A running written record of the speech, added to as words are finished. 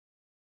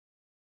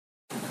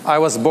I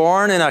was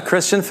born in a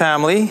Christian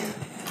family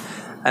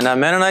in a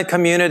Mennonite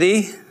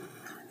community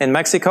in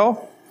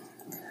Mexico.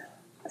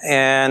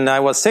 And I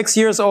was 6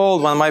 years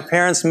old when my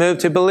parents moved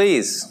to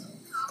Belize.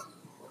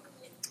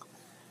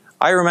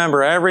 I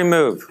remember every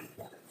move.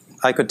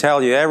 I could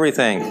tell you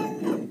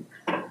everything.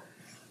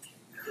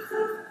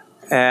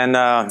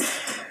 And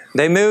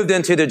they moved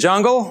into the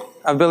jungle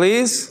of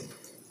Belize,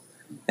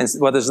 in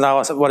what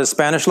is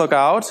Spanish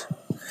Lookout.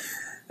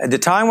 At the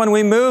time when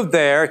we moved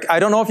there, I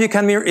don't know if you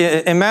can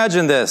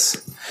imagine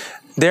this.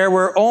 There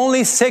were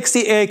only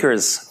 60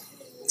 acres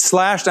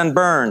slashed and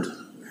burned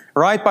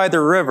right by the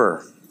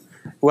river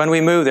when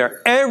we moved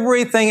there.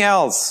 Everything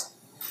else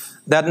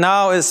that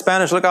now is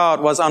Spanish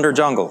Lookout was under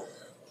jungle.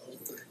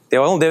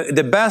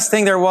 The best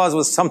thing there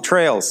was some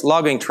trails,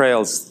 logging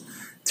trails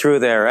through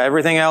there.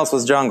 Everything else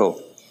was jungle.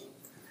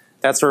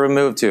 That's where we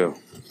moved to.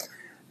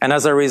 And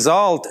as a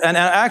result, and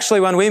actually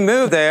when we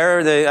moved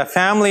there, a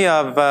family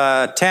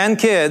of 10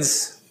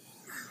 kids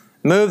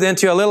moved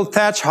into a little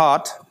thatch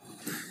hut.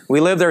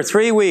 We lived there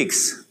 3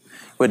 weeks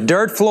with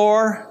dirt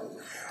floor.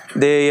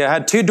 They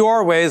had 2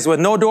 doorways with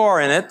no door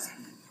in it.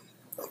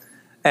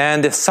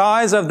 And the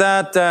size of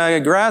that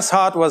grass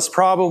hut was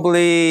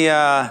probably,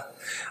 I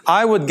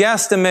would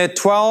guesstimate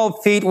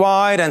 12 feet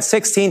wide and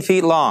 16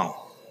 feet long.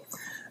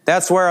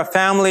 That's where a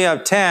family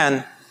of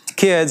 10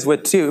 kids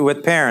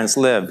with parents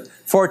lived.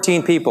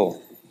 14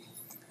 people.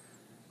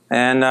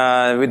 And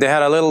they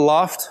had a little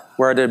loft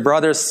where the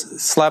brothers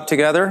slept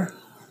together.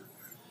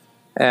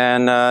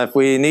 And if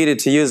we needed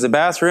to use the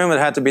bathroom, it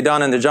had to be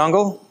done in the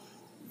jungle.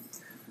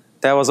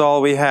 That was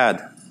all we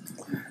had.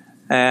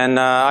 And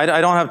I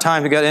don't have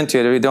time to get into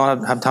it. We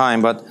don't have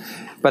time. But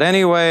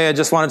anyway, I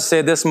just wanted to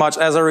say this much.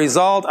 As a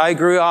result, I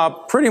grew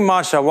up pretty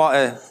much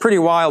a pretty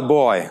wild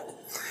boy.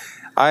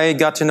 I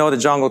got to know the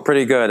jungle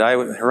pretty good. I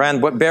ran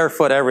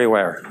barefoot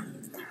everywhere.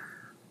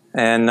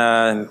 And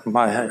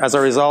as a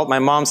result, my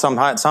mom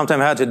sometimes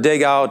had to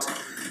dig out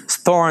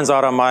thorns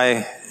out of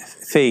my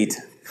feet.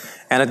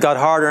 And it got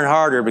harder and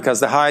harder because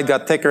the hide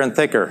got thicker and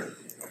thicker.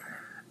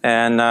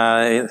 And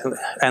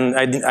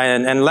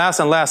less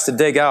and less to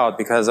dig out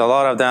because a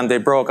lot of them, they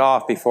broke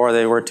off before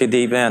they were too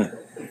deep in.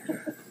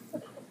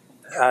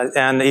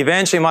 And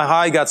eventually my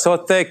hide got so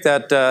thick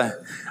that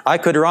I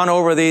could run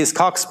over these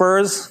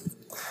cockspurs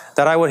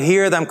that I would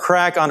hear them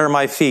crack under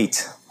my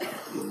feet.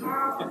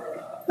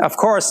 Of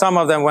course, some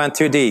of them went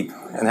too deep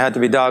and had to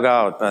be dug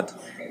out, but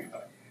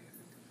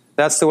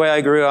that's the way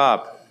I grew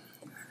up.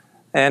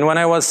 And when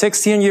I was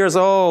 16 years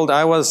old,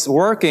 I was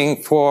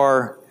working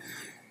for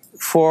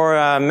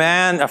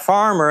a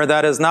farmer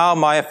that is now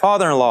my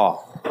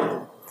father-in-law.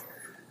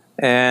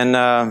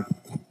 And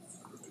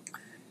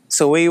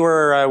so we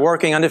were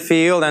working on the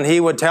field, and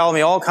he would tell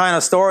me all kind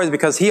of stories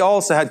because he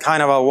also had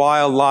kind of a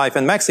wild life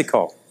in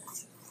Mexico.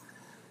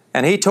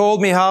 And he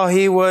told me how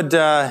he would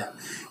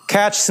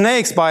catch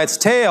snakes by its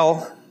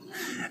tail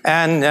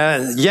and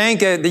yank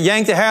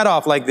the head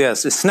off like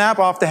this, snap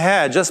off the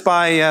head just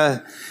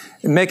by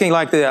making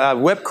like the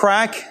whip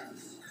crack.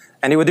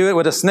 And he would do it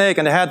with a snake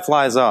and the head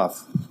flies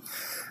off.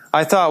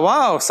 I thought,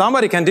 wow,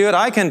 somebody can do it,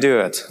 I can do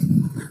it.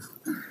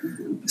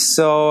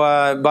 So,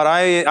 but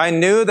I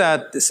knew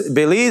that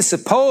Belize is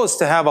supposed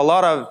to have a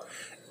lot of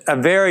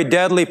very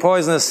deadly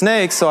poisonous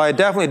snakes, so I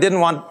definitely did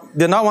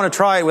not want to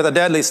try it with a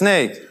deadly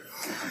snake.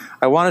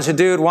 I wanted to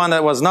do it one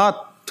that was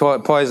not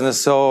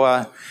poisonous.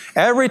 So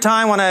every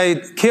time when I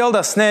killed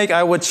a snake,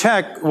 I would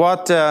check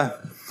whether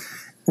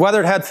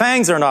it had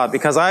fangs or not,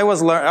 because I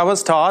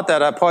was taught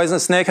that a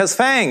poisonous snake has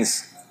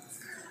fangs.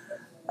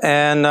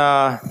 And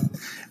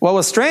what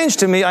was strange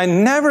to me, I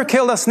never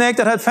killed a snake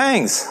that had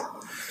fangs.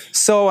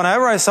 So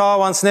whenever I saw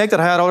one snake that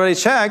I had already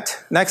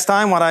checked, next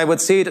time when I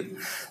would see it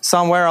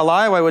somewhere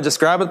alive, I would just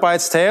grab it by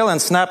its tail and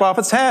snap off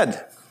its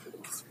head.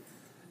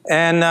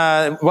 And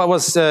what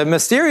was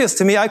mysterious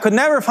to me, I could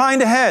never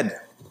find the head.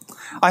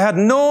 I had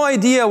no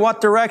idea what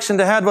direction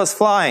the head was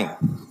flying.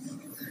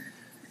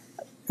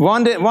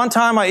 One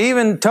time I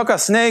even took a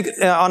snake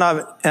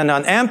in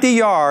an empty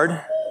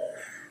yard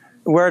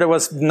where it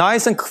was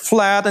nice and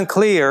flat and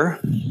clear.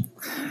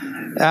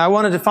 And I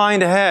wanted to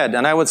find the head,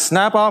 and I would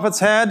snap off its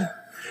head,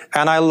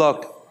 and I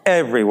looked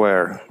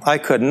everywhere. I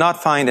could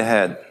not find a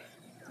head.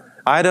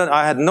 I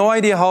had no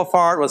idea how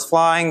far it was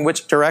flying,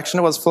 which direction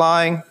it was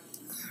flying.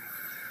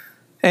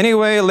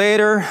 Anyway,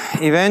 later,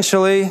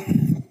 eventually,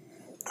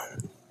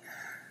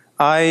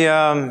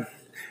 I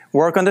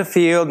work on the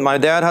field. My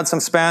dad had some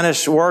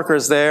Spanish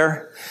workers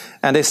there,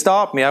 and they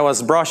stopped me. I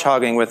was brush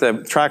hogging with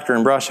a tractor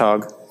and brush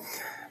hog.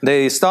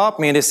 They stopped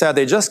me and they said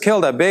they just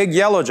killed a big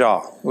yellow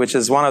jaw, which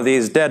is one of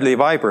these deadly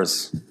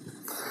vipers.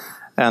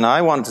 And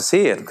I wanted to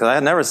see it because I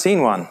had never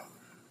seen one.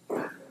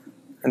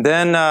 And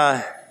then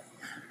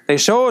they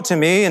showed it to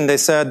me and they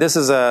said, this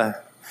is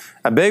a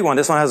big one.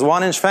 This one has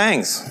 1-inch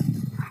fangs.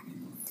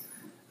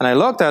 And I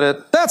looked at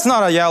it. That's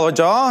not a yellow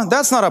jaw.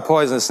 That's not a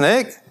poisonous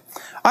snake.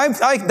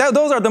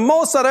 Those are the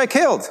most that I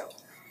killed.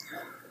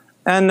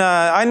 And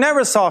I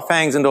never saw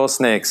fangs in those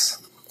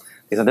snakes.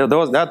 He said,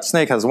 that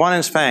snake has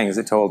 1-inch fangs,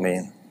 he told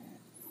me.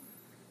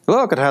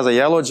 Look, it has a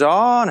yellow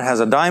jaw, and it has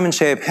a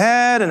diamond-shaped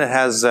head, and it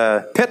has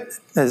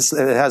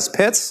it has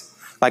pits,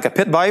 like a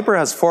pit viper,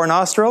 has 4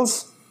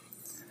 nostrils.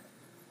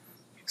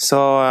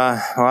 So,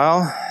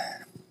 well,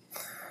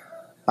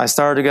 I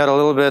started to get a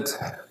little bit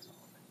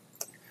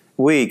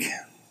weak.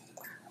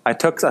 I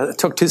took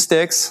 2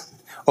 sticks,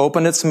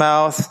 opened its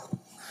mouth,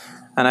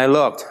 and I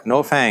looked.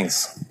 No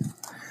fangs.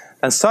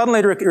 And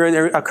suddenly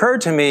it occurred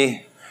to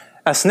me,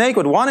 a snake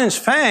with 1-inch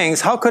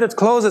fangs, how could it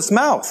close its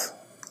mouth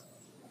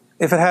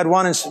if it had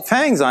 1-inch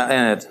fangs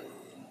in it?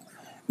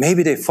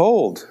 Maybe they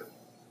fold.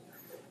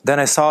 Then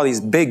I saw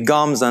these big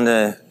gums on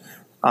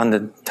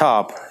the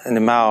top, in the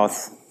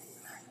mouth.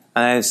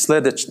 And I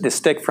slid the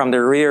stick from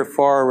the rear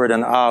forward,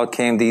 and out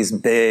came these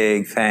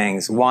big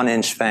fangs,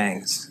 1-inch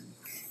fangs.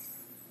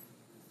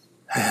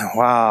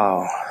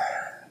 Wow.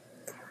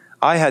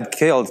 I had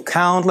killed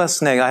countless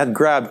snakes. I had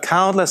grabbed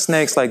countless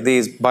snakes like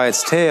these by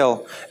its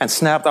tail and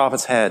snapped off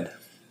its head.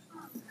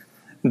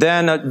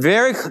 Then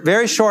very,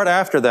 very short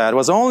after that, it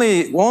was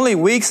only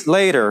weeks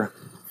later,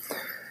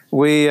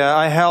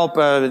 I helped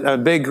a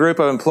big group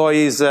of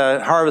employees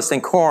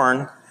harvesting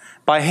corn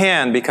by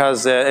hand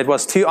because it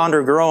was too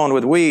undergrown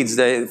with weeds.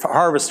 The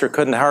harvester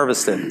couldn't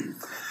harvest it.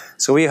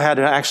 So we had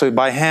to actually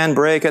by hand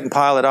break it and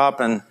pile it up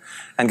and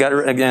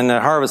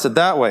harvest it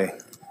that way.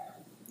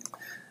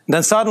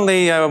 Then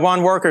suddenly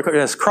one worker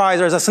cries,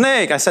 "There's a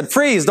snake." I said,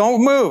 "Freeze,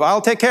 don't move, I'll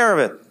take care of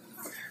it."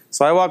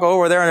 So I walk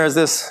over there and there's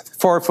this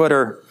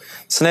 4-footer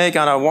snake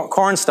on a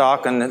corn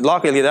stalk, and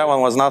luckily that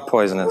one was not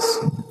poisonous.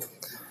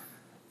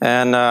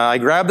 And I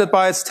grabbed it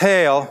by its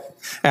tail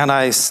and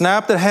I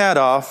snapped the head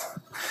off.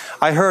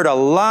 I heard a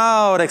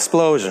loud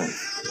explosion.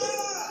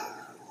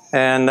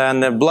 And then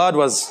the blood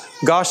was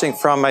gushing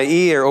from my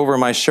ear over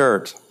my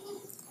shirt.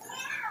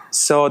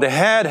 So the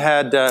head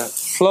had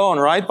flown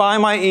right by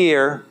my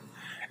ear,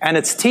 and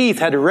its teeth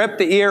had ripped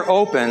the ear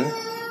open,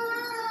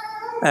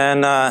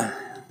 and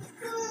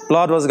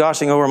blood was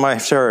gushing over my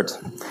shirt.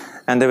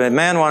 And the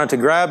man wanted to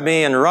grab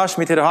me and rush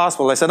me to the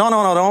hospital. I said, no,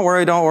 don't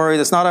worry.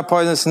 It's not a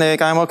poisonous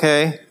snake. I'm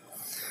okay.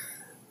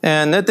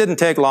 And it didn't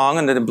take long,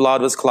 and the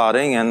blood was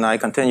clotting, and I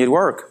continued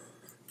work.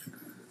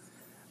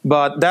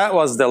 But that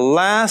was the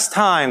last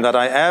time that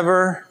I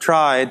ever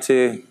tried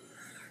to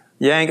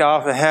yank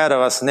off the head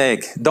of a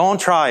snake. Don't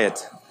try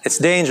it. It's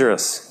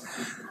dangerous.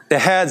 The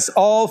heads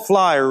all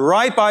fly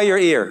right by your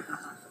ear,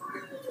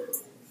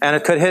 and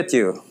it could hit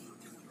you.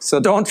 So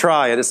don't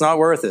try it. It's not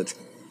worth it.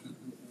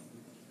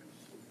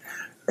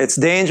 It's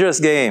a dangerous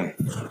game.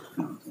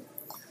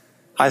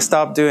 I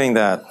stopped doing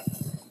that.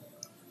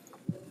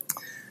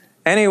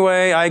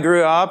 Anyway, I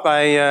grew up.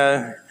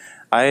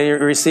 I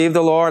received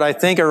the Lord, I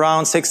think,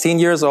 around 16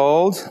 years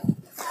old,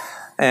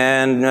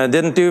 and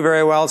didn't do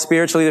very well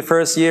spiritually the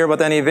first year, but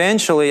then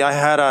eventually I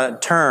had a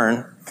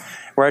turn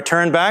where I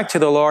turned back to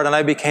the Lord, and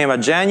I became a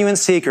genuine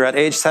seeker at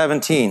age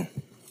 17.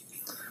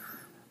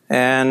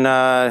 And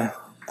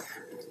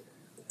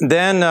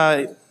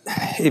then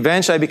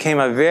eventually I became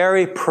a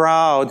very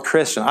proud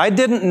Christian. I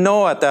didn't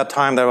know at that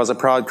time that I was a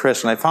proud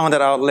Christian. I found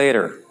that out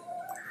later.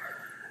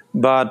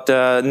 But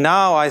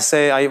now I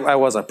say I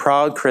was a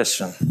proud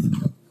Christian.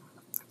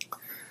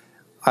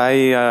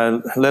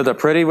 I lived a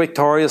pretty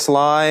victorious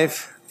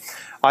life.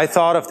 I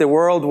thought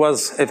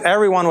if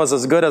everyone was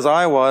as good as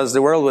I was,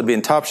 the world would be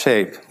in top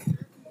shape.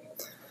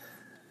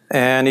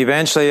 And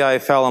eventually I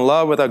fell in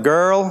love with a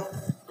girl,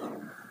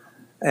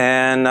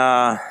 and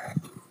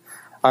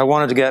I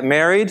wanted to get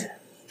married.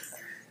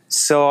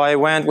 So I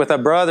went with a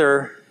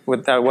brother,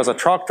 was a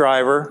truck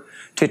driver,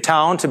 to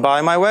town to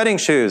buy my wedding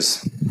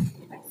shoes.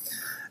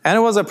 And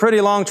it was a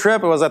pretty long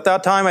trip. It was at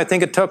that time, I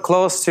think it took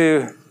close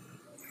to,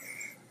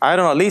 I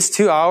don't know, at least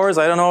 2 hours.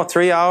 I don't know,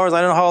 3 hours.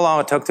 I don't know how long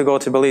it took to go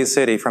to Belize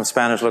City from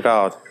Spanish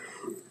Lookout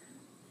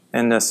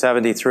in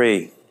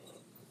 73.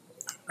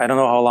 I don't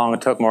know how long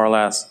it took, more or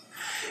less.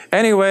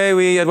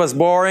 Anyway, it was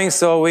boring,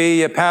 so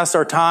we passed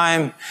our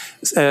time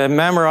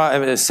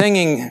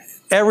singing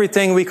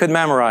everything we could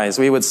memorize.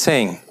 We would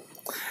sing.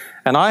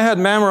 And I had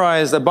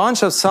memorized a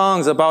bunch of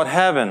songs about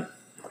heaven.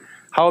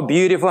 How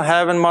beautiful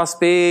heaven must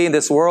be.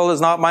 This world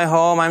is not my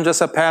home. I'm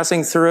just a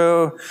passing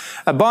through.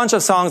 A bunch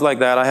of songs like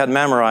that I had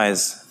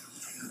memorized.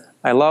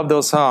 I love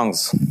those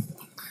songs.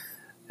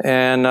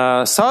 And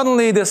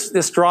suddenly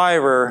this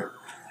driver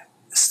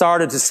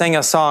started to sing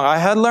a song. I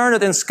had learned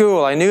it in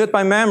school. I knew it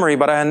by memory,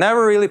 but I had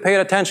never really paid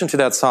attention to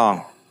that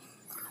song.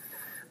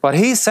 But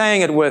he sang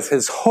it with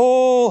his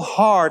whole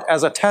heart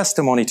as a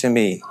testimony to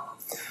me.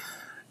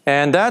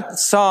 And that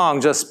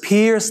song just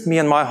pierced me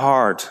in my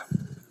heart.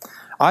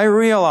 I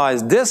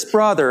realized this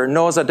brother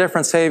knows a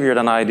different Savior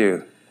than I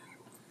do.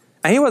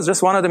 And he was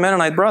just one of the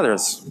Mennonite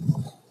brothers.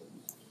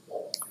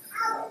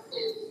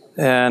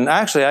 And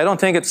actually, I don't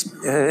think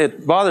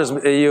it bothers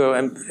you.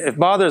 It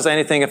bothers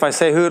anything if I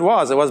say who it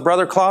was. It was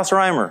Brother Klaus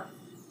Reimer.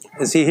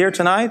 Is he here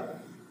tonight?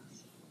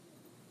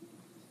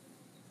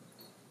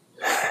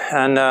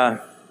 And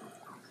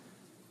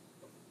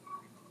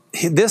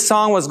this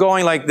song was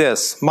going like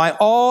this.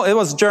 It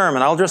was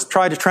German. I'll just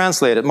try to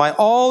translate it. My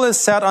all is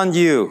set on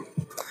you.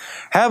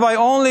 Have I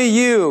only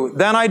you,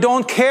 then I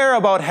don't care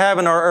about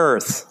heaven or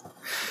earth.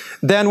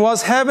 Then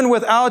was heaven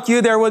without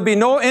you, there would be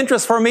no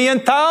interest for me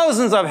in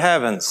thousands of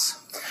heavens.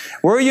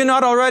 Were you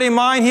not already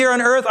mine here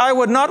on earth, I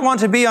would not want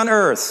to be on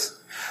earth.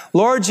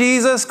 Lord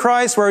Jesus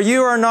Christ, where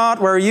you are not,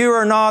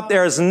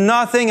 there is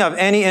nothing of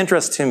any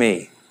interest to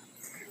me.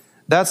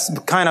 That's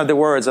kind of the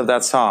words of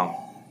that song.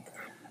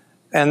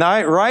 And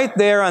right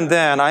there and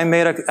then, I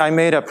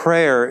made a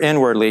prayer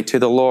inwardly to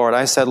the Lord.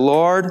 I said,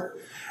 Lord,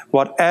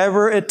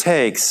 whatever it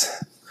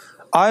takes,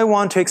 I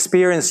want to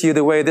experience you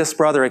the way this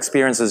brother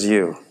experiences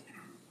you.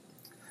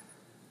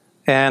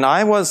 And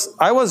I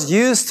was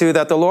used to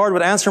that the Lord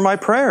would answer my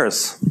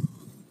prayers.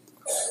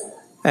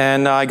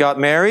 And I got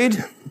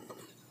married.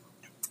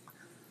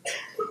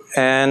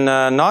 And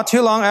not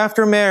too long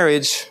after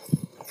marriage,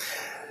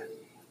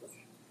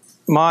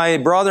 my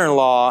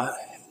brother-in-law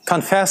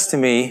confessed to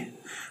me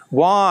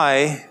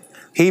why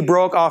he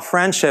broke off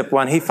friendship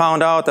when he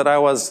found out that I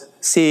was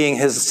seeing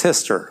his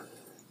sister.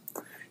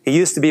 He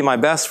used to be my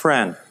best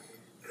friend.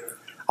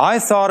 I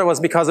thought it was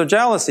because of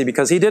jealousy,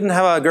 because he didn't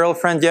have a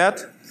girlfriend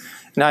yet,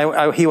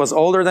 and he was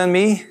older than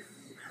me.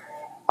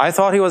 I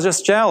thought he was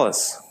just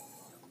jealous.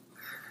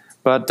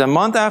 But a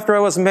month after I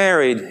was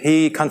married,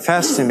 he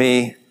confessed to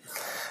me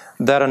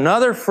that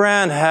another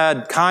friend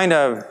had kind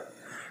of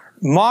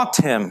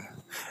mocked him.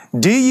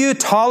 Do you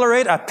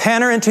tolerate a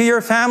penner into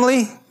your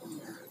family?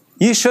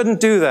 You shouldn't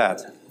do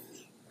that.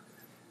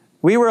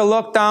 We were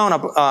looked down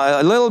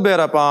a little bit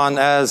upon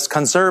as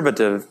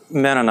conservative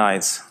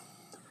Mennonites.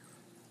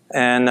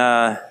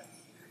 And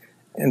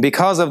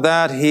because of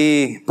that,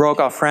 he broke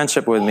off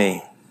friendship with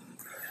me.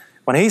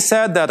 When he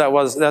said that,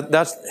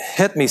 that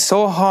hit me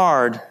so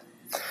hard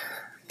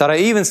that I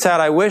even said,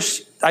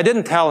 I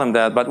didn't tell him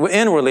that, but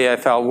inwardly I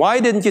felt, why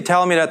didn't you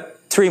tell me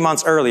that 3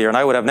 months earlier, and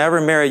I would have never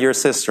married your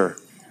sister?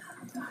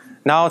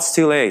 Now it's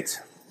too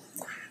late.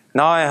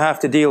 Now I have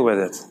to deal with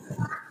it.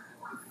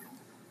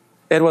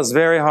 It was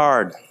very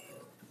hard.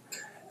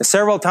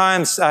 Several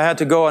times I had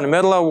to go in the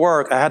middle of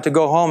work, I had to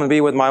go home and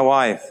be with my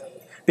wife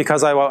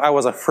because I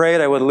was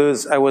afraid I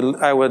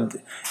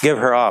would give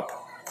her up.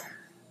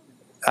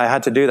 I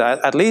had to do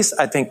that. At least,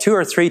 I think 2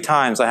 or 3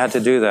 times I had to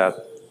do that.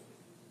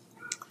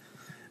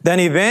 Then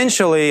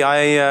eventually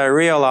I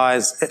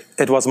realized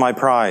it was my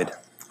pride.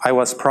 I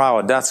was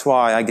proud. That's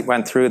why I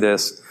went through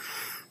this.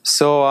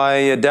 So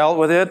I dealt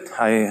with it.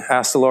 I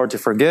asked the Lord to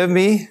forgive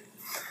me.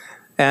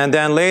 And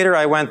then later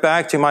I went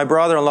back to my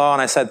brother-in-law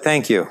and I said,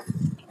 thank you.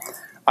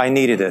 I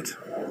needed it.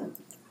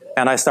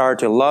 And I started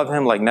to love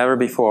him like never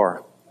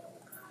before.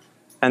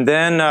 And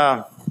then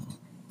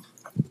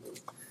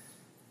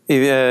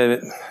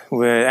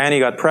Annie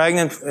got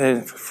pregnant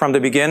from the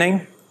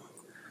beginning.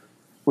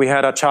 We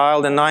had a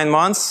child in 9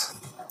 months.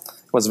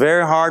 It was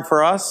very hard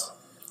for us.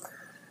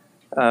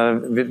 A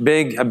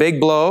big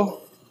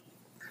blow.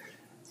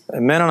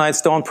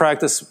 Mennonites don't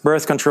practice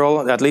birth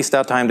control. At least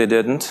that time they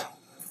didn't.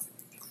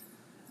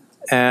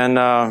 And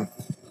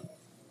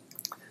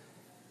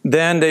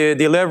then the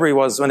delivery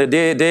was, when the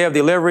day of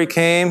delivery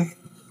came,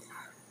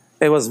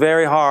 it was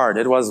very hard.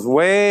 It was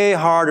way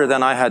harder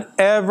than I had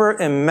ever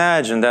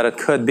imagined that it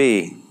could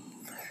be.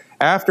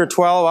 After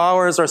 12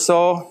 hours or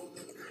so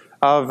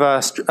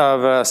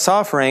of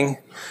suffering,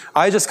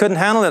 I just couldn't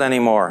handle it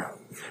anymore.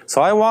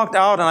 So I walked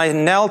out and I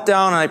knelt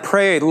down and I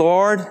prayed,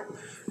 Lord,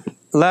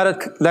 let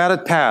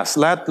it pass.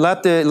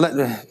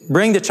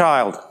 Bring the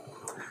child.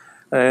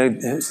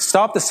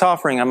 Stop the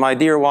suffering of my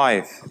dear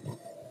wife.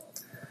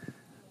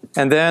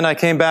 And then I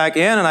came back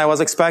in and I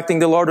was expecting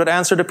the Lord would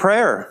answer the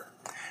prayer.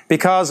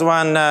 Because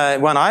when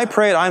I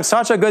prayed, I'm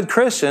such a good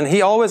Christian,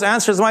 He always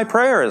answers my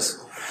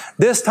prayers.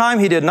 This time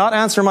He did not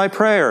answer my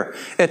prayer.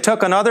 It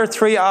took another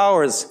 3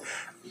 hours.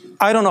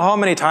 I don't know how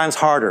many times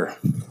harder.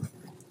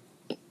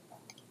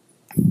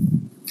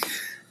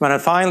 When it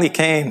finally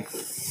came,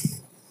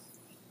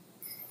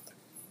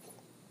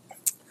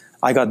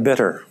 I got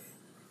bitter.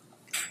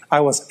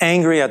 I was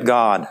angry at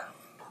God.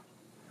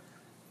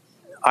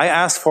 I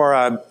asked for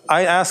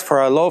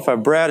a loaf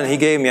of bread and He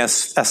gave me a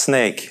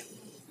snake.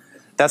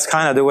 That's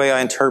kind of the way I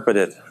interpret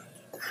it.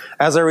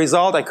 As a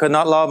result, I could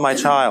not love my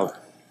child.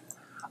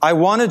 I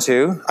wanted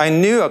to. I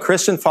knew a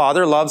Christian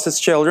father loves his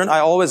children. I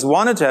always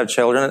wanted to have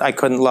children, and I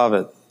couldn't love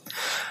it.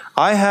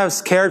 I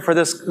have cared for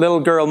this little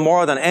girl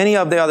more than any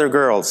of the other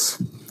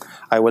girls.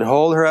 I would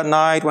hold her at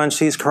night when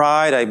she's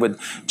cried. I would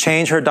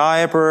change her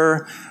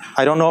diaper.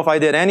 I don't know if I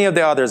did any of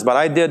the others, but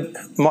I did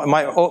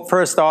my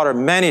first daughter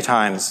many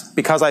times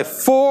because I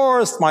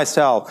forced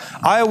myself.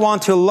 I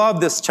want to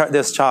love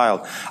this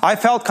child. I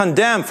felt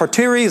condemned for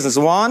 2 reasons.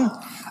 One,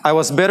 I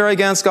was bitter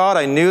against God.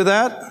 I knew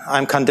that.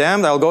 I'm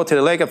condemned. I'll go to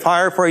the lake of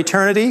fire for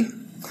eternity.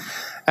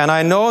 And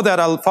I know that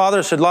a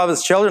father should love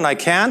his children. I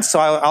can't, so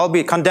I'll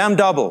be condemned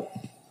double.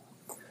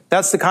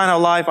 That's the kind of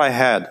life I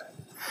had.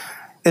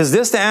 Is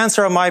this the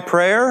answer of my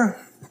prayer?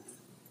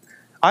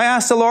 I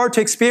asked the Lord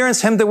to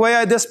experience Him the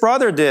way this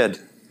brother did.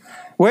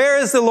 Where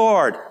is the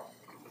Lord?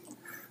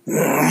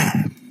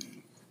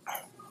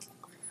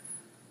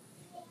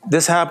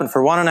 This happened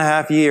for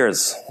 1.5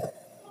 years.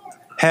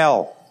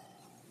 Hell.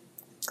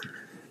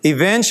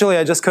 Eventually,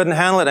 I just couldn't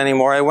handle it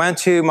anymore. I went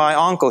to my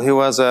uncle, who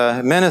was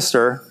a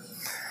minister,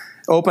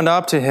 opened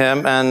up to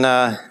him, and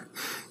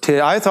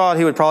I thought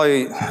he would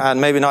probably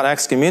maybe not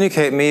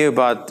excommunicate me,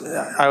 but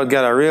I would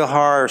get a real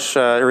harsh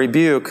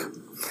rebuke.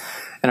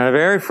 And in a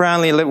very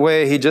friendly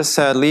way, he just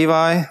said,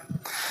 "Levi,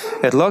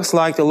 it looks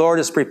like the Lord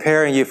is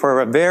preparing you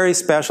for a very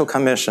special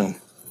commission."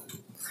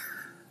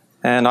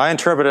 And I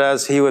interpreted it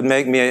as he would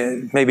make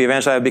me, maybe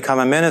eventually I would become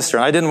a minister.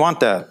 I didn't want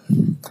that.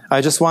 I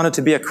just wanted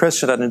to be a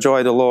Christian that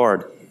enjoyed the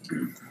Lord.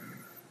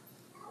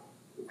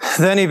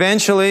 Then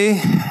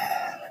eventually,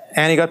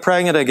 Annie got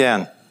pregnant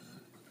again.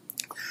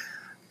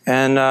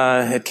 And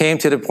it came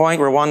to the point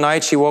where one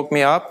night she woke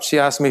me up. She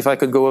asked me if I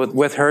could go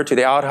with her to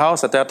the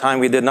outhouse. At that time,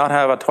 we did not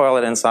have a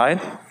toilet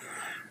inside.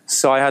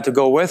 So I had to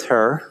go with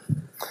her.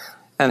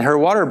 And her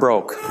water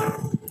broke.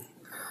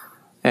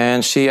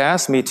 And she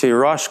asked me to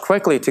rush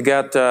quickly to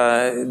get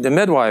the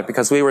midwife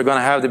because we were going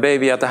to have the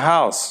baby at the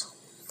house.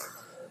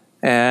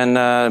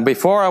 And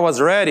before I was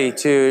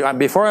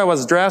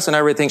dressed and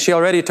everything, she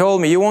already told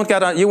me, you won't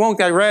get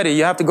ready.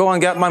 You have to go and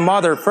get my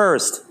mother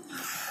first,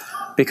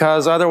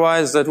 because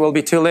otherwise it will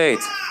be too late.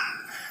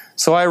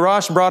 So I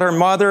rushed, brought her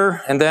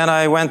mother, and then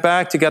I went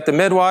back to get the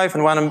midwife.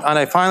 And when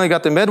I finally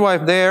got the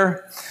midwife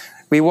there,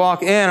 we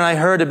walk in and I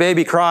heard the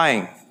baby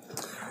crying.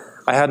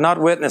 I had not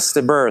witnessed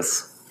the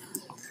birth.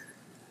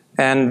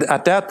 And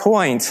at that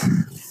point,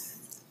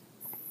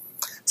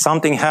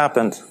 something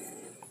happened.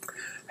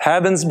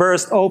 Heavens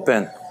burst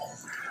open.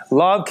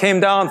 Love came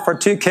down for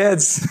 2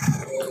 kids.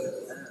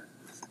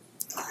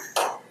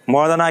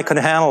 More than I could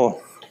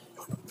handle.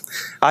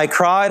 I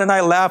cried and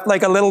I laughed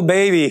like a little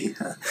baby.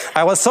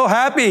 I was so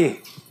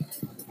happy.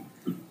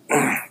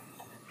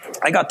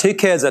 I got 2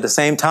 kids at the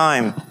same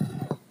time.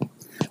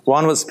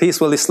 One was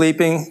peacefully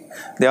sleeping.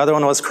 The other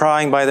one was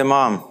crying by the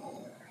mom.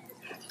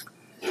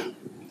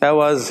 That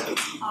was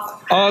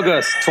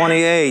August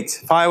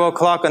 28, 5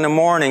 o'clock in the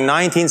morning,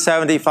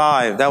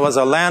 1975. That was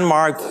a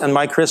landmark in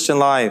my Christian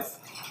life.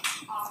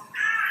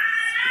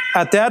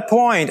 At that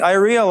point, I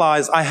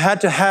realized I had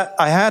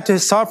to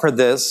suffer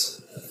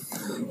this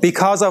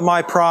because of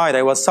my pride.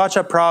 I was such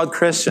a proud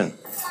Christian.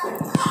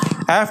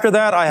 After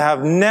that, I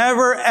have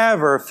never,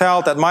 ever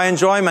felt that my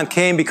enjoyment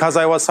came because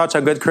I was such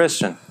a good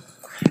Christian.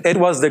 It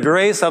was the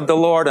grace of the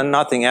Lord and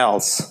nothing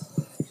else.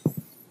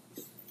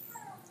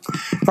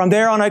 From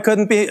there on, I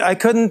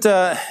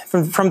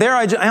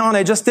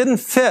just didn't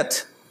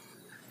fit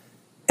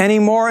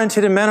anymore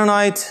into the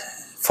Mennonite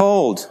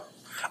fold.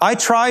 I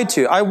tried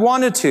to. I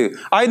wanted to.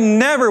 I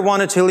never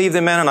wanted to leave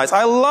the Mennonites.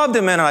 I loved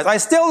the Mennonites. I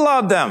still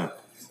love them.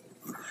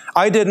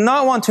 I did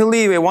not want to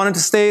leave. I wanted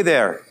to stay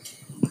there.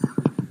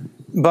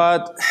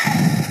 But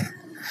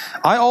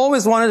I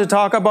always wanted to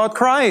talk about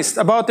Christ,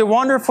 about the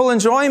wonderful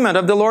enjoyment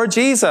of the Lord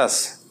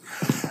Jesus.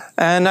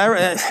 And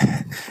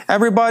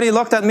everybody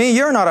looked at me,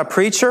 "You're not a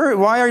preacher.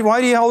 Why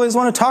do you always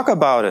want to talk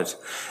about it?"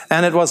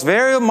 And it was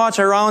very much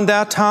around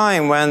that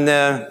time when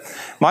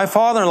my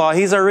father-in-law,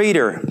 he's a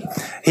reader.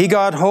 He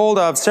got hold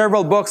of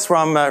several books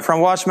from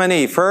Watchman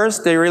Nee.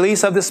 First, The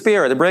Release of the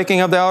Spirit, The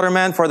Breaking of the Outer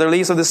Man for the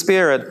Release of the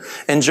Spirit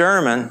in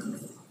German.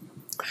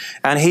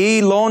 And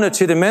he loaned it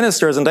to the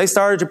ministers, and they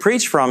started to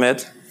preach from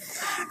it.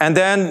 And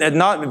then,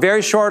 not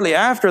very shortly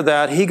after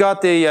that, he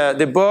got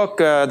the book,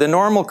 The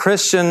Normal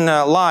Christian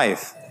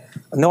Life.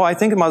 No, I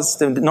think it was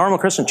the Normal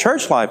Christian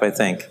Church Life, I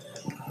think,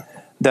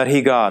 that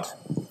he got.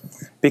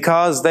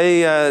 Because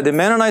the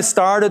Mennonites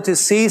started to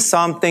see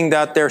something,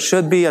 that there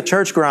should be a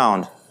church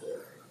ground.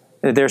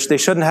 They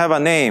shouldn't have a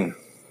name.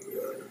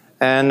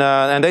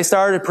 And they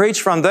started to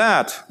preach from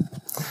that.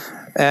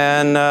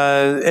 And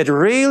it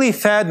really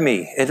fed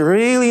me. It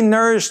really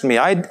nourished me.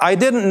 I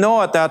didn't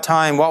know at that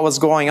time what was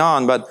going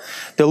on, but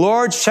the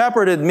Lord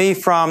shepherded me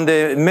from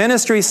the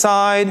ministry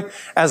side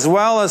as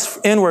well as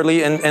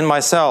inwardly in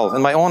myself,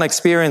 in my own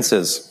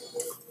experiences.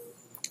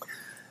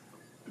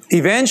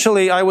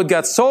 Eventually, I would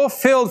get so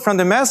filled from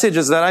the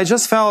messages that I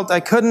just felt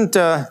I couldn't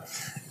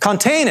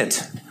contain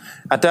it.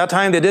 At that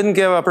time, they didn't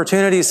give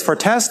opportunities for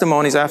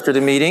testimonies after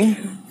the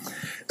meeting.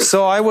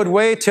 So I would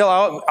wait till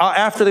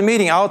after the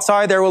meeting.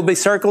 Outside there will be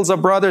circles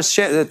of brothers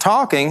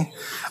talking.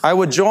 I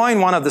would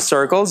join one of the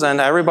circles,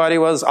 and everybody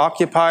was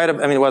occupied.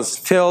 It was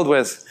filled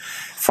with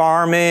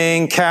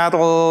farming,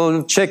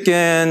 cattle,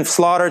 chicken,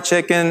 slaughter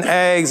chicken,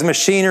 eggs,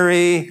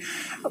 machinery,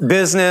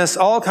 business,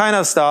 all kind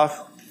of stuff.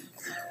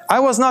 I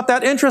was not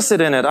that interested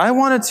in it. I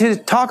wanted to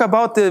talk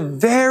about the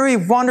very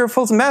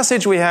wonderful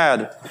message we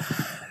had.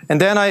 And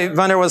then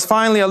when there was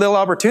finally a little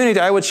opportunity,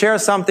 I would share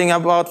something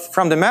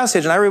from the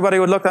message, and everybody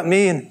would look at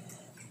me and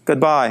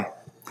goodbye,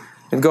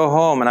 and go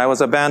home, and I was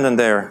abandoned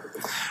there.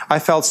 I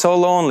felt so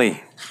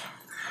lonely.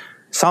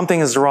 Something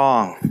is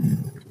wrong.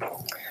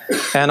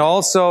 And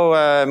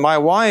also, my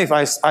wife,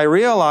 I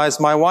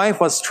realized my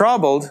wife was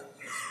troubled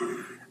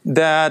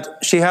that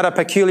she had a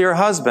peculiar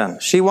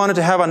husband. She wanted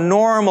to have a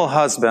normal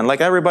husband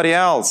like everybody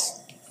else.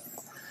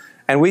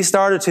 And we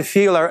started to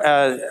feel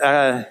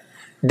a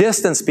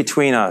distance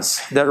between us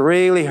that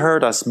really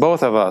hurt us,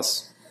 both of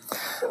us.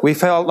 We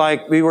felt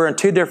like we were in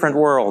 2 different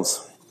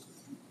worlds.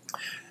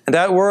 And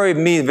that worried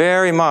me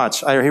very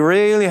much. I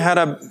really had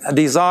a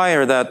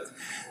desire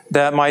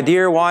that my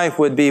dear wife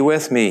would be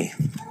with me.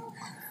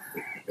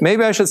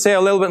 maybe I should say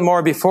a little bit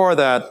more before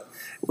that.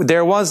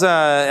 There was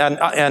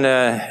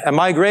a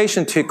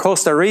migration to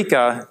Costa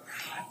Rica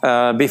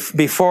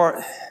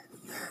before.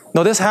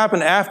 No, this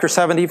happened after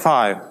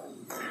 75.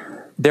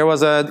 There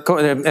was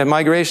a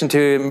migration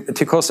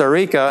to Costa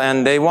Rica,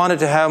 and they wanted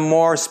to have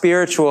more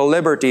spiritual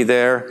liberty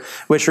there,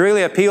 which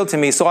really appealed to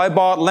me. So I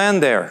bought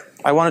land there.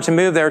 I wanted to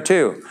move there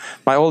too.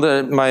 My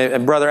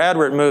brother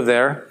Edward moved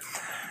there.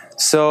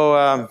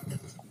 So,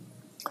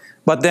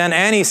 but then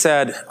Annie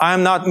said,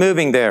 "I'm not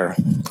moving there.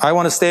 I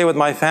want to stay with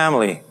my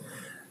family."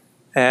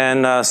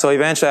 And so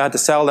eventually I had to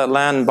sell that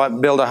land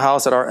and build a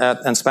house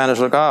at Spanish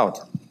Lookout.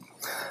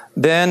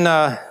 Then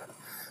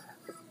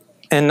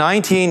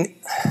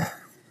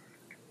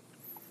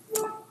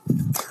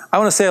I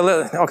want to say a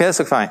little, okay,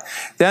 that's fine.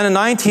 Then in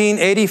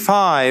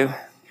 1985,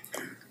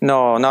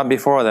 no, not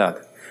before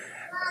that.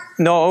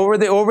 No,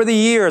 over the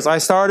years, I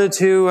started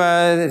to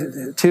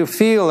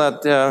feel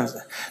that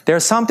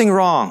there's something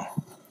wrong.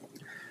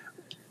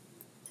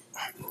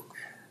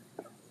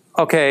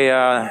 Okay,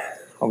 I'll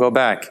go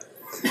back.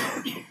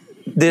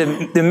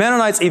 The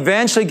Mennonites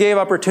eventually gave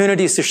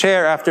opportunities to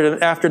share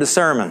after the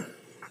sermon.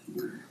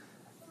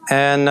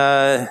 And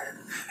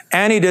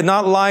Annie did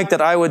not like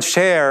that I would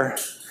share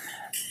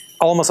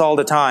almost all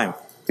the time,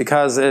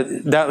 because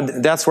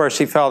that's where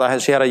she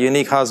felt she had a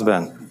unique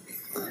husband.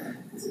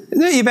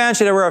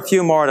 Eventually there were a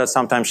few more that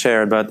sometimes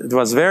shared, but it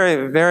was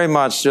very, very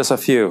much just a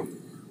few.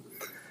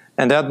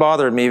 And that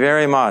bothered me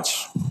very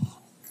much.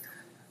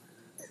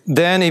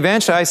 Then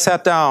eventually I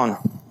sat down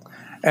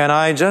and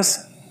I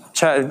just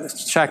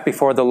checked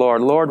before the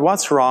Lord. Lord,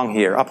 what's wrong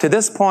here? Up to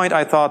this point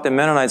I thought the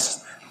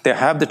Mennonites, they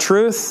have the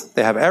truth,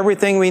 they have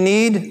everything we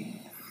need.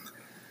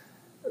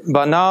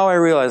 But now I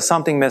realize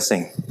something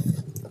missing.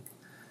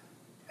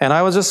 And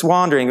I was just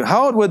wondering,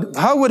 how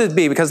would it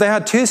be? Because they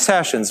had two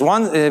sessions.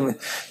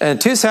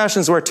 Two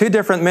sessions where two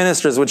different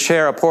ministers would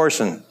share a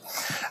portion.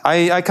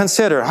 I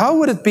consider, how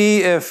would it be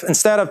if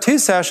instead of two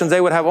sessions,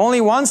 they would have only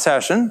one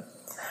session,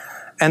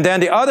 and then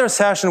the other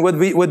session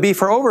would be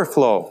for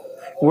overflow,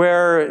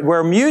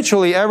 where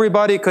mutually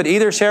everybody could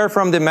either share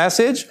from the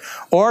message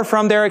or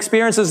from their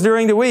experiences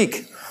during the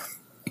week.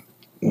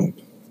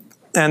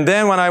 And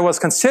then when I was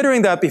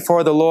considering that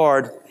before the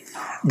Lord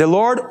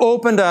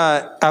opened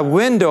a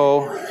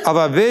window of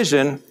a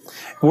vision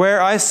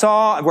where I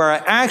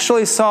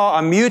actually saw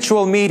a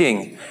mutual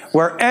meeting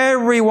where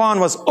everyone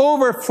was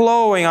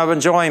overflowing of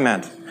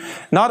enjoyment.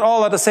 Not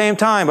all at the same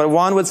time, but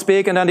one would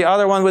speak and then the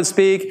other one would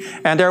speak,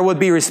 and there would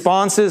be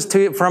responses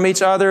from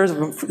each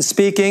other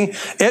speaking.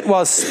 It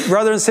was,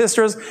 brothers and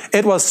sisters,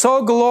 it was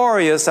so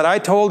glorious that I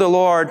told the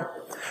Lord,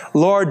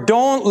 Lord,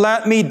 don't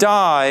let me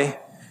die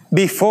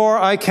before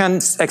I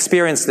can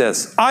experience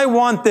this. I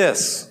want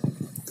this.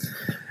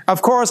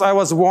 Of course, I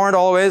was warned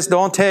always,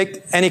 don't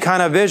take any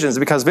kind of visions,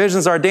 because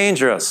visions are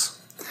dangerous.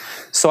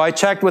 So I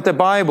checked with the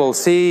Bible,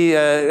 see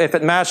if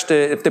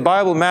the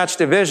Bible matched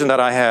the vision that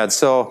I had.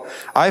 So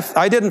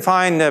I didn't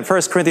find 1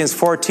 Corinthians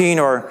 14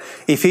 or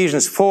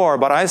Ephesians 4,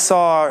 but I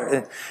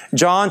saw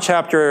John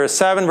chapter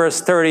 7,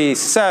 verse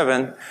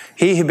 37.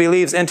 He who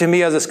believes into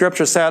me, as the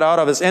scripture said, out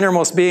of his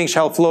innermost being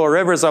shall flow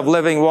rivers of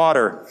living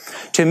water.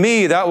 To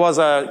me, that was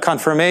a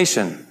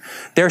confirmation.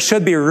 There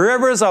should be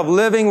rivers of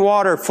living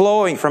water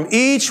flowing from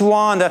each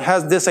one that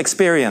has this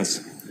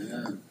experience.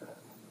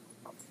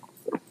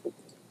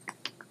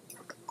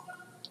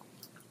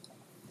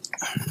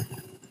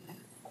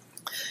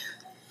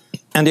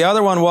 And the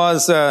other one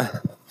was,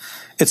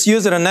 it's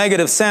used in a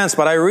negative sense,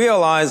 but I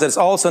realize that it's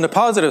also in a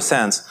positive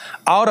sense.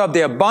 Out of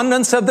the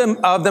abundance of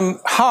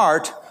the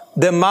heart,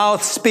 the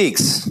mouth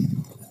speaks.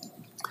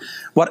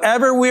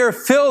 Whatever we are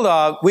filled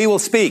of, we will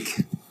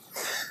speak.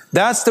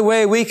 That's the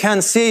way we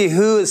can see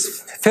who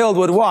is filled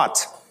with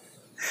what.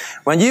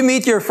 When you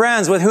meet your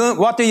friends, with whom,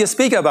 what do you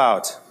speak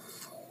about?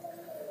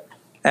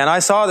 And I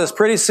saw this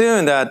pretty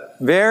soon, that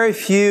very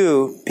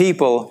few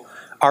people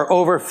are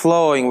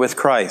overflowing with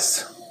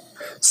Christ.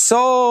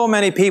 So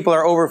many people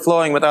are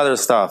overflowing with other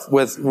stuff,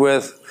 with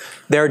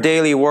their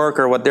daily work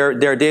or what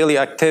their daily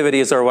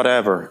activities or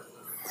whatever.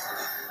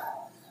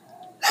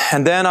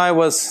 And then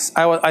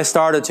I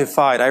started to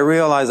fight. I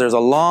realized there's a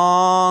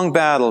long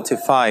battle to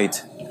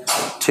fight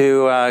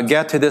to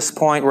get to this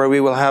point where we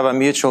will have a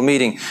mutual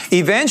meeting.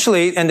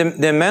 Eventually, and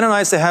the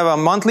Mennonites, they have a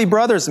monthly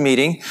brothers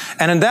meeting,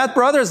 and in that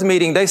brothers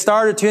meeting, they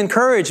started to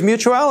encourage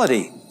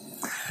mutuality.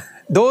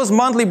 Those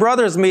monthly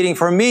brothers meeting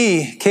for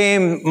me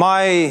came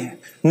my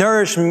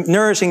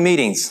nourishing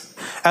meetings.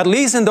 At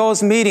least in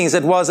those meetings,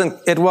 it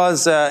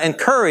was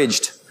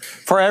encouraged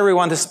for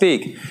everyone to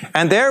speak.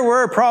 And there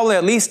were probably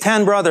at least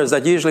 10 brothers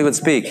that usually would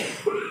speak.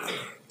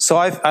 So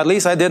at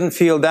least I didn't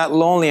feel that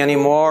lonely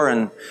anymore,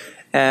 and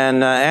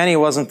Annie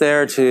wasn't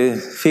there to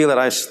feel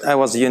that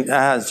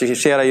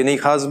she had a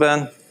unique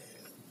husband.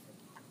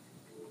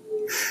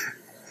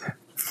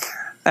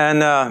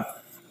 And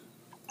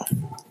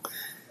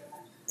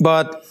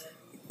but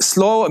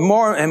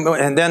more,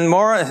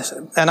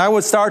 and I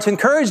would start to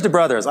encourage the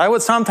brothers. I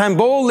would sometimes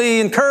boldly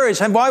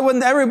encourage, and why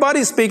wouldn't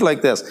everybody speak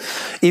like this?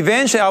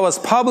 Eventually, I was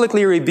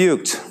publicly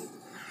rebuked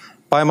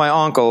by my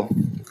uncle,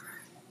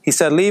 He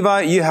said,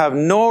 Levi, you have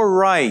no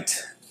right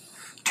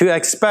to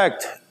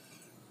expect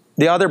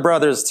the other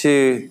brothers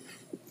to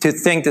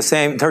think the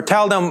same, to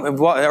tell them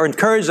or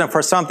encourage them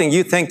for something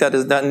you think that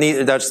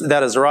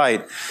is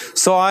right.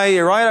 So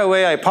right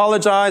away I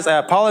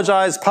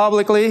apologized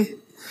publicly,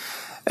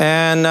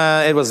 and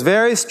it was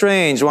very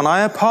strange. When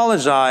I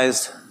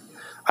apologized,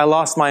 I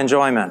lost my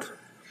enjoyment.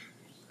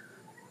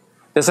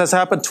 This has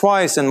happened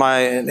twice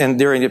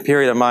during the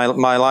period of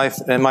my life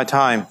and my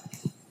time.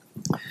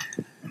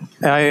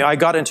 I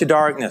got into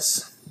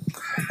darkness.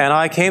 And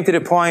I came to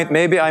the point,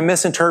 maybe I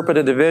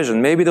misinterpreted the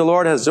vision. Maybe the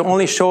Lord has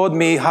only showed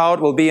me how it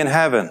will be in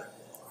heaven.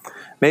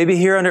 Maybe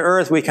here on the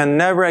earth we can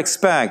never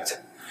expect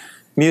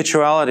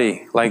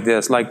mutuality like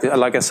this, like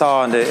I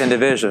saw in the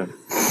vision.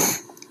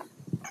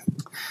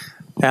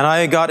 And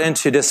I got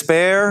into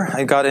despair.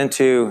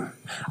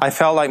 I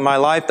felt like my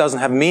life doesn't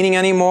have meaning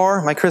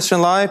anymore, my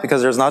Christian life,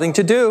 because there's nothing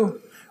to do.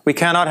 We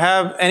cannot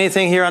have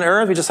anything here on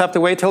earth. We just have to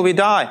wait till we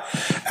die.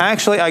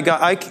 Actually,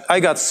 I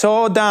got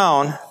so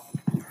down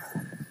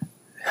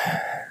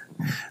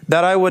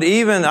that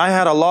I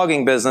had a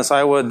logging business.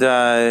 I would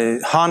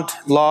hunt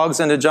logs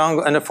in the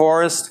jungle, in the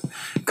forest,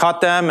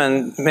 cut them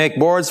and make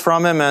boards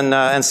from them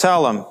and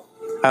sell them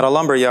at a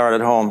lumber yard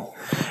at home.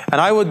 And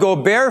I would go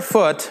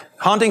barefoot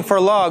hunting for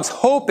logs,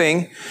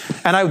 hoping,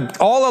 and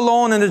all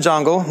alone in the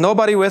jungle,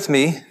 nobody with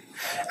me,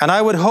 and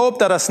I would hope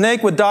that a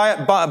snake would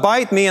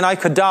bite me and I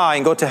could die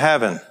and go to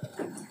heaven.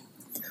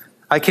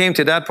 I came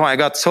to that point. I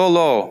got so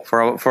low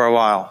for a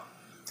while.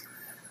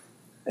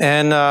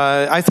 And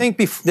I think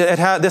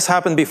this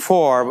happened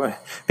before.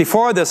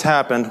 Before this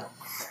happened,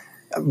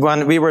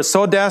 when we were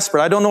so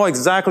desperate, I don't know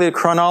exactly the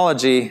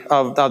chronology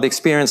of the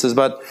experiences,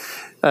 but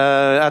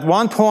at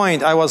one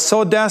point I was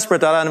so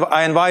desperate that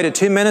I invited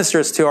 2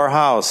 ministers to our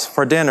house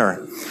for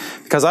dinner,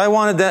 because I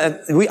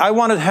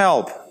wanted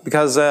help,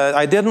 because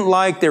I didn't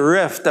like the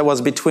rift that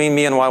was between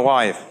me and my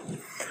wife.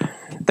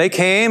 They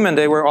came and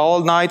they were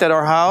all night at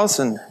our house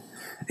and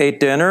ate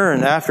dinner,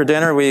 and after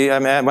dinner,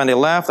 when they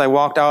left, I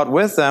walked out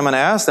with them and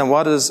asked them,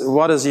 what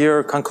is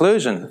your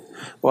conclusion?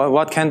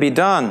 What can be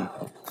done?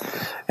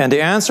 And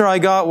the answer I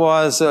got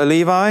was,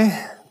 Levi,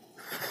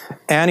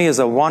 Annie is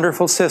a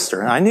wonderful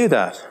sister. And I knew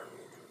that.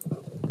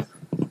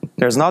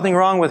 There's nothing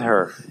wrong with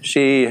her.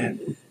 She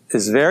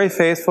is very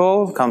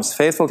faithful, comes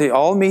faithful to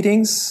all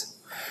meetings.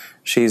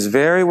 She's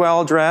very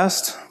well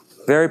dressed,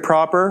 very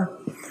proper,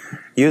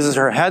 uses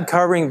her head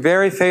covering,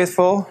 very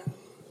faithful.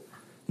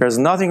 There's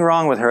nothing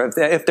wrong with her.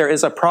 If there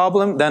is a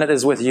problem, then it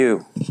is with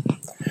you.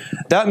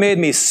 That made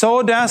me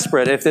so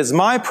desperate. If it's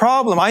my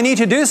problem, I need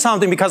to do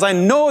something, because I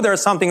know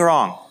there's something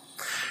wrong.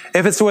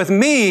 If it's with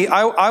me,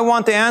 I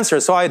want the answer.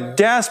 So I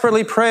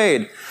desperately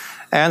prayed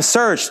and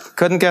searched,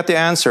 couldn't get the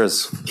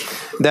answers.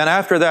 Then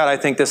after that, I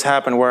think this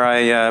happened, where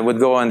I would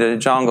go in the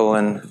jungle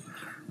and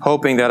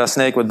hoping that a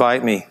snake would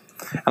bite me.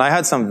 And I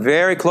had some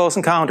very close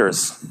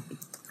encounters,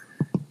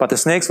 but the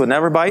snakes would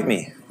never bite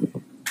me.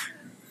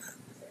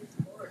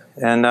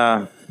 And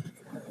I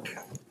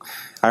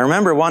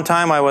remember one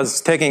time I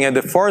was taking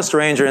the forest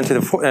ranger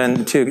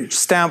to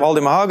stamp all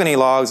the mahogany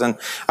logs, and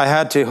I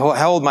had to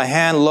hold my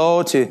hand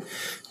low to.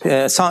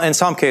 In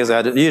some cases,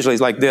 usually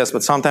it's like this,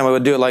 but sometimes I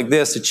would do it like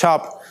this to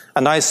chop a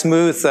nice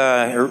smooth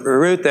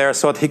root there,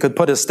 so that he could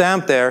put his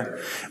stamp there.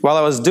 While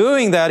I was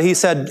doing that, he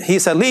said,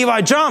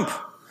 "Levi, jump!"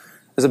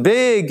 There's a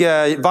big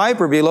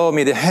viper below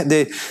me.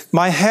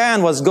 My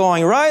hand was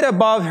going right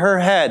above her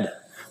head.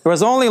 There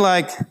was only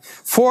like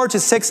 4 to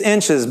 6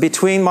 inches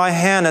between my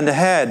hand and the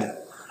head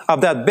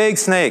of that big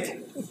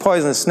snake,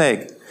 poisonous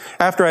snake.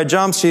 After I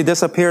jumped, she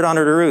disappeared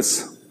under the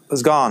roots.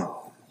 Was gone.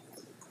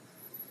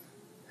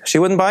 She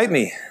wouldn't bite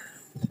me.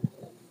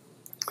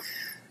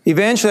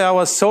 Eventually, I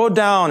was so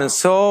down and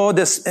so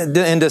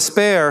in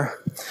despair,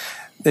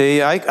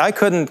 I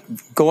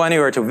couldn't go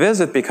anywhere to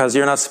visit, because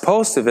you're not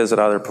supposed to visit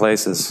other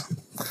places.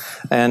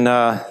 And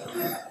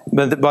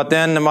but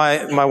then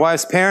my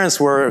wife's parents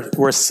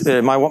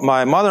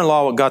my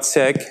mother-in-law got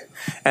sick,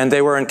 and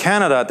they were in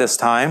Canada at this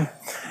time,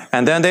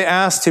 and then they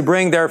asked to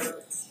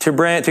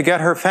get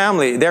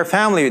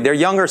their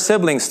younger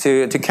siblings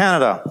to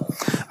Canada.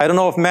 I don't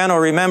know if Mano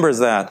remembers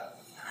that.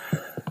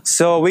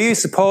 So we were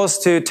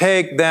supposed to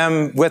take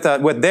them with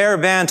their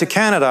van to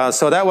Canada,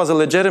 so that was a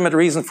legitimate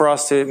reason for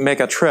us to make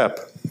a trip.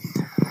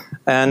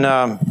 And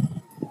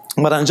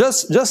but on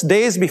just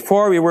days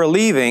before we were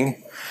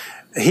leaving,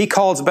 he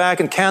calls back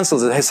and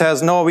cancels it. He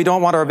says, "No, we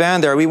don't want our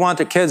van there. We want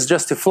the kids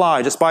just to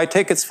fly. Just buy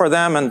tickets for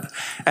them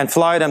and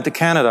fly them to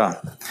Canada."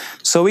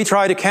 So we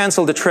try to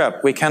cancel the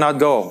trip. We cannot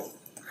go.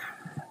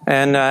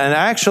 And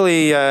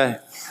actually,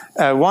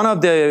 one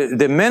of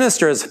the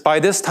ministers by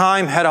this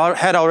time had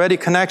already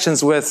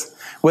connections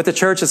with the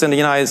churches in the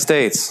United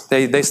States.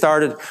 They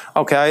started,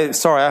 okay,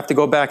 I have to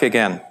go back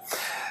again.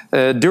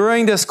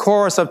 During this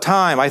course of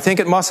time, I think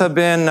it must have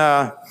been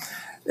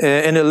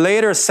in the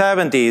later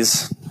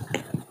 70s,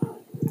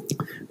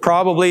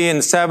 probably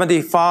in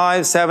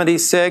 75,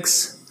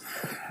 76,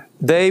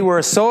 they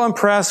were so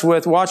impressed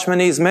with Watchman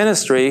Nee's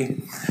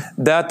ministry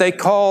that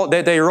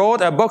they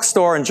wrote a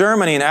bookstore in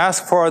Germany and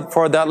asked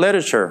for that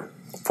literature.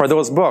 for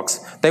those books.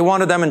 They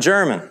wanted them in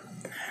German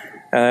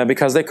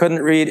because they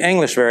couldn't read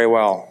English very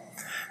well.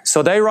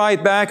 So they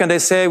write back and they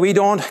say, we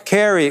don't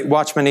carry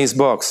Watchman Nee's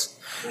books,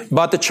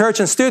 but the church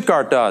in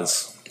Stuttgart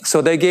does.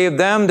 So they gave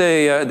them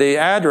the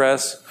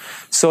address.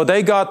 So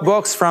they got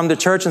books from the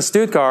church in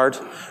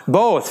Stuttgart,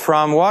 both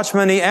from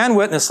Watchman Nee and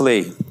Witness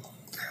Lee.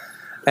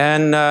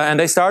 And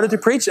they started to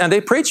preach, and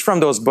they preached from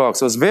those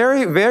books. It was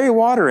very, very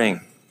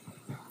watering.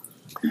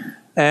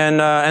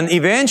 And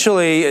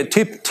eventually,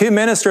 two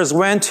ministers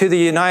went to the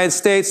United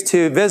States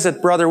to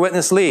visit Brother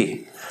Witness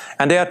Lee.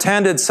 And they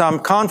attended some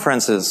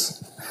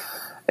conferences.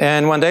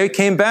 And when they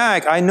came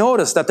back, I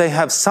noticed that they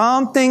have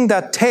something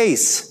that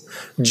tastes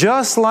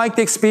just like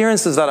the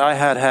experiences that I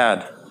had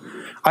had.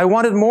 I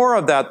wanted more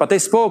of that, but they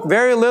spoke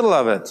very little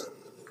of it.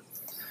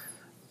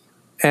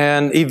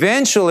 And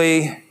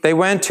eventually, they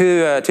went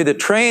to the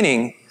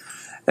training.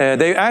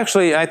 They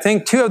actually, I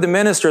think two of the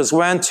ministers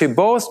went to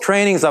both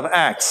trainings of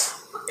Acts.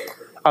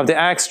 Of the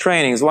Acts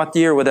trainings. What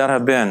year would that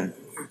have been?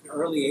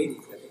 Early 80s.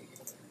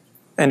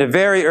 In the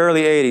very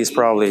early 80s,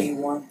 probably.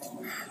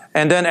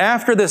 And then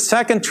after the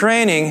second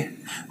training,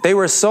 they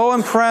were so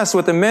impressed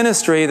with the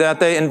ministry that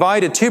they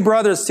invited two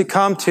brothers to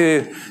come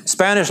to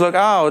Spanish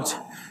Lookout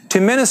to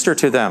minister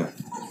to them.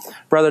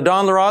 Brother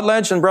Don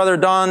Rodledge and Brother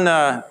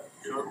Don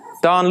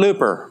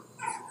Looper.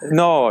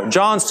 No,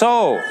 John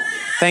So.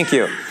 Thank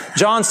you.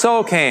 John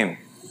So came.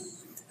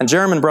 A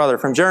German brother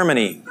from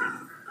Germany.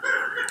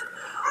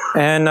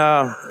 And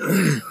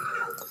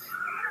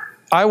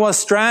I was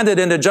stranded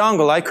in the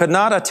jungle. I could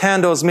not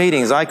attend those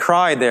meetings. I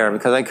cried there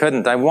because I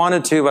couldn't. I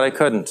wanted to, but I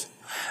couldn't.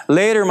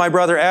 Later, my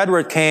brother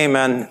Edward came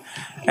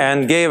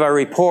and gave a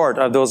report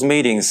of those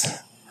meetings.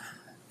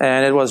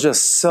 And it was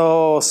just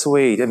so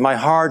sweet. And my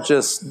heart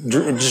just,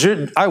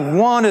 I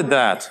wanted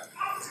that.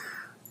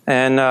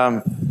 And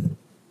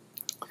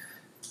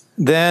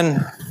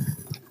then,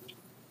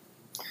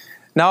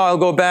 now I'll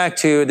go back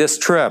to this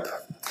trip.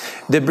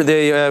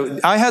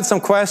 I had some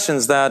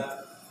questions that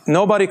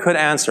nobody could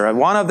answer.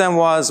 One of them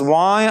was,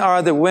 why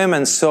are the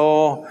women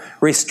so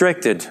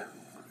restricted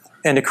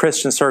in the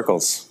Christian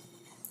circles?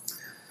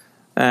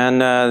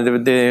 And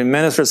the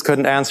ministers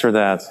couldn't answer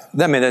that.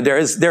 I mean,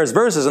 there's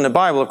verses in the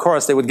Bible, of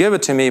course, they would give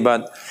it to me,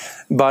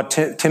 but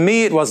to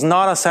me it was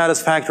not a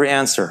satisfactory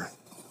answer.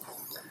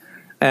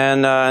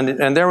 And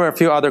there were a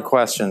few other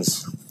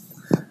questions.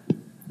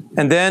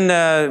 And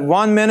then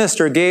one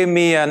minister gave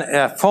me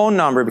a phone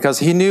number because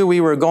he knew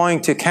we were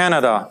going to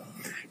Canada.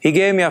 He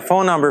gave me a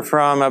phone number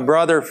from a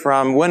brother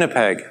from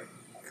Winnipeg.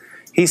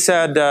 He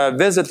said,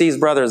 visit these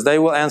brothers. They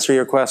will answer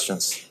your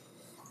questions.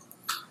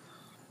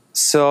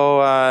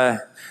 So,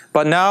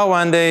 but now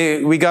when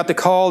we got the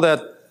call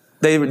that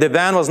the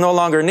van was no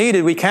longer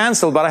needed, we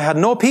canceled, but I had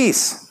no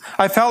peace.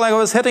 I felt like I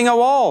was hitting a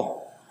wall.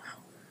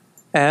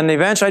 And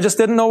eventually I just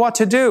didn't know what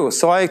to do.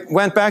 So I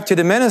went back to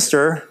the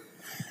minister,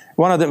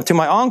 one of them, to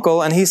my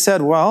uncle, and he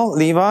said, well,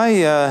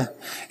 Levi,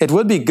 it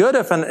would be good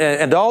if an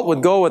adult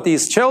would go with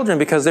these children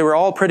because they were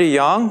all pretty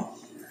young.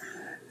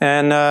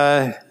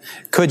 And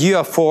could you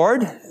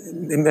afford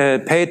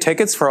pay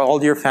tickets for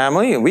all your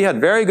family? We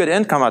had very good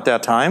income at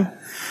that time.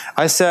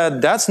 I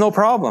said, that's no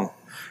problem.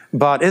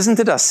 But isn't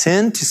it a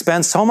sin to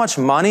spend so much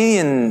money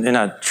in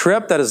a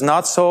trip that is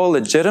not so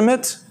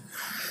legitimate?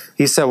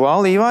 He said, well,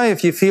 Levi,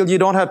 if you feel you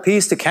don't have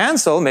peace to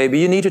cancel, maybe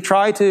you need to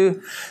try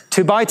to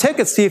buy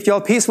tickets, see if you'll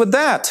have peace with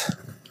that.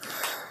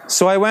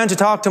 So I went to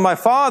talk to my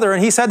father,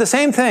 and he said the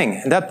same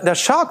thing. That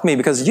shocked me,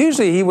 because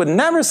usually he would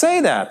never say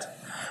that.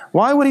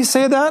 Why would he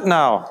say that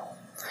now?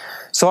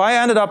 So I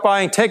ended up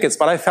buying tickets,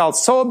 but I felt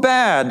so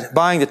bad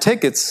buying the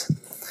tickets,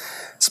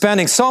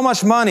 spending so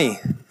much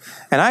money.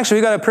 And actually,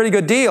 we got a pretty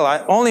good deal.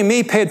 Only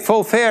me paid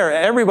full fare.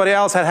 Everybody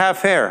else had half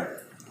fare.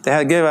 They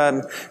had to give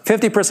a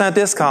 50%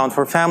 discount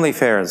for family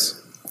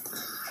fares.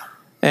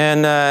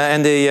 And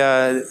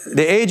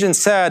the agent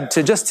said,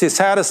 just to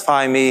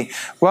satisfy me,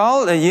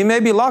 well, you may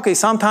be lucky.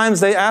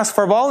 Sometimes they ask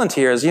for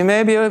volunteers.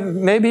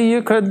 Maybe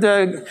you could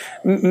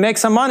make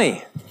some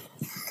money.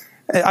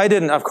 I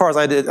didn't, of course,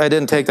 I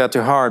didn't take that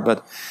to heart.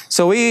 But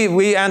so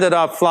we ended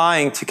up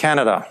flying to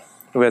Canada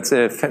with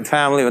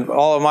family, with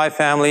all of my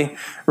family.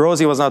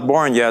 Rosie was not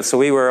born yet, so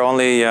we were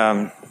only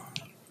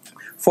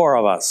 4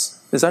 of us.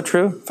 Is that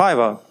true?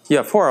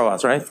 4 of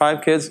us, right?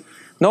 5 kids?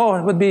 No,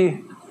 it would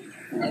be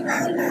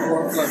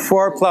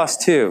 4 plus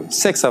 2,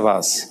 6 of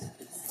us.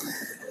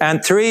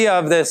 And 3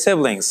 of the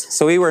siblings.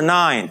 So we were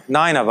 9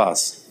 of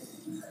us.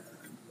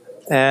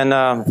 And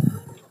I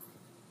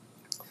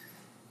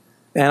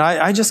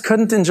just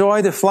couldn't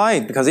enjoy the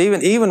flight, because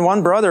even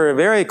one brother, a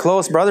very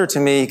close brother to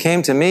me,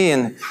 came to me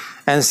and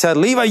said,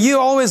 Levi, you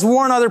always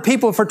warn other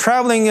people for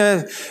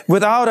traveling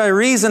without a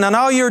reason, and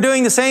now you're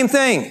doing the same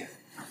thing.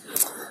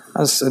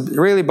 It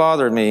really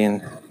bothered me.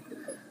 And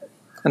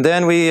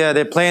then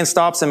the plane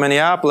stops in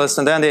Minneapolis,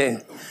 and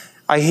then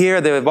I hear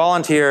the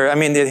volunteer,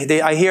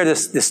 I hear the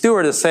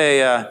stewardess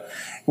say,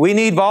 we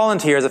need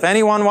volunteers. If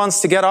anyone wants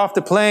to get off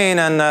the plane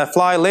and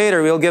fly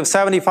later, we'll give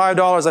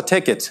 $75 a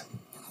ticket.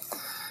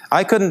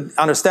 I couldn't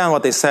understand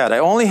what they said. I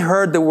only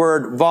heard the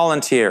word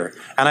volunteer,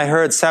 and I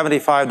heard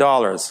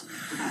 $75.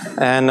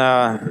 And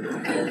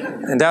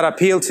that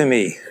appealed to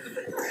me.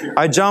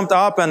 I jumped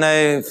up and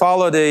I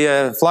followed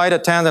the flight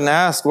attendant and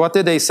asked, what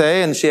did they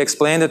say? And she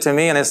explained it to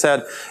me, and I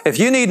said, if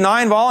you need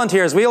 9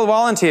 volunteers, we'll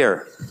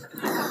volunteer.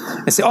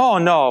 I said, oh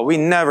no, we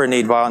never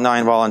need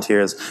 9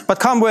 volunteers. But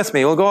come with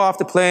me, we'll go off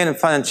the plane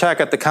and check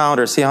at the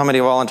counter, see how many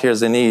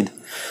volunteers they need.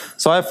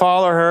 So I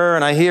follow her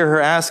and I hear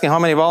her asking, how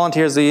many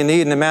volunteers do you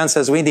need? And the man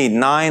says, we need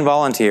 9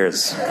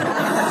 volunteers.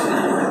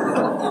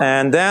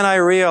 And then I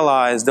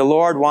realized the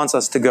Lord wants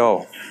us to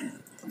go.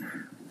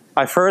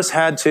 I first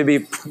had to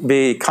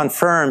be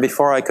confirmed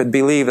before I could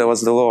believe that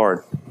was the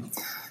Lord.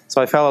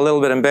 So I felt a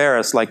little bit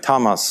embarrassed, like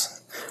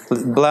Thomas.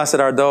 Blessed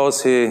are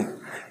those who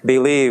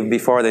believe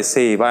before they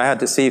see, but I had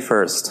to see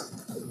first.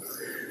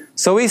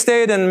 So we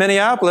stayed in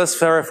Minneapolis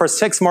for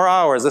 6 more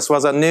hours. This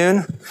was at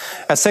noon.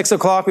 At 6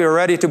 o'clock, we were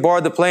ready to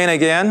board the plane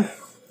again.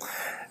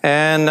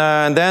 And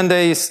then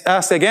they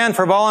asked again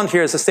for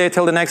volunteers to stay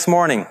till the next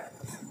morning.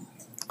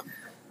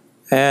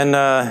 And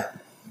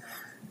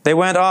they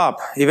went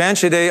up.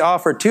 Eventually, they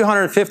offered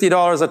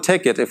 $250 a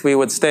ticket if we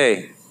would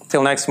stay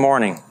till next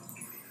morning.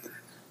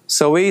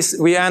 So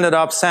we ended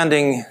up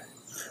sending,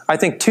 I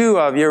think, 2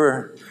 of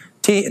your,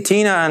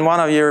 Tina and 1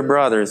 of your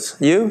brothers.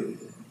 You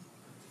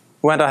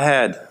went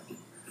ahead,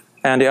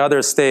 and the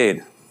others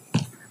stayed.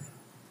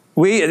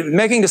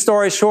 Making the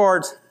story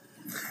short,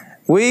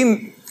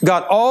 we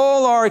got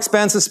all our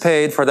expenses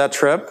paid for that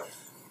trip,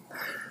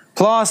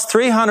 plus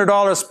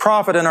 $300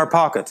 profit in our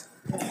pocket,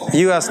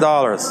 US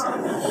dollars.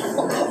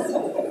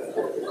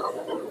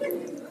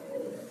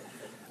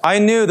 I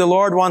knew the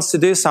Lord wants to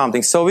do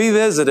something, so we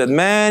visited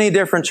many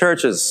different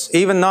churches,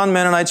 even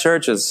non-Mennonite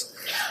churches,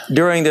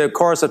 during the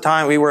course of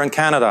time we were in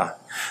Canada.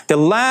 The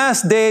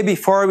last day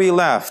before we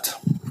left,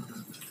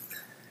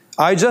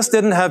 I just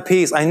didn't have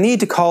peace. I need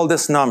to call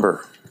this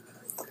number.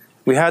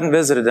 We hadn't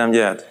visited them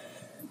yet.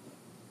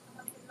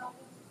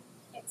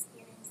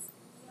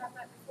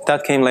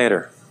 That came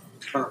later.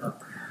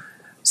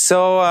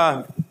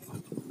 So,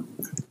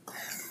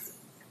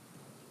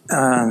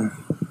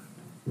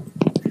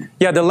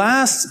 the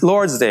last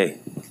Lord's Day,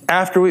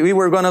 after we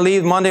were going to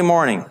leave Monday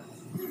morning,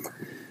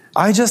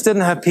 I just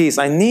didn't have peace.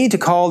 I need to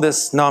call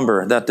this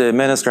number that the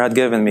minister had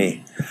given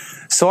me.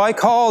 So I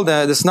called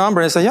this number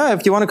and I said, yeah,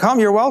 if you want to come,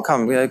 you're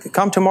welcome.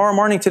 Come tomorrow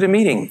morning to the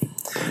meeting.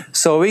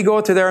 So we go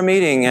to their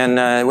meeting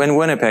in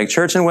Winnipeg,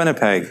 church in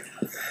Winnipeg.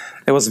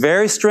 It was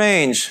very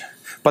strange,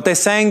 but they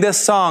sang this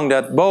song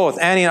that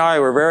both Annie and I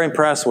were very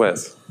impressed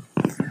with.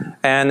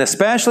 And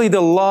especially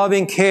the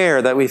loving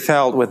care that we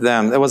felt with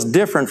them. It was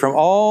different from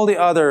all the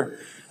other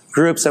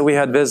groups that we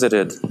had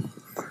visited.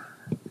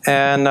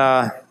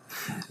 And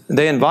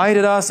they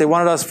invited us. They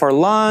wanted us for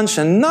lunch.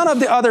 And none of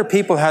the other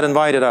people had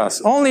invited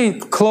us. Only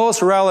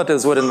close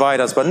relatives would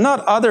invite us, but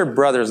not other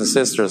brothers and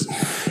sisters.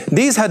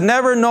 We had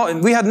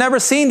never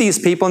seen these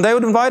people, and they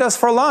would invite us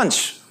for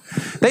lunch.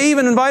 They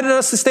even invited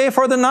us to stay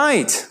for the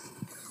night.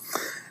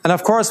 And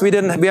of course,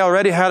 we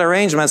already had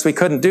arrangements. We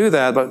couldn't do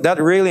that, but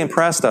that really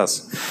impressed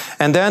us.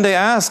 And then they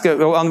asked,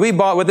 and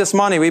with this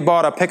money, we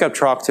bought a pickup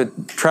truck to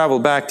travel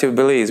back to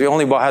Belize. We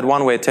only had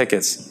one-way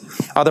tickets.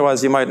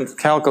 Otherwise, you might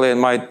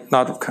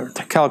not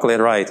calculate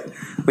right.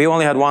 We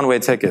only had one-way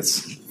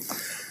tickets.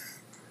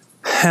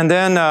 And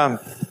then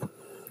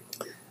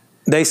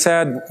they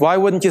said, why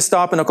wouldn't you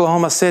stop in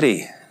Oklahoma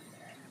City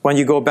when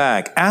you go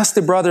back? Ask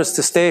the brothers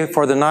to stay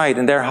for the night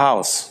in their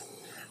house.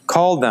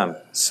 Called them.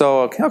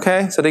 So,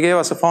 okay, so they gave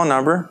us a phone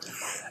number,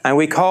 and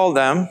we called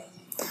them.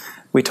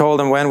 We told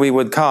them when we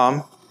would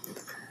come,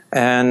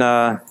 and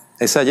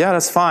they said, yeah,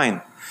 that's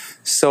fine.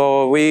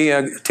 So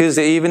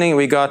Tuesday evening,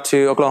 we got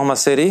to Oklahoma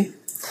City,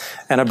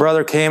 and a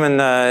brother came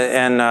and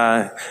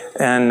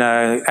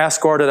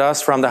escorted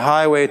us from the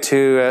highway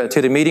to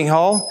the meeting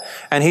hall,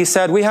 and he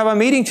said, we have a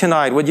meeting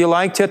tonight. Would you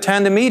like to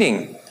attend the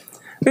meeting?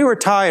 We were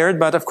tired,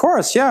 but of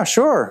course, yeah,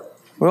 sure,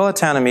 we'll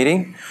attend a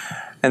meeting.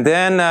 And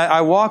then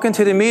I walk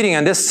into the meeting,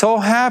 and this so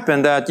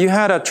happened that you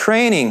had a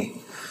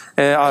training,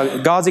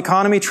 God's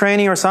Economy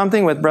training or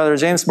something with Brother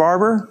James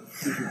Barber.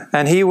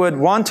 And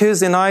one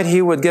Tuesday night,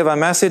 he would give a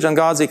message on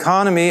God's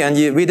economy, and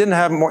they didn't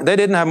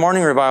have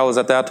morning revivals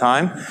at that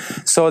time.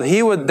 So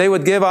they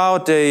would give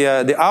out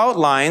the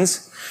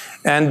outlines,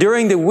 and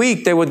during the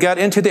week, they would get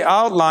into the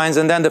outlines,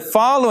 and then the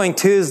following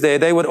Tuesday,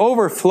 they would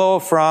overflow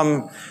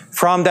from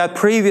that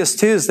previous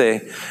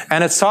Tuesday.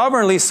 And it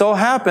sovereignly so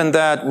happened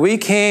that we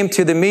came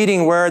to the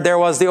meeting where there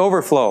was the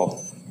overflow.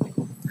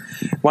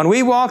 When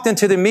we walked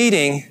into the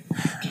meeting,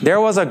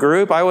 there was a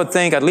group, I would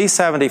think at least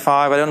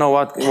 75, I don't know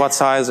what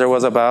size there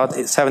was about,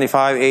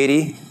 75,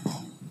 80.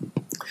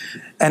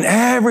 And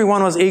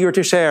everyone was eager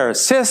to share.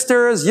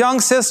 Sisters, young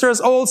sisters,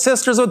 old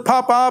sisters would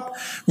pop up.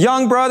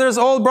 Young brothers,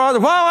 old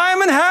brothers. Wow,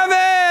 I'm in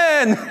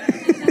heaven!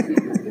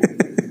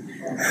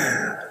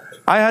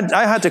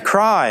 I had to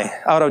cry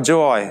out of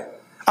joy.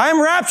 I'm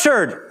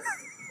raptured.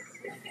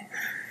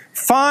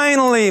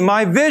 Finally,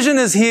 my vision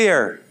is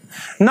here.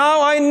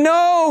 Now I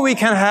know we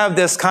can have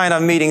this kind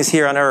of meetings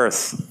here on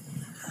earth.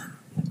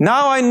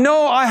 Now I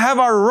know I have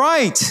a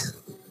right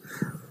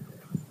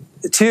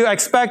to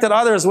expect that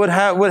others would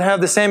have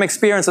the same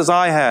experience as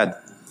I had.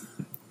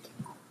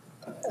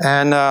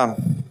 And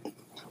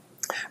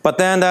but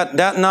then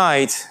that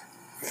night,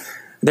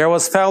 there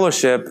was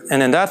fellowship,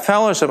 and in that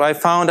fellowship, I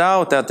found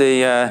out that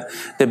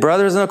the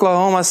brothers in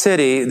Oklahoma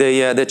City,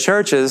 the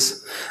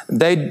churches,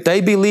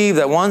 they believe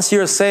that once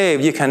you're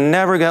saved, you can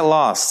never get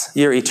lost.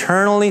 You're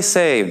eternally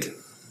saved.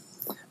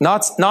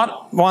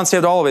 Not once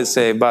saved, always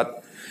saved, but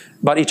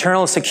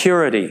eternal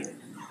security.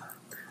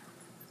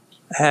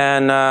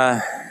 And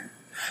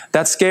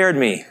that scared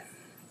me.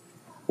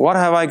 What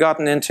have I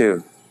gotten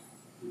into?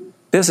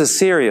 This is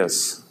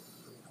serious.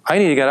 I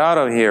need to get out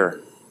of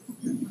here.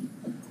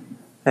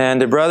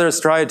 And the brothers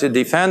tried to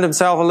defend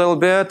himself a little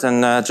bit,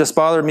 and it just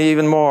bothered me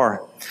even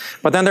more.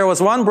 But then there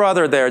was one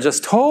brother there,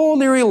 just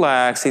totally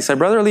relaxed. He said,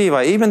 Brother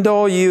Levi, even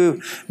though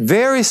you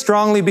very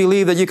strongly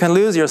believe that you can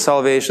lose your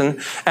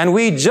salvation, and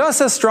we just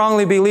as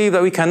strongly believe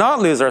that we cannot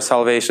lose our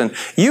salvation,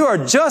 you are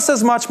just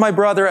as much my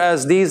brother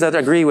as these that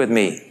agree with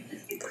me.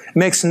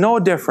 Makes no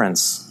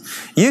difference.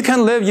 You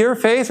can live your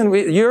faith and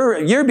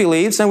your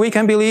beliefs, and we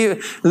can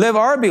live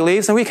our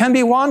beliefs, and we can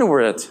be one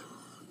over it.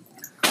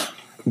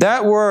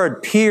 That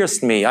word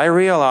pierced me. I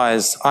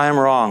realized I am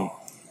wrong.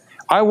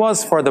 I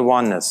was for the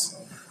oneness.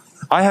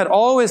 I had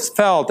always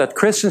felt that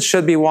Christians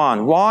should be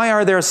one. Why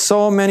are there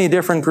so many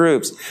different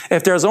groups?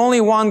 If there's only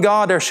one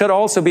God, there should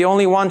also be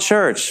only one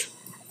church.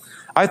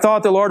 I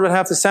thought the Lord would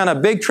have to send a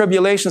big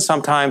tribulation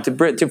sometime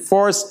to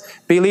force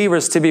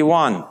believers to be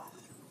one.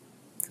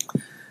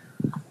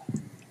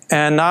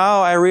 And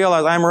now I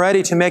realize I'm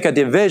ready to make a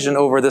division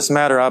over this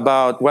matter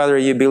about whether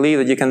you believe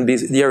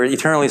that you're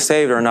eternally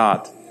saved or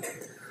not.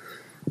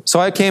 So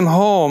I came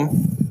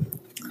home,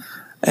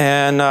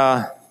 and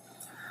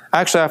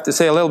actually I have to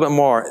say a little bit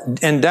more.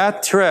 In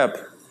that trip,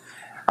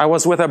 I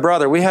was with a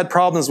brother. We had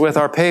problems with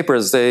our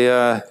papers.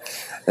 I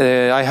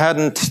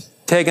hadn't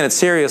taken it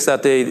serious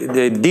that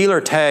the dealer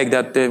tag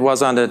that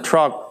was on the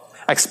truck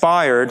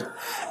expired,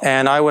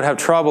 and I would have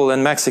trouble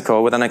in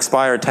Mexico with an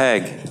expired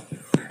tag.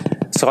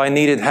 So I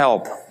needed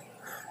help.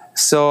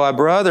 So a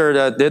brother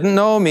that didn't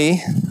know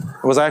me,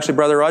 it was actually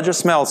Brother Roger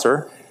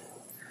Smeltzer,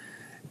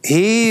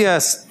 he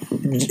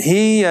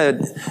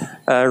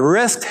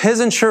risked his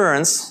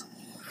insurance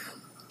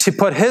to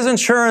put his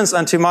insurance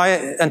to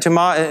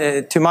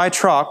my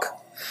truck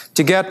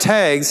to get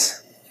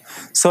tags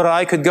so that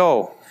I could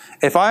go.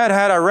 If I had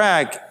had a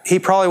wreck, he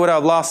probably would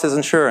have lost his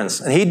insurance.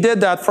 And he did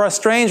that for a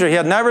stranger he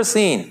had never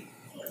seen.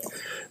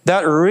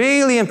 That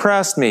really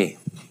impressed me.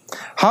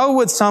 How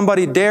would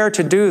somebody dare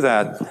to do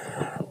that?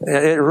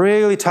 It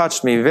really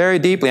touched me very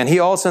deeply. And he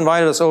also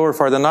invited us over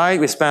for the night.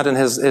 We spent in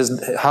his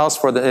house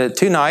for the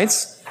 2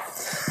 nights.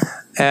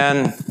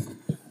 And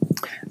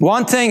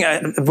one thing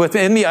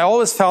within me, I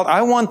always felt,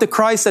 I want the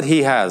Christ that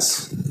he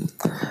has.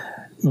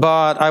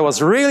 But I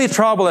was really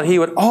troubled that he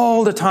would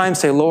all the time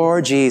say,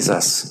 Lord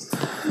Jesus.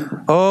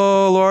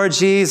 Oh, Lord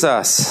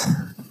Jesus.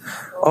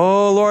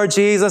 Oh, Lord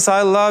Jesus,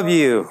 I love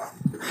you.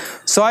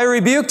 So I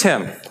rebuked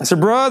him. I said,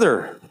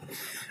 brother,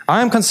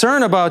 I'm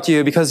concerned about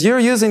you because you're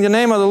using the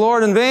name of the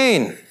Lord in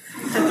vain.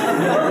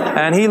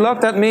 And he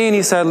looked at me and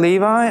he said,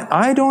 Levi,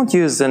 I don't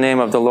use the name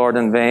of the Lord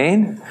in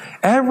vain.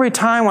 Every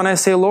time when I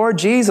say Lord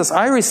Jesus,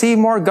 I receive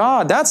more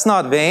God. That's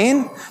not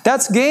vain.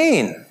 That's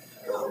gain.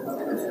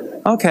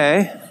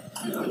 Okay.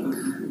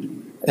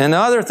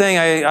 Another thing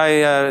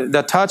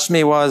that touched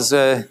me was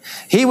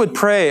he would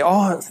pray.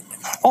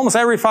 Almost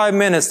every 5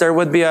 minutes there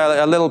would be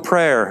a little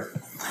prayer.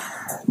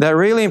 That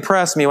really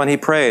impressed me when he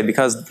prayed,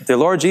 because the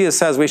Lord Jesus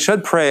says we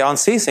should pray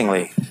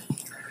unceasingly.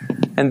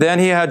 And then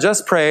he had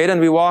just prayed,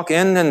 and we walk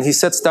in, and he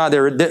sits down.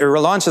 Their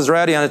lunch is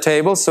ready on the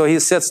table, so he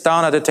sits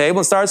down at the table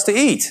and starts to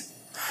eat.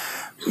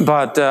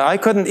 But I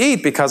couldn't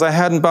eat because I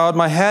hadn't bowed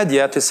my head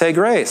yet to say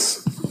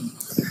grace.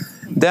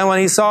 Then when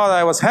he saw that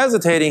I was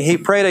hesitating, he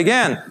prayed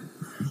again.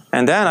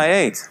 And then I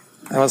ate.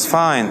 I was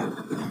fine.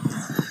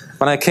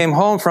 When I came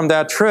home from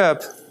that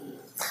trip,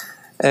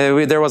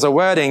 there was a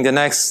wedding the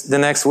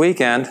next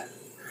weekend.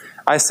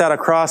 I sat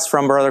across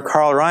from Brother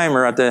Carl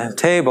Reimer at the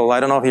table. I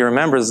don't know if he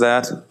remembers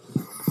that.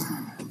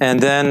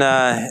 And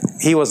then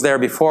he was there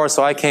before,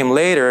 so I came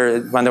later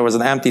when there was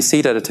an empty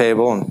seat at the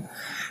table.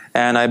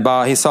 And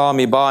he saw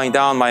me bowing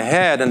down my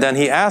head, and then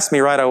he asked me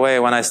right away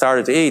when I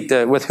started to eat,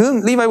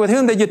 Levi, with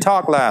whom did you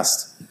talk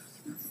last?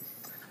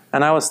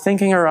 And I was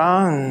thinking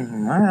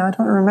around, I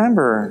don't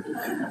remember.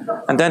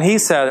 And then he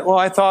said, well,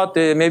 I thought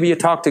maybe you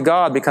talked to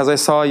God because I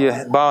saw you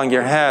bowing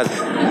your head.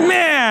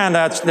 Man,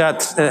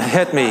 that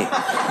hit me.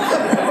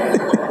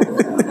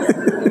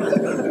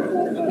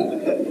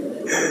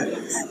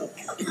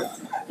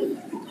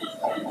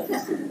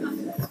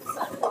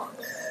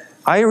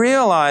 I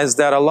realized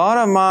that a lot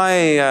of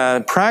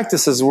my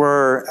practices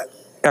were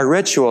a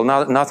ritual,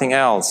 nothing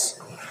else.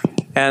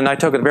 And I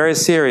took it very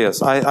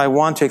serious. I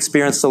want to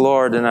experience the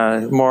Lord in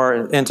a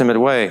more intimate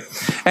way.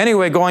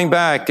 Anyway, going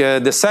back,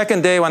 the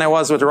second day when I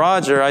was with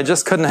Roger, I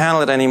just couldn't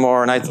handle it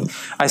anymore. And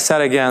I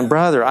said again,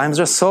 brother, I'm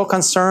just so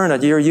concerned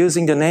that you're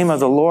using the name of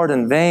the Lord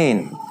in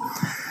vain.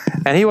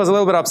 And he was a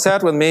little bit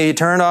upset with me. He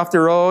turned off the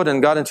road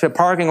and got into a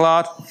parking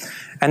lot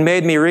and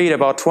made me read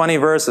about 20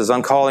 verses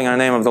on calling on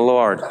the name of the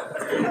Lord.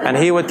 And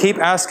he would keep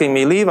asking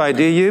me, Levi,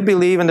 do you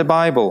believe in the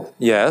Bible?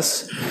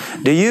 Yes.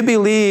 Do you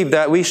believe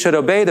that we should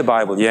obey the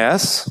Bible?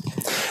 Yes.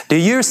 Do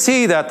you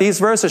see that these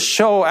verses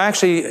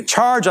actually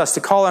charge us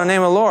to call on the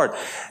name of the Lord?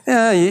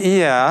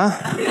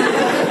 Yeah.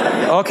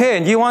 Okay,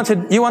 and you want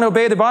to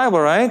obey the Bible,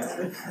 right?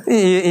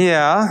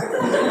 Yeah.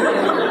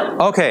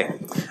 Okay.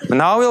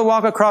 Now we'll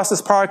walk across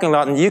this parking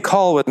lot and you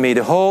call with me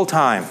the whole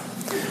time.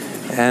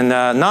 And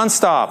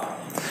nonstop.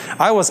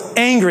 I was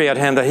angry at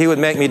him that he would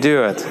make me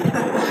do it.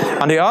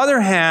 On the other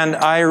hand,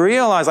 I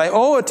realized I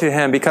owe it to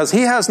him because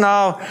he has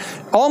now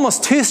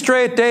almost 2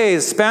 straight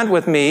days spent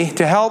with me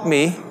to help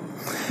me,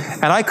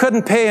 and I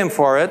couldn't pay him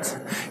for it.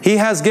 He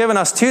has given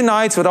us 2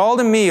 nights with all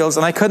the meals,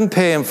 and I couldn't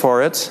pay him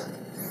for it.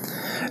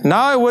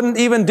 Now I wouldn't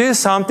even do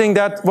something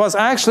that was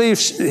actually,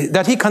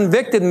 that he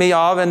convicted me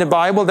of in the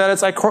Bible, that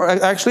it's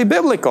actually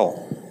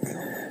biblical.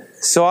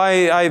 So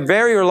I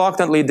very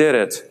reluctantly did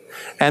it.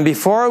 And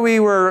before we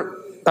were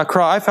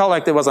across, I felt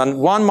like there was a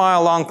 1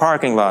 mile long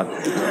parking lot.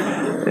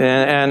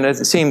 And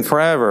it seemed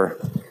forever.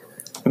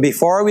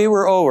 Before we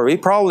were over, we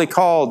probably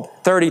called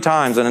 30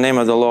 times in the name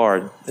of the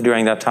Lord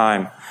during that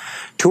time.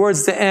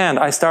 Towards the end,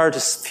 I started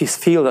to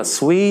feel a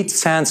sweet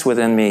sense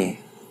within me.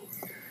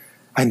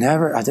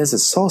 This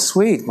is so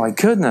sweet, my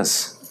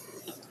goodness.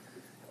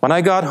 When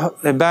I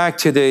got back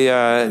to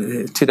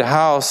the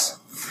house,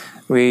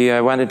 we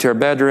went into our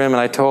bedroom and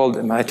I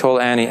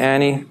told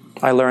Annie,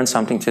 I learned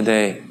something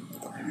today.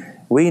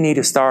 We need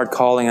to start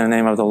calling on the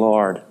name of the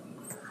Lord.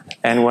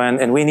 And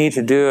we need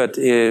to do it,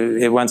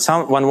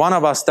 when one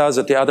of us does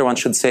it, the other one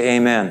should say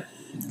amen.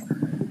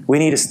 We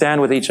need to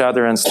stand with each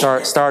other and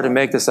start to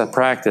make this a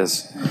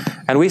practice.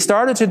 And we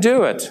started to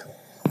do it.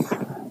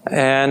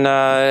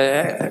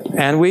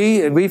 And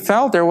we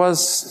felt there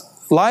was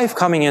life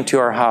coming into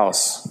our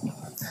house.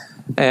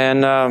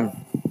 And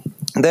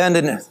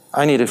then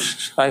I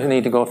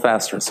need to go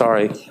faster,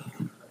 sorry.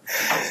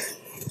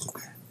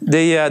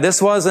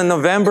 This was in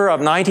November of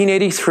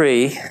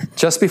 1983,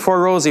 just before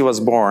Rosie was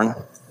born.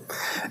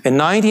 In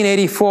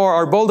 1984,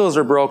 our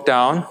bulldozer broke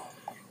down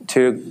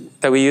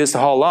that we used to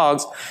haul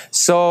logs,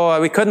 so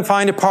we couldn't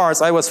find the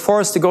parts. I was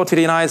forced to go to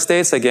the United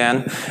States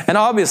again, and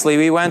obviously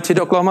we went to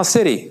Oklahoma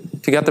City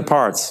to get the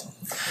parts.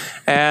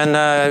 And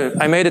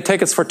I made the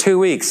tickets for 2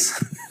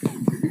 weeks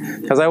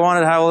because I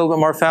wanted to have a little bit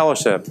more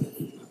fellowship.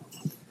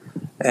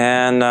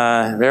 And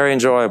very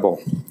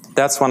enjoyable.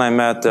 That's when I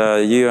met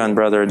you and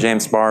Brother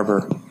James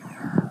Barber.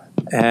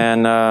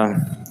 And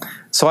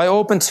so I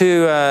opened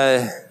to...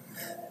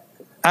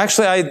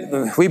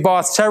 we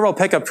bought several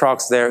pickup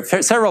trucks there,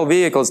 several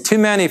vehicles, too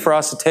many for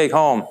us to take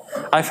home.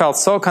 I felt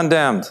so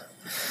condemned.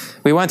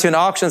 We went to an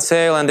auction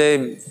sale,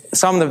 and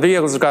some of the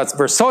vehicles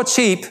were so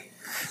cheap,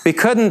 we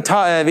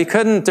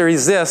couldn't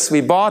resist.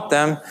 We bought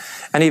them,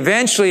 and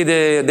eventually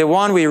the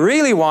one we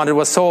really wanted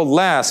was sold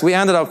last. We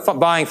ended up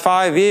buying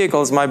 5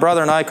 vehicles. My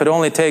brother and I could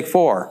only take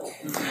 4.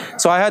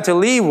 So I had to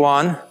leave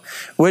one,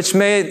 which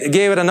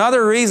gave it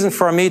another reason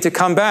for me to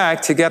come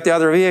back to get the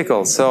other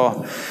vehicles.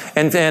 So,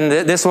 and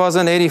this was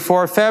in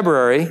 84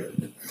 February.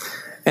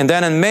 And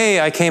then in May,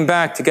 I came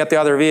back to get the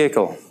other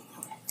vehicle.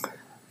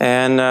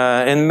 And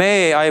in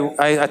May,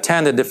 I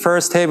attended the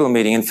first table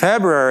meeting. In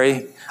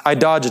February, I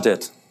dodged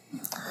it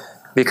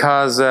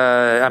because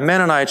a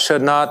Mennonite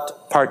should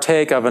not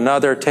partake of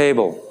another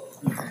table.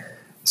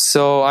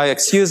 So I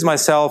excused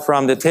myself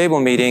from the table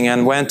meeting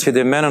and went to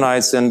the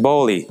Mennonites in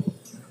Boley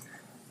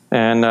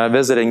and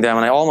visiting them,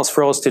 and I almost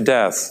froze to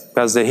death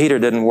because the heater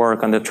didn't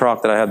work on the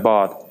truck that I had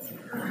bought.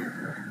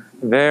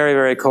 Very,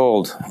 very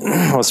cold.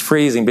 It was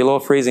freezing, below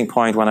freezing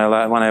point when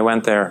I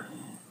went there.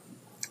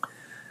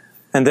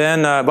 And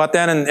then, but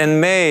then in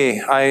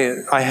May,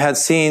 I had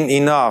seen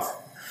enough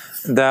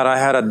that I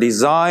had a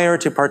desire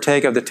to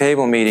partake of the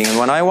table meeting. And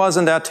when I was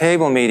in that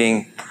table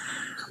meeting,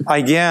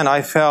 again,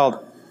 I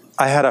felt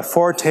I had a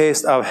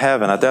foretaste of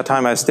heaven. At that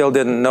time, I still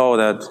didn't know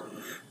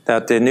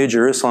that the New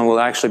Jerusalem will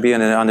actually be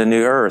on the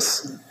new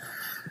earth.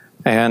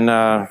 And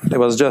it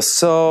was just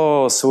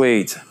so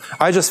sweet.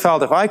 I just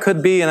felt if I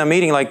could be in a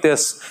meeting like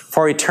this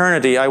for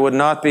eternity, I would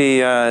not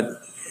be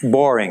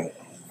boring.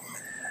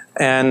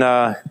 And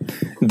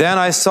then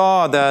I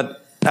saw that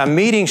a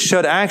meeting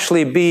should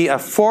actually be a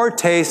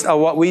foretaste of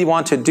what we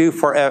want to do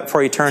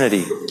for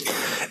eternity.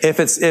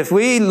 If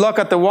we look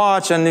at the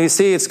watch and we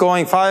see it's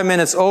going 5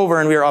 minutes over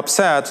and we're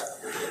upset,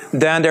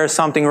 then there's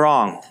something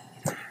wrong.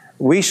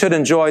 We should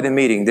enjoy the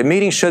meeting. The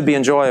meeting should be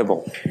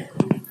enjoyable.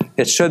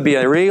 It should be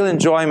a real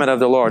enjoyment of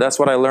the Lord. That's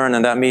what I learned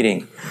in that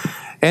meeting.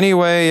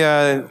 Anyway,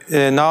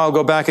 now I'll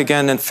go back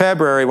again. In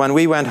February, when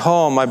we went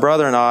home, my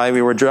brother and I,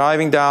 we were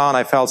driving down.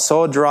 I felt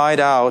so dried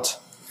out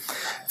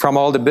from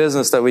all the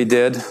business that we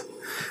did.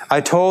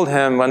 I told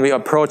him when we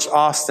approached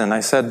Austin,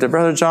 I said,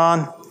 Brother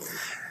John,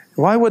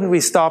 why wouldn't we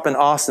stop in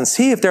Austin,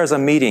 see if there's a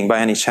meeting by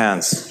any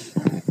chance?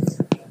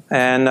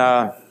 And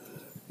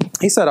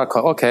He said,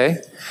 okay.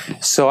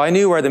 So I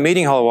knew where the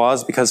meeting hall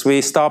was because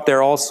we stopped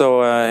there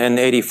also in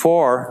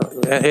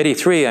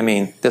 83, I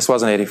mean. This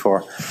wasn't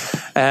 84.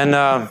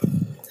 And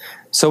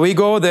so we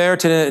go there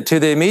to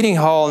the meeting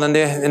hall, and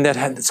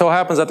it so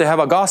happens that they have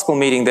a gospel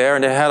meeting there,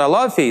 and they had a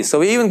love feast. So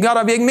we even got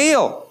a big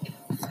meal,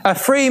 a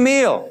free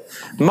meal.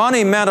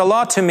 Money meant a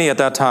lot to me at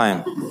that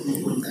time,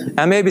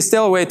 and maybe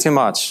still way too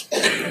much.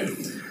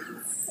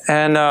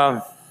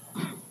 And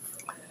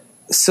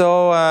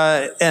so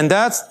in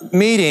that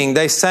meeting,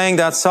 they sang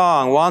that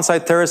song, Once I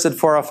Thirsted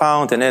for a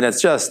Fountain, and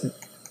it's just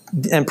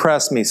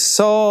impressed me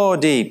so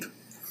deep.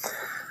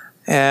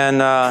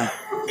 And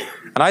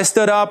I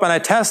stood up and I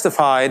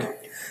testified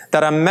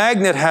that a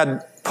magnet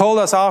had pulled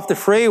us off the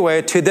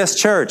freeway to this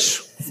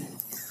church.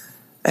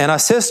 And a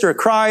sister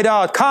cried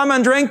out, "Come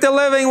and drink the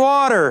living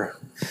water."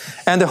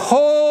 And the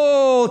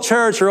whole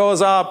church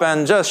rose up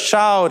and just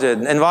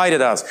shouted,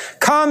 invited us,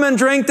 "Come and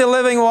drink the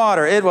living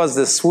water." It was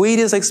the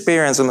sweetest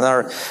experience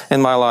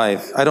in my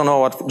life. I don't know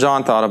what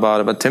John thought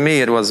about it, but to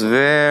me it was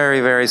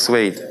very, very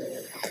sweet.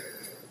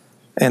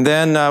 And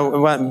then,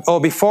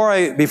 before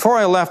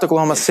I left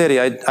Oklahoma City,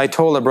 I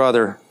told a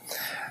brother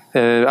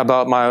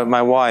about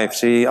my wife.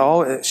 She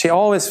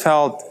always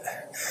felt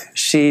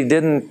she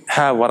didn't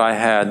have what I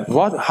had.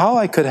 How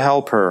I could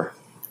help her.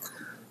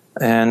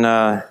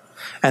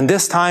 And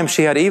this time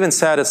she had even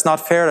said, "It's not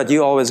fair that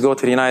you always go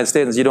to the United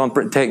States and you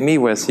don't take me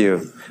with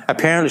you."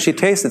 Apparently she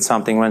tasted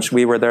something when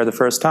we were there the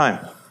first time.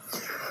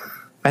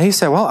 And he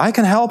said, "Well, I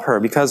can help her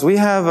because I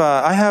have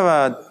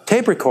a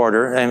tape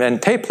recorder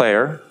and tape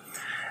player.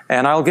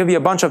 And I'll give you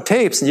a bunch of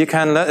tapes, and you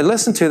can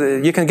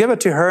you can give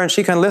it to her, and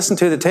she can listen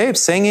to the tapes,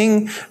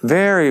 singing,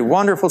 very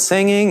wonderful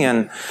singing,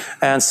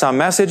 and some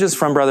messages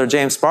from Brother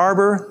James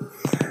Barber."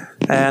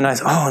 And I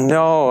thought, oh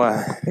no,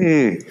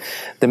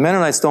 the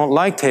Mennonites don't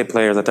like tape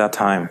players at that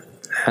time,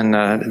 and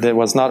that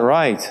was not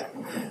right.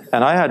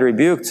 And I had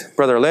rebuked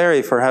Brother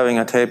Larry for having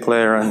a tape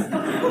player, and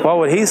what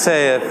would he say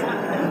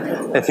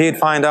if he'd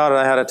find out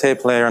I had a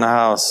tape player in the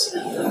house?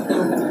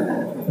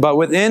 But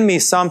within me,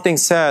 something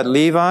said,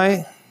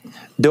 "Levi,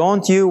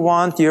 don't you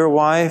want your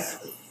wife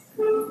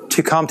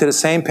to come to the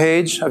same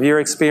page of your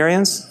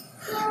experience?"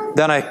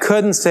 Then I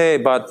couldn't say,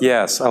 but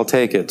yes, I'll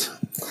take it.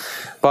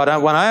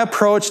 But when I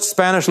approached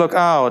Spanish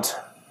Lookout,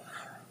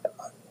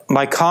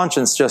 my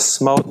conscience just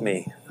smote me.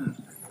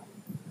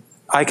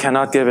 I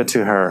cannot give it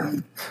to her.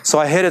 So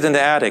I hid it in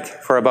the attic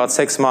for about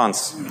 6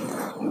 months.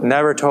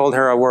 Never told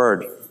her a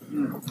word.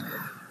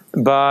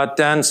 But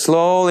then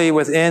slowly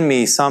within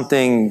me,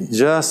 something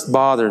just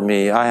bothered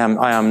me. I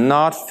am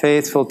not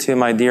faithful to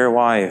my dear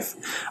wife.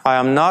 I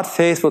am not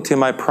faithful to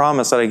my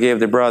promise that I gave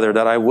the brother,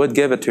 that I would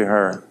give it to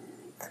her.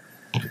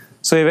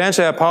 So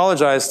eventually I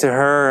apologized to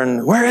her,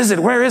 and "Where is it?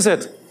 Where is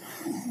it?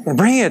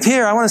 Bring it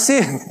here. I want to see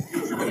it."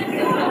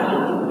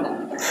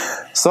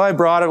 So I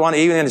brought it one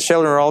evening, and the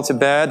children were all to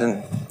bed,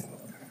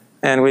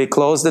 and we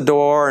closed the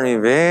door, and we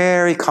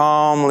very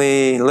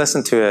calmly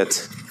listened to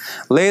it.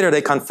 Later,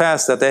 they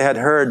confessed that they had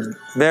heard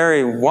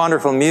very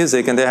wonderful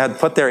music, and they had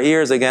put their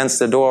ears against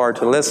the door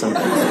to listen.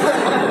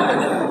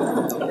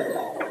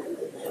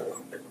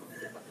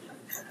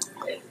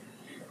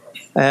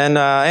 And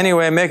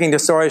anyway, making the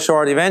story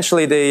short,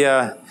 eventually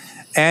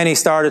Annie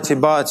started to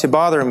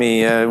bother me.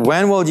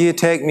 "When will you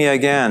take me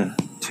again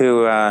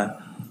to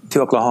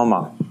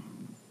Oklahoma?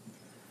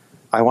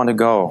 I want to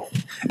go."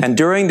 And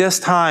during this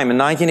time, in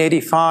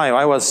 1985,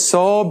 I was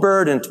so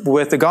burdened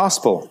with the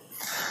gospel.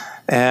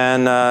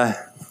 And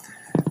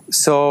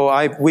so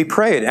we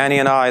prayed, Annie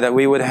and I, that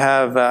we would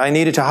have, I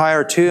needed to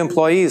hire 2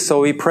 employees,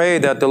 so we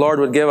prayed that the Lord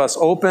would give us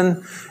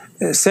open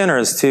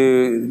sinners to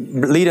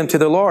lead them to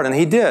the Lord, and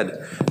He did.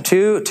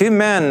 Two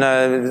men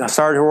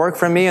started to work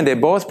for me, and they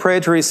both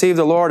prayed to receive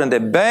the Lord, and they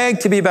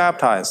begged to be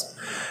baptized.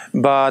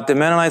 But the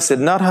Mennonites did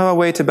not have a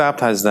way to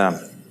baptize them.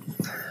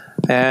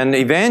 And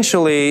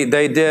eventually,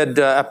 they did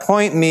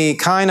appoint me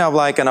kind of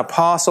like an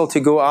apostle to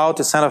go out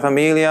to Santa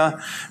Familia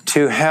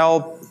to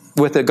help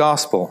with the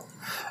gospel.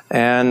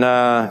 And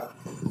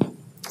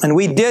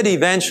we did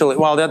eventually,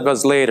 well, that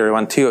was later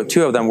when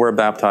two of them were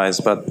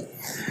baptized,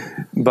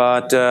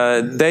 but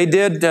they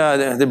did,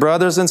 the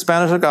brothers in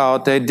Spanish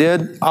Lookout, they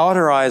did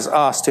authorize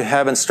us to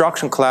have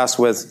instruction class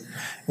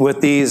with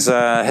these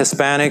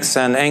Hispanics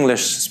and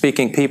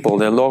English-speaking people,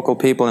 the local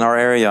people in our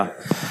area.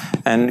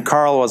 And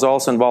Carl was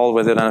also involved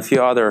with it, and a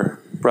few other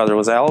brothers.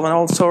 Was Alvin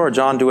also, or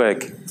John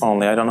Dweck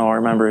only? I don't know. I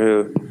remember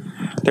who.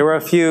 There were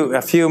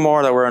a few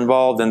more that were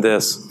involved in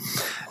this.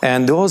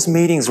 And those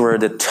meetings were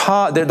the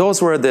top.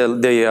 Those were the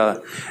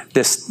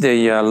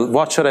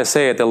what should I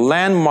say? The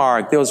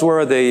landmark. Those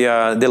were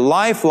the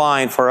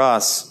lifeline for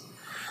us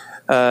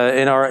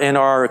in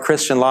our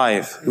Christian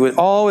life. We would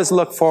always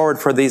look forward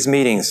for these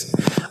meetings,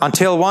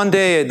 until one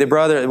day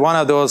one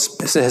of those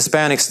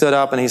Hispanics stood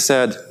up and he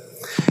said,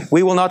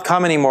 "We will not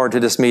come anymore to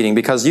this meeting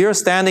because you're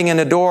standing in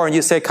the door and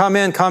you say, 'Come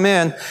in, come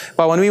in.'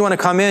 But when we want to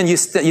come in,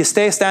 you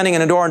stay standing in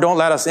the door and don't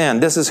let us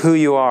in. This is who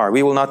you are.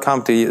 We will not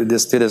come to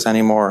this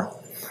anymore."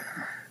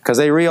 Because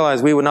they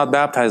realized we would not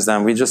baptize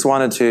them. We just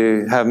wanted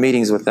to have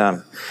meetings with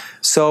them.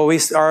 So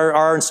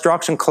our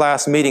instruction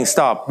class meeting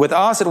stopped. With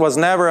us, it was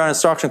never an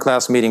instruction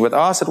class meeting. With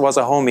us, it was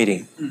a home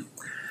meeting.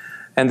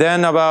 And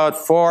then about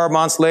 4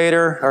 months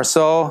later or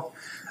so,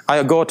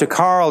 I go to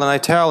Carl and I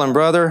tell him,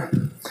 brother,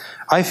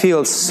 I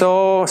feel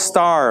so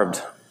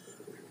starved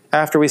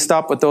after we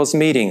stopped with those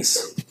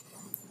meetings.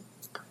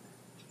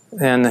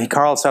 And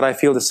Carl said, I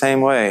feel the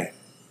same way.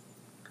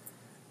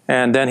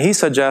 And then he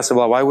suggested,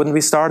 well, why wouldn't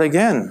we start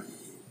again?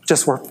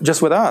 Just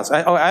with us.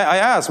 I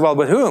asked, well,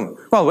 with whom?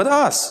 Well, with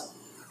us.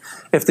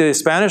 If the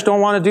Spanish don't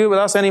want to do it with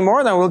us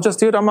anymore, then we'll just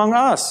do it among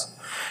us.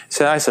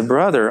 So I said,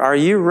 brother, are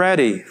you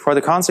ready for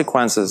the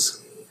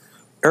consequences?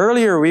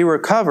 Earlier we were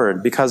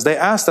covered because they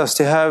asked us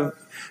to have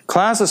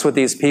classes with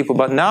these people,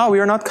 but now we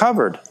are not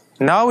covered.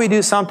 Now we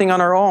do something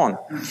on our own.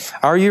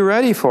 Are you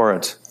ready for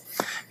it?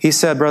 He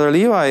said, Brother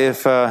Levi,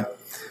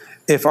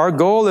 if our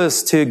goal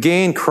is to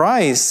gain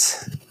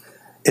Christ,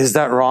 is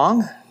that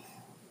wrong?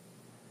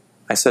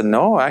 I said,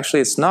 no,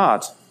 actually it's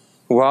not.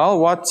 Well,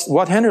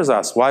 what hinders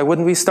us? Why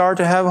wouldn't we start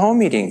to have home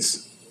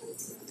meetings?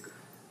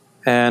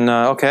 And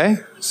okay,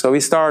 so we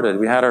started.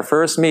 We had our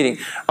first meeting.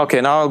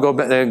 Okay, now I'll go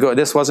back.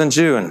 This was in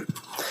June.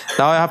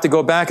 Now I have to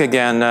go back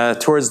again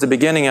towards the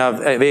beginning of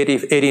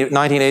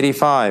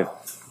 1985.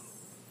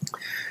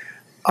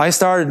 I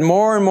started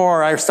more and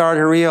more, I started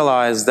to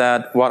realize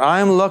that what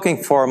I'm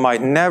looking for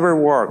might never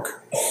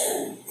work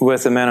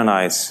with the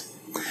Mennonites.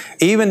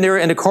 Even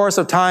in the course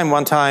of time,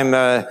 one time,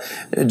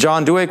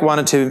 John Duick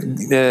wanted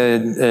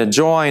to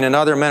join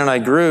another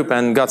Mennonite group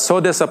and got so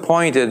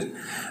disappointed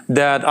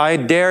that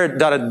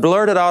it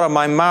blurted out of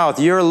my mouth,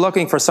 you're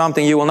looking for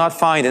something you will not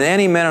find in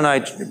any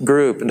Mennonite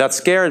group. And that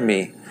scared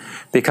me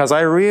because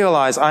I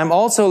realized I'm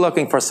also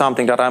looking for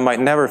something that I might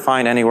never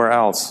find anywhere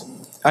else.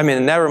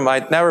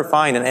 Might never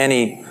find in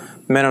any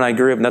Mennonite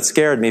group. And that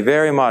scared me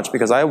very much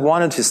because I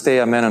wanted to stay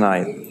a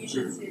Mennonite.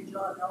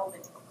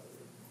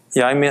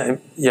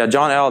 Yeah,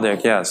 John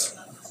Eldick, yes.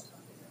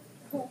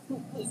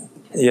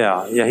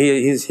 Yeah,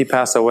 he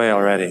passed away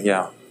already,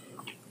 yeah.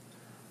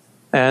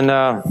 And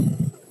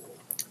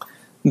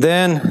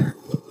then,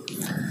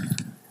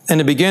 in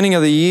the beginning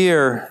of the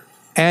year,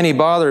 Annie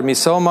bothered me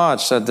so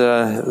much that,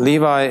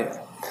 Levi,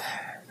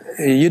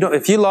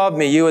 if you loved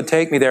me, you would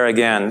take me there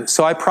again.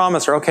 So I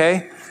promised her,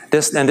 okay,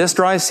 this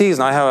dry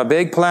season, I have a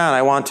big plan.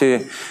 I want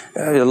to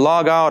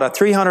log out a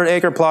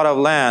 300-acre plot of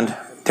land,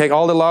 take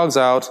all the logs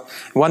out.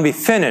 When we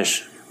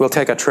finish, we'll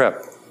take a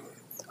trip.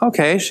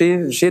 Okay, she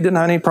didn't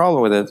have any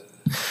problem with it.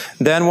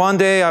 Then one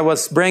day I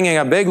was bringing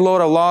a big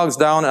load of logs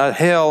down a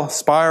hill,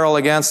 spiral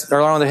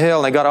around the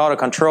hill, and they got out of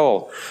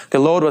control. The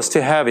load was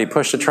too heavy,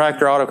 pushed the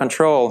tractor out of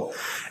control.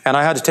 And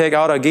I had to take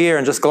out a gear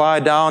and just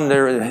glide down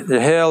the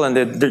hill, and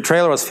the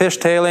trailer was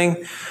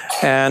fishtailing.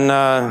 And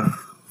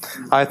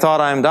I thought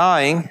I'm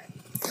dying.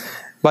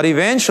 But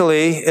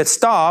eventually it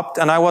stopped,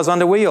 and I was on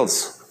the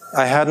wheels.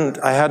 I hadn't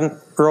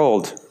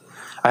rolled.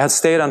 I had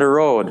stayed on the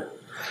road.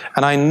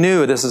 And I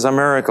knew this is a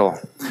miracle.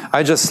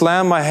 I just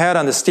slammed my head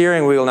on the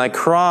steering wheel and I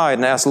cried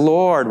and asked,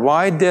 Lord,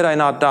 why did I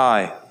not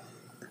die?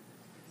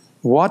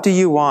 What do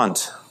you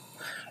want?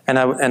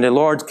 And the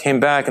Lord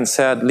came back and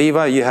said,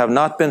 Levi, you have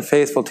not been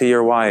faithful to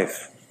your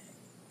wife.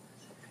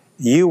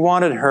 You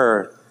wanted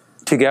her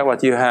to get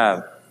what you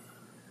have,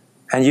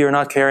 and you're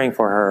not caring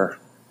for her.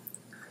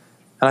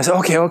 And I said,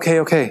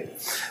 okay.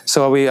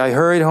 So I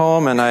hurried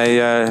home and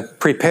I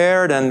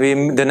prepared, and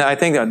then I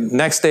think the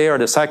next day or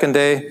the second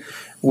day,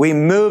 we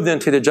moved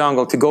into the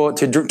jungle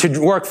to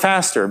work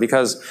faster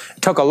because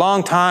it took a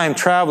long time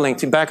traveling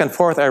back and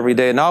forth every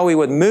day. Now we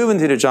would move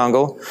into the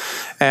jungle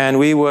and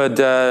we would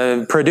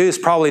produce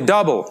probably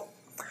double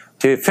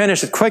to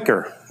finish it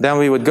quicker. Then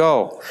we would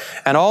go.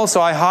 And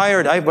also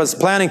I was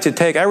planning to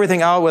take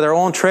everything out with our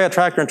own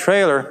tractor and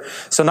trailer.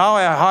 So now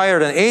I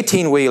hired an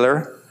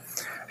 18-wheeler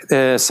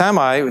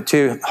semi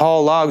to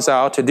haul logs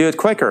out to do it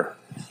quicker,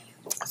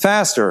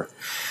 faster.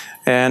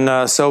 And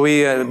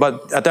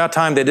but at that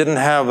time they didn't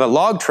have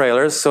log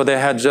trailers, so they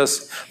had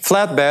just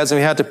flatbeds, and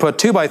we had to put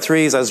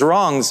 2x3s as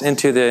rungs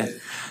into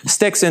the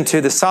sticks into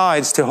the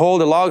sides to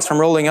hold the logs from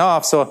rolling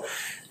off.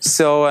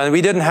 And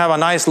we didn't have a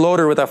nice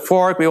loader with a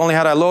fork. We only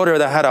had a loader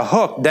that had a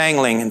hook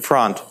dangling in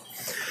front.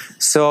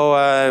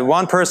 So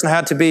one person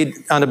had to be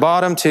on the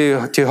bottom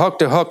to hook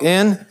the hook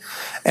in,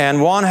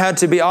 and one had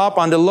to be up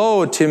on the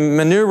load to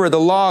maneuver the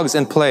logs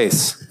in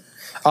place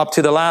up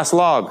to the last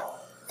log.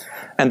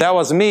 And that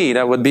was me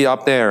that would be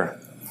up there.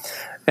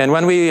 And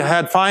when we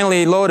had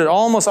finally loaded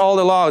almost all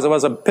the logs, it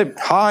was a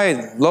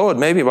high load,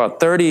 maybe about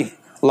 30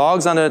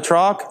 logs on the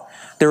truck,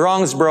 the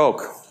rungs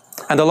broke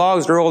and the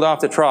logs rolled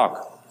off the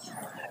truck.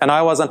 And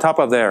I was on top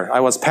of there.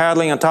 I was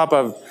paddling on top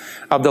of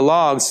the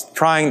logs,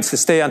 trying to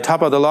stay on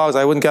top of the logs.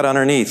 I wouldn't get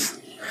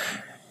underneath.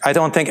 I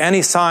don't think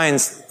any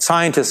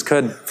scientist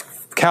could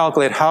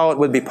calculate how it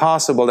would be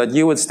possible that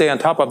you would stay on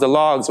top of the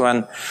logs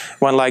when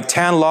like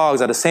 10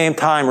 logs at the same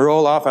time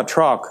roll off a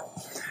truck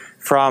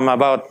from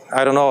about,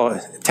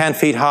 10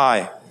 feet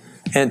high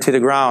into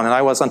the ground. And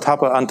I was on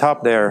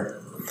top there.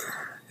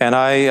 And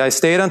I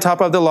stayed on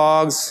top of the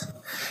logs.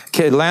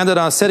 landed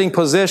on a sitting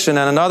position,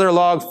 and another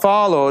log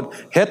followed,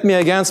 hit me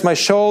against my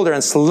shoulder,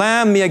 and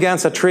slammed me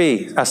against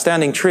a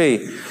standing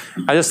tree.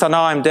 I just thought,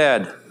 now I'm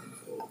dead.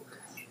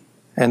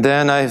 And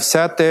then I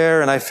sat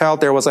there, and I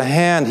felt there was a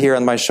hand here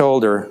on my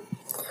shoulder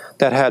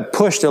that had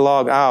pushed the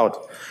log out.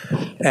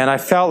 And I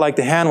felt like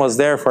the hand was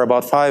there for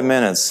about 5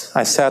 minutes.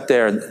 I sat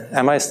there,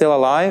 am I still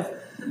alive?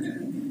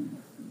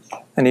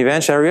 And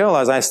eventually I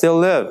realized I still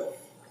live.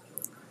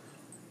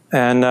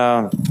 And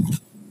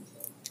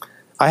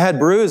I had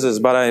bruises,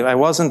 but I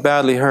wasn't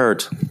badly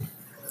hurt.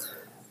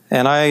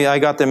 And I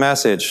got the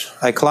message.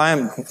 I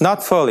climbed,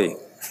 not fully.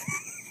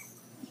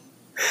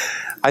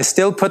 I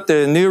still put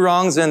the new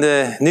rungs and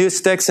the new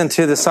sticks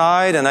into the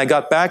side, and I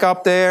got back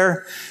up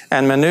there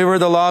and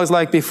maneuvered the logs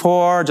like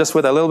before, just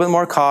with a little bit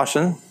more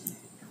caution,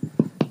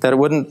 that it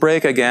wouldn't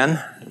break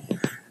again.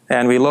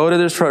 And we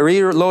reloaded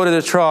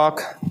the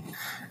truck,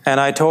 and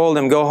I told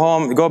him, go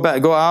home,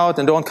 go out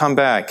and don't come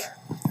back.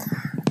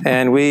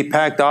 And we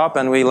packed up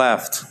and we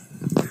left.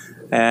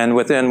 And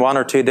within 1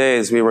 or 2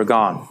 days, we were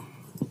gone.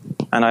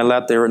 And I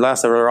let the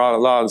rest of the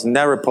logs,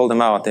 never pulled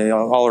them out. They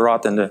all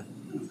rot in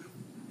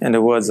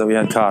the woods that we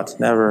had caught.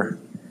 Never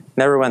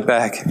went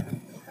back.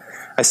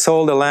 I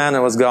sold the land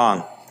and was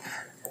gone.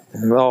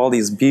 All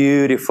these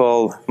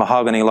beautiful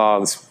mahogany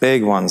logs,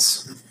 big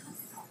ones.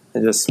 I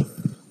just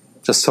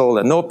sold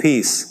it. No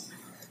peace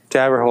to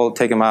ever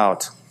take them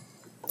out.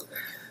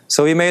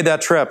 So we made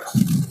that trip.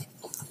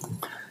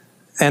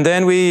 And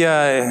then we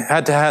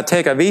had to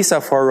take a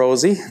visa for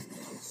Rosie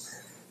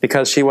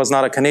because she was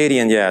not a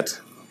Canadian yet.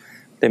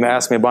 They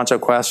asked me a bunch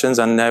of questions,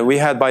 and we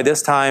had, by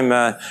this time,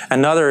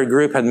 another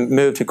group had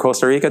moved to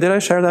Costa Rica. Did I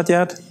share that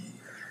yet?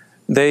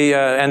 They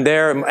and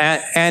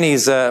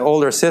Annie's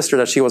older sister,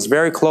 that she was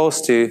very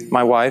close to,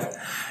 my wife,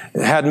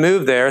 had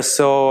moved there,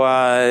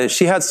 so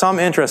she had some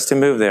interest to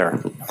move there.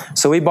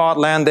 So we bought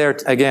land there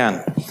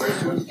again,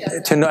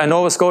 to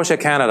Nova Scotia,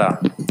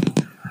 Canada.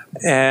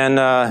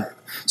 And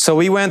so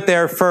we went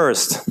there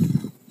first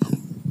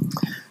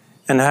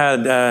and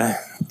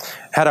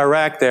had a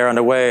wreck there on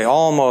the way.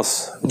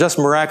 Almost, just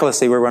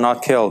miraculously, we were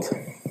not killed.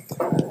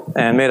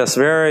 And made us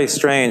very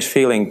strange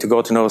feeling to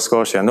go to Nova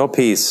Scotia. No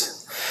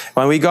peace.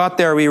 When we got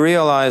there, we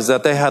realized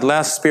that they had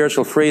less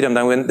spiritual freedom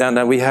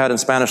than we had in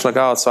Spanish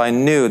Lookout. So I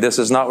knew this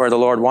is not where the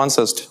Lord wants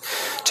us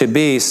to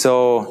be.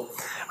 So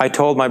I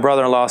told my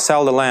brother-in-law,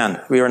 sell the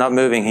land. We were not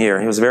moving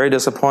here. He was very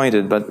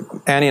disappointed. But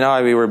Annie and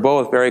I, we were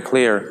both very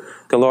clear.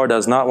 The Lord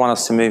does not want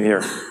us to move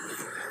here.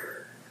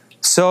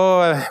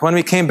 So when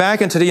we came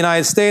back into the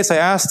United States, I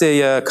asked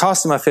the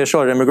custom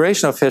official or the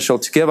immigration official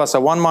to give us a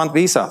 1-month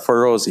visa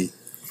for Rosie.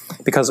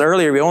 Because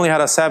earlier we only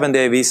had a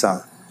 7-day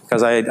visa.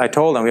 Because I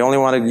told him we only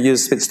wanted to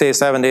stay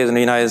 7 days in the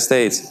United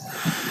States.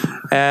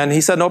 And he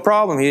said, no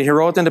problem. He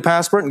wrote in the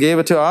passport and gave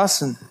it to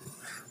us.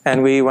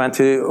 And we went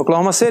to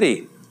Oklahoma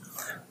City.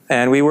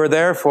 And we were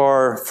there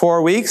for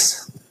 4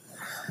 weeks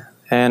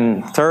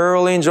and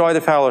thoroughly enjoyed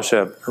the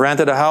fellowship.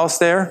 Rented a house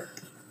there.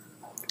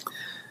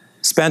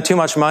 Spent too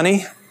much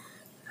money.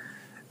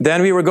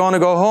 Then we were going to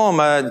go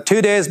home.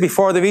 2 days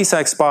before the visa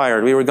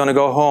expired, we were going to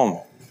go home.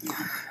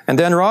 And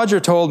then Roger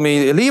told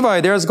me,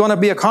 Levi, there's going to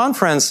be a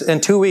conference in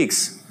 2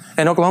 weeks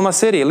in Oklahoma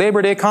City,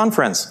 Labor Day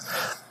conference.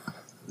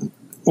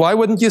 Why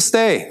wouldn't you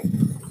stay?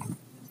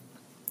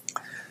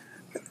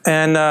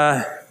 And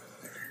I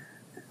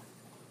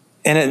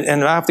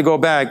have to go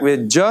back.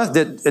 We just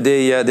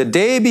the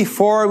day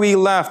before we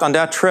left on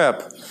that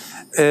trip,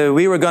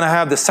 we were going to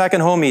have the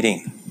second home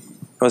meeting.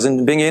 It was in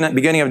the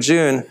beginning of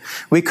June.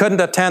 We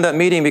couldn't attend that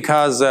meeting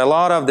because a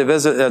lot of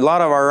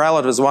our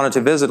relatives wanted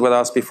to visit with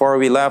us before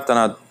we left on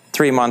a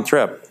 3-month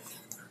trip.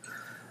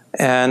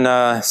 And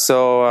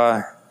so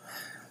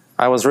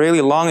I was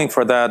really longing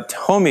for that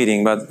home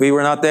meeting, but we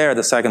were not there at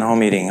the second home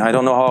meeting. I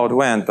don't know how it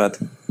went, but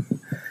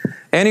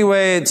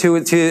anyway,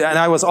 and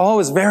I was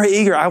always very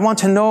eager. I want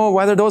to know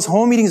whether those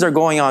home meetings are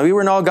going on. We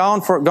were now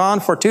gone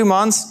for 2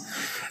 months.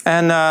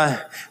 And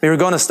we were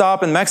going to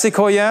stop in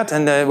Mexico yet,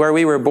 and where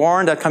we were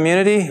born, that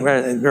community,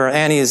 where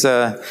Annie's,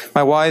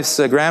 my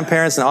wife's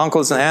grandparents and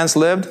uncles and aunts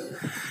lived.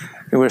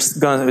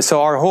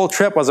 So our whole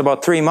trip was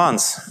about 3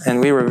 months, and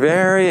we were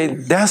very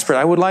desperate.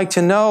 I would like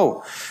to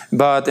know.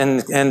 But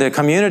in the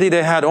community,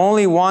 they had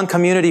only one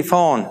community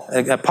phone,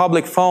 a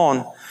public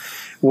phone,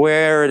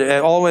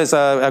 where always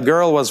a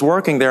girl was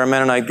working there, a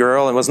Mennonite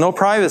girl. There was no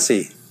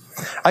privacy.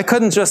 I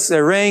couldn't just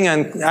ring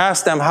and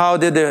ask them, how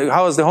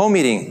was the home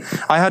meeting?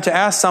 I had to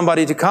ask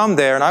somebody to come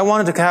there, and I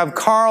wanted to have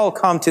Carl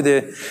come to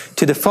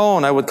the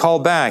phone. I would call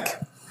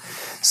back.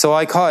 So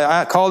I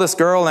called this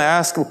girl and I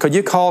asked, could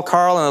you call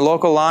Carl on the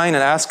local line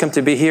and ask him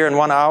to be here in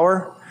 1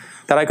 hour,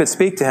 that I could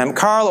speak to him?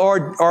 Carl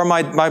or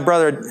my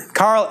brother,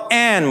 Carl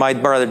and my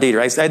brother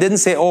Dietrich. I didn't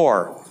say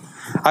or.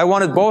 I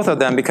wanted both of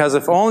them, because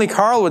if only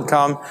Carl would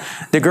come,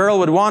 the girl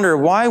would wonder,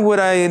 why would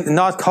I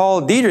not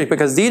call Dietrich?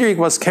 Because Dietrich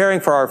was caring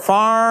for our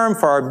farm,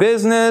 for our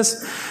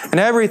business, and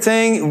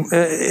everything.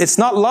 It's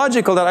not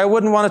logical that I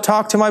wouldn't want to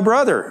talk to my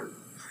brother.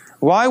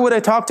 Why would I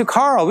talk to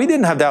Carl? We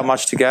didn't have that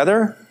much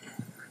together.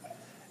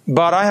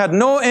 But I had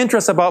no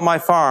interest about my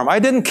farm. I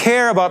didn't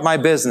care about my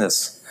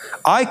business.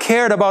 I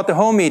cared about the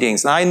home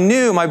meetings. And I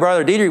knew my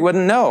brother Dietrich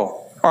wouldn't know.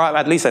 Or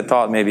at least I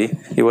thought maybe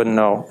he wouldn't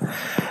know.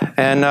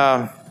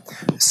 And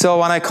so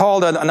when I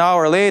called an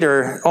hour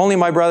later, only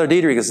my brother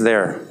Dietrich is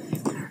there.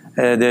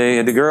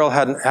 The girl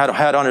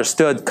had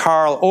understood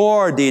Carl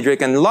or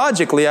Dietrich, and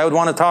logically I would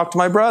want to talk to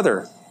my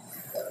brother.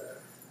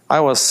 I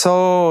was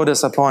so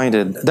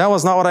disappointed. That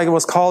was not what I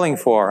was calling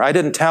for. I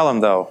didn't tell him,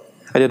 though.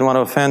 I didn't want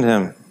to offend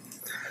him.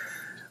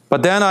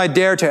 But then I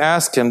dared to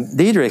ask him,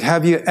 Dietrich,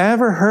 have you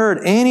ever heard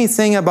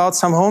anything about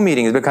some home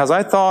meetings? Because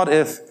I thought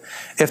if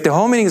the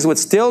home meetings would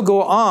still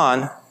go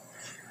on,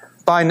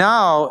 by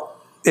now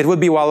it would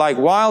be like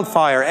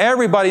wildfire,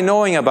 everybody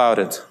knowing about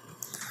it.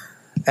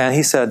 And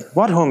he said,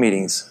 what home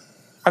meetings?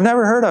 I've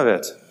never heard of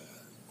it.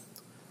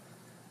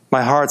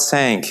 My heart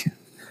sank.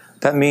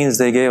 That means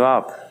they gave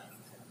up.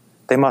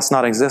 They must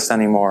not exist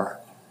anymore.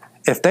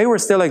 If they were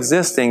still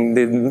existing,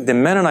 the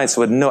Mennonites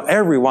would know,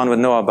 everyone would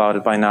know about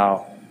it by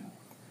now.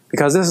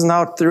 Because this is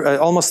now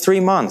almost 3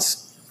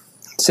 months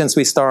since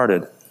we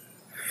started.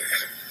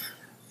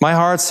 My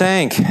heart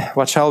sank.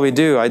 What shall we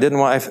do? I didn't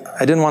want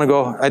to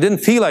go. I didn't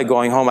feel like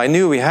going home. I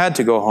knew we had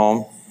to go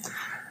home.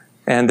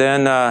 And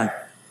then,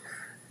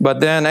 but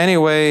then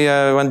anyway,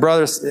 when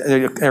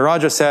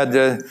Roger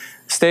said,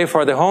 stay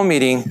for the home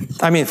meeting,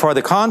 for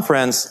the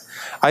conference,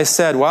 I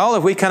said, well,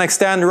 if we can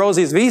extend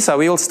Rosie's visa,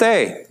 we will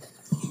stay.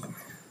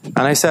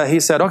 And he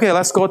said, okay,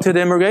 let's go to the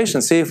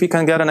immigration, see if we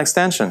can get an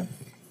extension.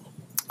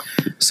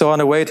 So on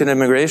the way to the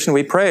immigration,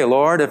 we pray,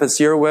 Lord, if it's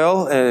your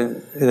will,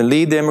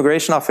 lead the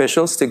immigration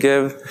officials to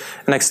give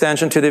an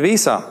extension to the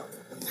visa.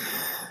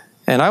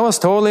 And I was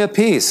totally at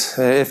peace.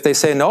 If they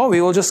say no,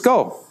 we will just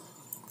go.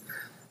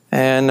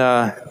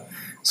 And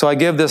so I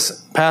give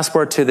this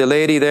passport to the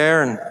lady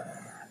there,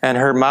 and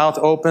her mouth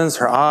opens,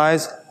 her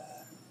eyes.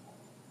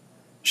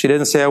 She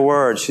didn't say a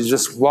word. She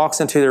just walks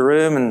into the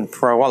room, and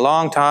for a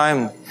long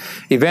time,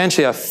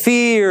 eventually a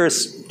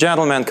fierce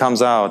gentleman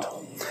comes out.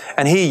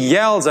 And he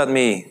yells at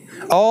me.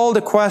 All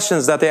the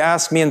questions that they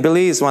asked me in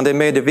Belize when they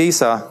made the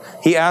visa,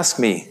 he asked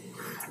me.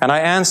 And I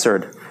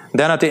answered.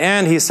 Then at the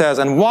end he says,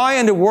 and why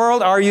in the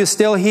world are you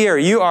still here?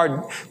 You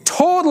are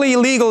totally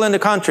illegal in the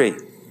country.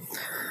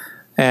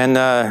 And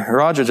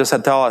Roger just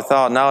had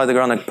thought, now they're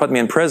going to put me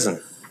in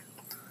prison.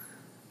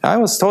 I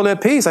was totally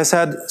at peace. I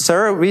said,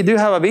 sir, we do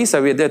have a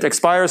visa. It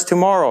expires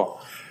tomorrow.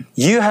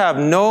 You have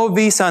no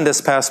visa on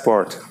this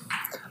passport.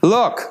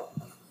 Look,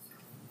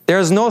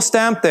 there's no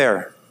stamp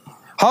there.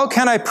 How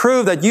can I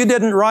prove that you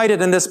didn't write it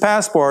in this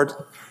passport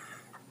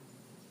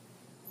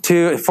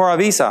for a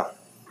visa?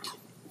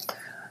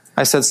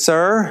 I said,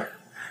 sir,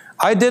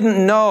 I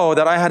didn't know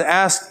that I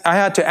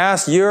had to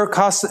ask your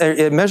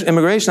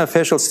immigration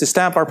officials to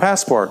stamp our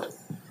passport.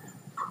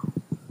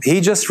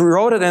 He just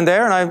wrote it in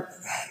there, and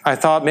I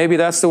thought maybe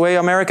that's the way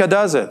America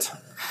does it.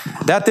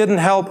 That didn't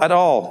help at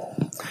all.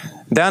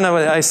 Then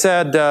I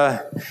said,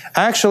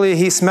 actually,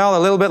 he smelled a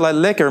little bit like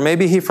liquor.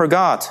 Maybe he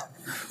forgot.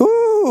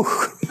 Ooh!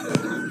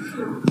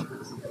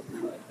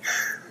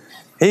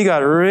 He got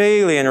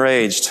really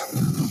enraged.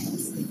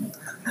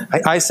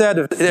 I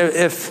said,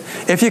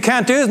 if you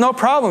can't do this, no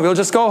problem. We'll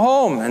just go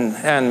home.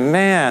 And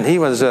man, he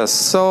was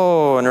just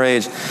so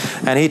enraged.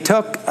 And he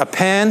took a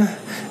pen,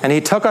 and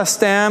he took a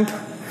stamp,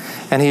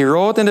 and he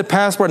wrote in the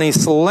passport, and he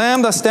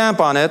slammed a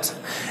stamp on it,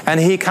 and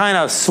he kind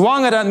of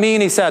swung it at me,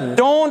 and he said,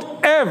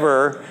 don't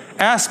ever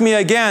ask me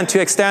again to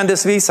extend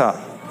this visa.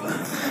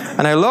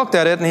 And I looked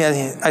at it,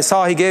 and I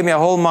saw he gave me a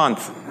whole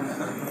month.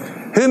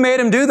 Who made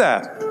him do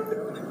that?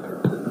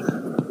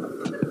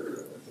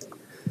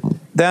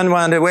 Then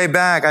on the way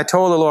back, I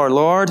told the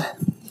Lord,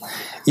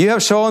 you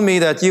have shown me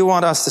that you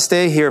want us to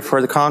stay here for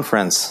the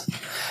conference.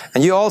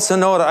 And you also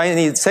know that I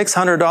need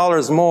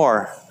 $600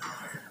 more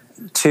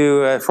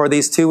for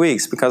these 2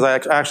 weeks, because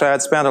I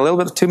had spent a little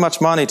bit too much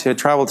money to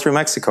travel through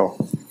Mexico.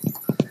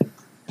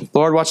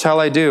 Lord, what shall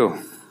I do?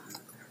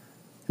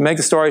 To make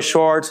the story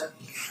short,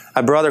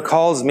 a brother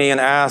calls me and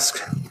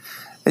asks,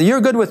 you're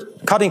good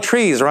with cutting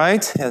trees,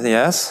 right?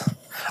 Yes.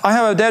 I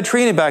have a dead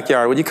tree in the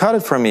backyard. Would you cut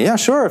it for me? Yeah,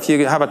 sure. If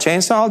you have a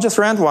chainsaw, I'll just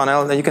rent one.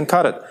 You can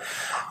cut it.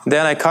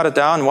 Then I cut it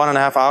down in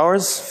 1.5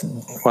 hours,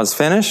 was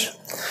finished.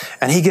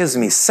 And he gives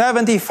me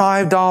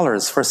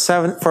 $75 for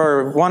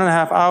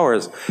 1.5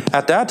 hours.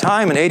 At that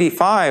time, in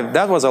 85,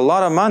 that was a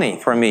lot of money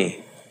for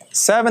me.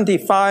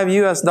 $75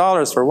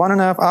 US for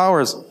 1.5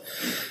 hours.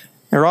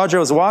 And Roger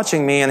was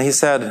watching me, and he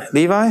said,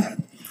 Levi,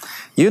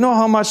 you know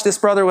how much this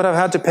brother would have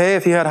had to pay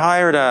if he had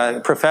hired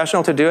a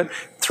professional to do it?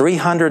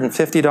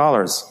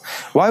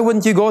 $350. Why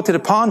wouldn't you go to the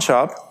pawn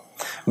shop,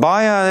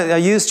 buy a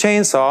used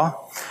chainsaw,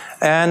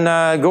 and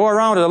go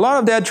around with a lot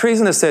of dead trees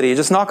in the city?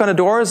 Just knock on the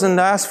doors and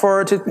ask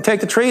to take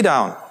the tree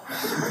down.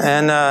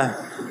 And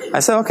I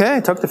said, okay. I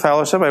took the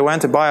fellowship. I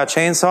went to buy a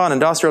chainsaw, an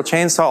industrial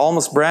chainsaw,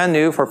 almost brand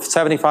new, for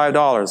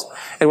 $75.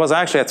 It was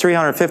actually a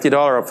 $350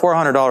 or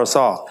 $400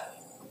 saw.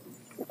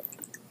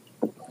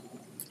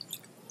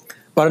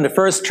 But in the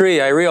first tree,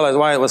 I realized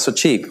why it was so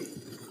cheap.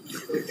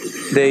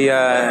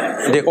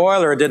 The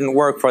oiler didn't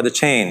work for the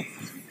chain.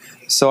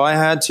 So I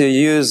had to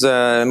use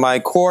my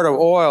quart of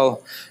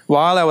oil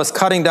while I was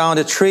cutting down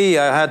the tree,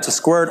 I had to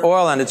squirt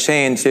oil on the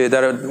chain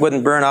that it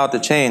wouldn't burn out the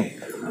chain.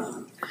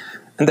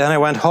 And then I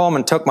went home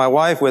and took my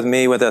wife with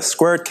me with a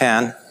squirt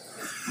can.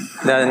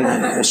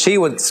 Then she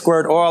would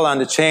squirt oil on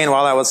the chain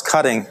while I was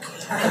cutting.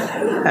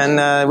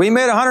 And we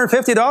made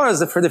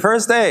 $150 for the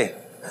first day.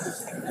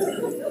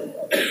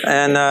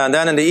 And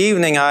then in the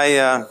evening,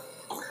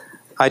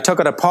 I took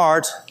it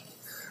apart,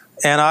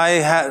 and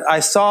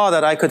I saw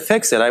that I could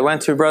fix it. I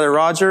went to Brother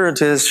Roger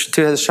to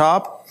his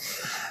shop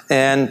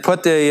and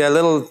put the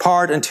little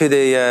part into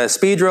the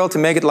speed drill to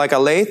make it like a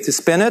lathe to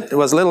spin it. It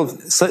was a little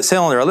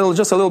cylinder,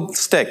 just a little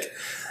stick.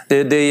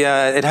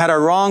 It had a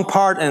wrong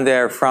part in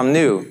there from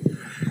new.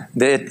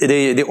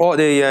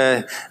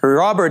 The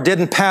rubber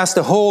didn't pass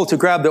the hole to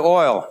grab the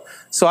oil.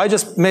 So I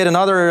just made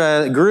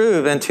another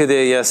groove into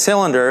the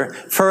cylinder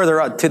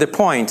further up to the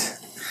point.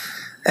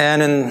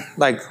 And in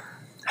like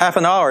half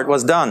an hour, it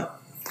was done.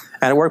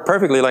 And it worked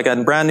perfectly like a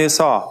brand new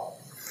saw.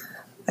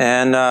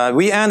 And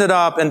we ended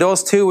up in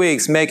those 2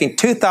 weeks making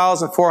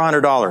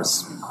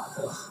 $2,400.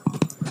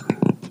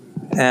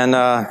 And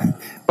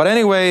but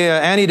anyway,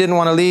 Annie didn't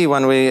want to leave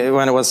when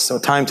it was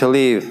time to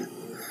leave.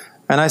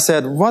 And I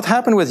said, "What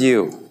happened with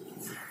you?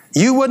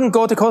 You wouldn't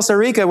go to Costa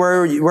Rica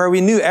where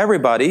we knew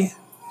everybody.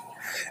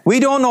 We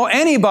don't know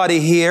anybody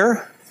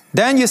here.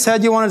 Then you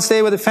said you wanted to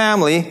stay with the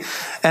family.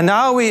 And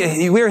now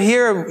we're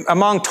here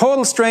among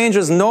total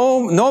strangers.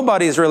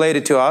 Nobody's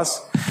related to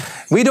us.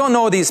 We don't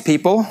know these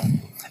people.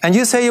 And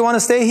you say you want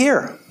to stay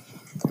here."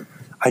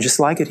 "I just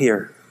like it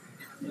here."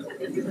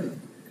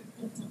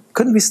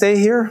 "Couldn't we stay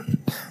here?"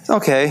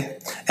 "Okay,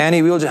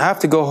 Annie, we'll have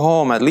to go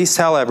home, at least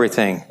sell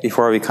everything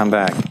before we come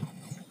back."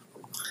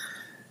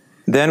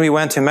 Then we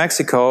went to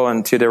Mexico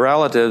and to the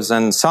relatives,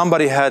 and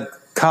somebody had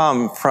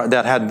come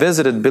that had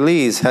visited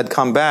Belize had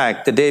come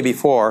back the day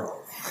before,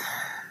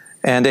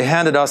 and they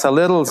handed us a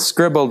little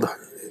scribbled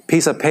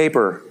piece of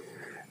paper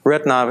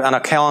written on a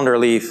calendar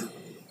leaf.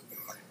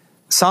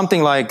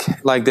 Something like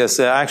this.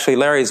 Actually,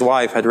 Larry's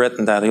wife had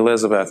written that,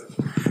 Elizabeth.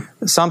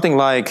 Something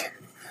like,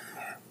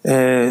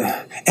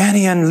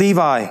 "Annie and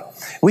Levi,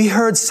 we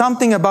heard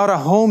something about a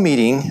home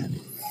meeting,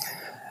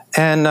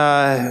 and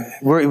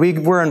we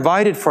were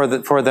invited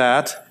for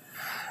that,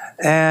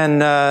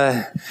 and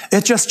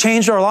it just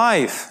changed our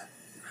life.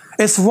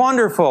 It's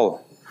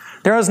wonderful.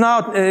 There is now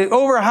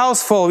over a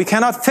house full. We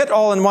cannot fit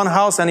all in one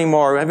house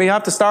anymore. We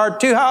have to start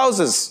 2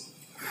 houses."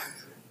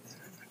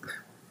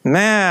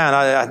 Man,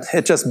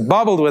 it just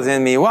bubbled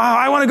within me. Wow,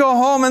 I want to go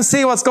home and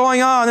see what's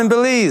going on in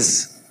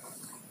Belize.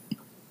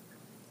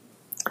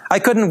 I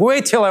couldn't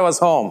wait till I was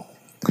home.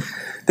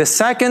 The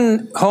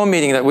second home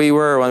meeting that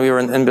when we were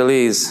in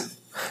Belize,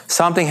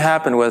 something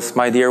happened with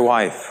my dear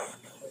wife.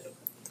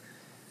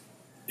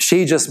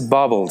 She just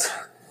bubbled.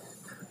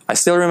 I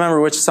still remember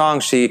which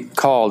song she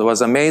called. It was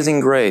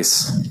Amazing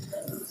Grace,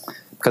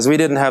 because we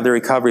didn't have the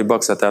recovery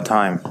books at that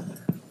time.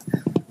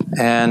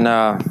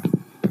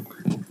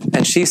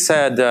 And she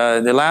said,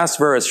 the last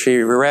verse, she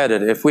read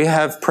it, "If we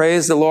have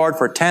praised the Lord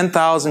for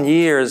 10,000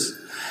 years,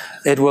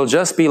 it will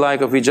just be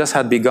like if we just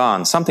had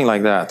begun." Something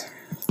like that.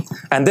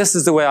 And this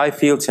is the way I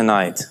feel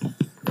tonight.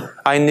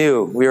 I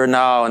knew we were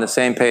now on the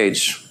same page.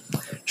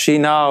 She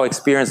now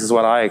experiences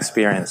what I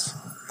experience.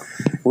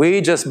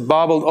 We just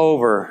bubbled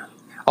over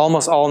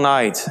almost all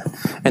night.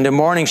 In the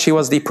morning, she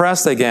was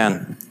depressed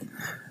again.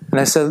 And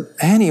I said,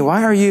 "Annie,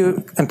 why are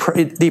you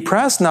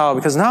depressed now?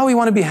 Because now we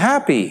want to be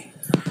happy."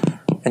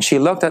 And she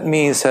looked at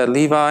me and said,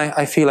 "Levi,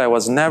 I feel I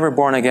was never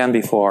born again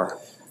before."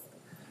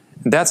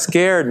 That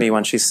scared me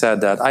when she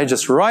said that. I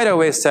just right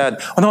away said,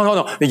 "Oh,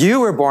 no, you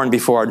were born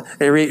before.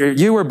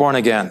 You were born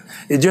again.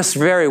 You're just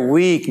very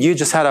weak. You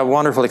just had a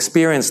wonderful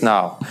experience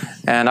now."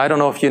 And I don't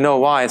know if you know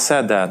why I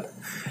said that.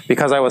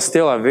 Because I was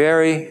still a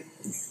very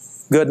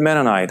good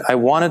Mennonite. I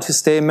wanted to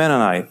stay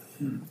Mennonite.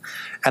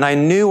 And I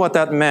knew what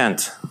that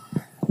meant.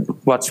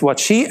 What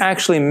she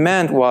actually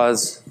meant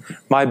was,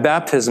 my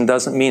baptism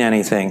doesn't mean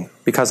anything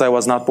because I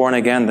was not born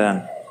again then.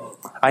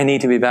 I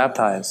need to be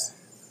baptized.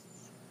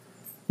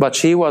 But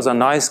she was a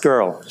nice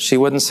girl. She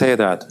wouldn't say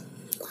that.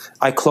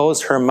 I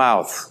closed her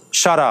mouth.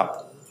 "Shut up,"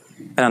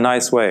 in a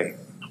nice way.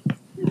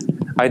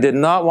 I did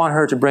not want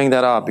her to bring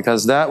that up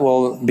because that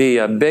will be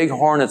a big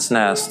hornet's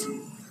nest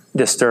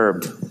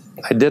disturbed.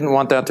 I didn't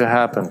want that to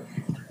happen.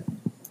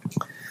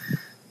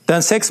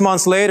 Then 6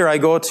 months later, I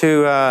go to,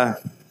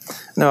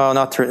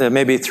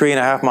 maybe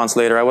 3.5 months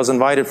later, I was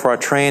invited for a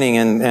training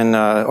in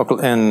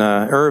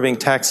Irving,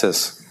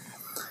 Texas.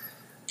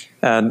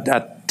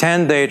 A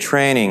 10-day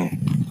training.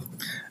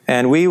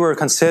 And we were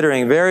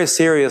considering very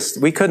serious,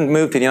 we couldn't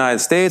move to the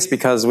United States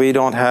because we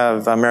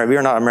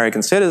are not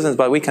American citizens,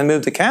 but we can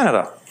move to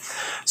Canada.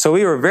 So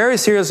we were very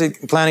seriously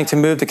planning to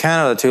move to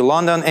Canada, to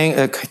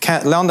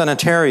London,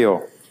 Ontario.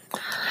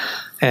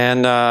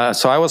 And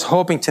so I was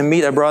hoping to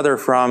meet a brother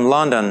from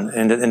London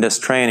in this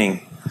training.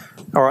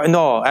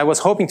 I was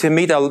hoping to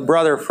meet a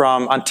brother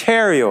from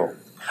Ontario.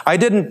 I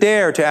didn't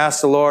dare to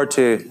ask the Lord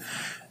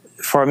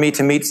for me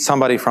to meet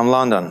somebody from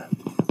London.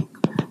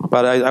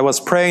 But I was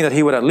praying that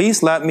He would at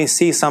least let me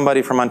see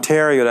somebody from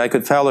Ontario that I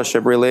could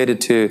fellowship related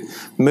to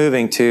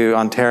moving to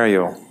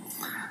Ontario.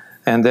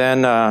 and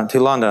then to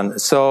London.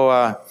 So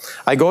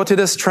I go to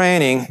this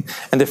training,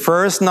 and the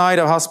first night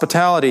of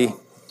hospitality,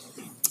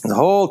 the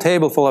whole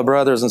table full of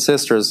brothers and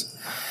sisters.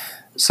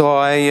 So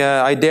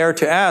I dare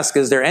to ask,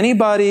 is there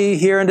anybody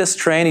here in this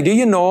training? Do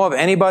you know of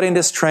anybody in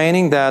this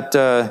training that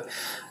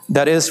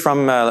is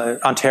from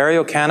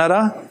Ontario,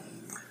 Canada?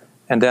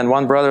 And then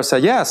one brother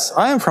said, yes,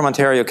 I am from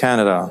Ontario,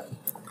 Canada.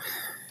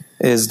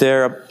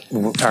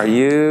 Are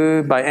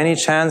you by any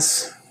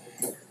chance,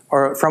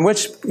 or from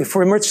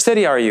which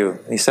city are you?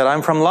 He said,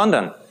 I'm from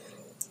London.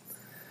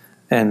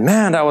 And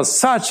man, that was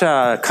such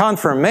a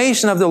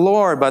confirmation of the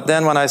Lord. But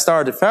then when I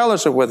started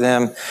fellowship with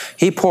him,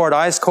 he poured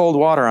ice cold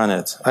water on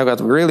it. I got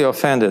really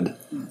offended.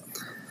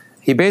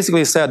 He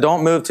basically said,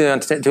 don't move to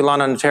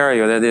London,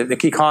 Ontario.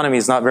 The economy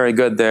is not very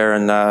good there,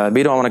 and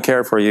we don't want to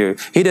care for you.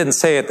 He didn't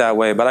say it that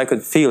way, but I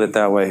could feel it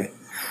that way.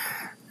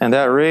 And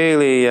that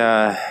really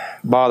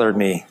bothered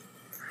me.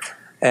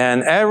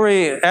 And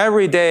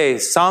every day,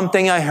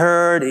 something I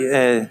heard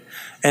in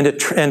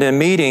the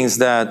meetings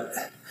that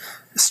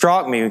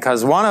struck me,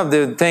 because one of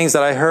the things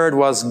that I heard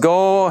was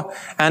go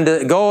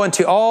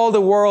into all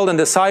the world and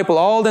disciple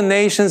all the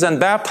nations and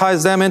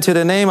baptize them into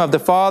the name of the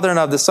Father and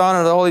of the Son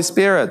and of the Holy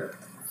Spirit.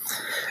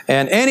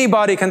 And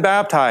anybody can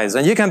baptize,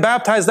 and you can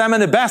baptize them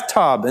in the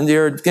bathtub in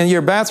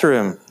your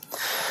bathroom.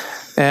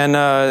 And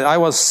I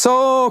was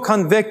so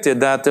convicted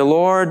that the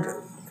Lord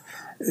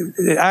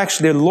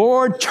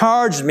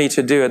charged me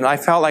to do it, and I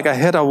felt like I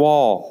hit a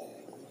wall.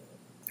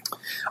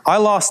 I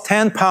lost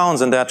 10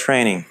 pounds in that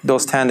training,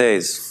 those 10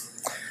 days.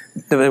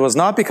 It was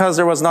not because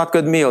there was not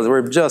good meals. They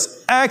were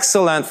just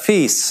excellent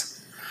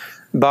feasts.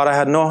 But I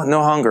had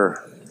no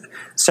hunger.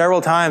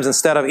 Several times,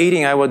 instead of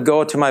eating, I would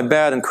go to my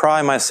bed and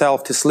cry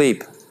myself to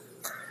sleep.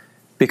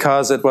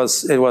 Because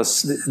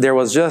there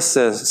was just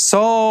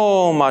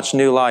so much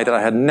new light that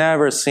I had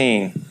never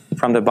seen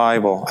from the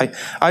Bible.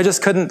 I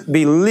just couldn't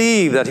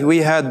believe that we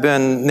had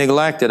been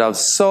neglected of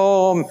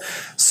so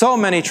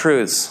many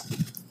truths.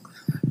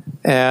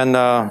 And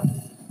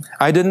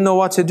I didn't know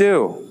what to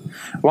do.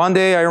 One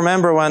day, I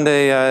remember when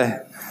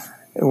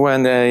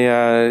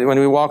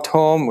we walked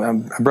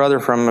home, a brother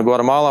from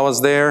Guatemala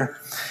was there,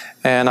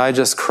 and I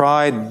just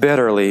cried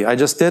bitterly. I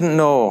just didn't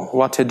know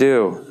what to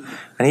do.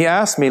 And he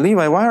asked me,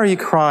 Levi, why are you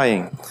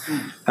crying?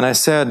 And I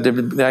said,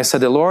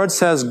 the Lord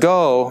says,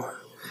 go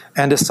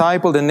and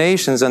disciple the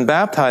nations and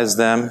baptize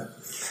them,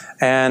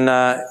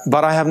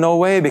 but I have no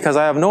way because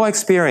I have no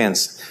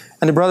experience.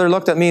 And the brother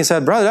looked at me and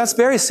said, brother, that's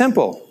very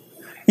simple.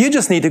 You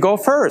just need to go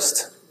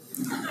first.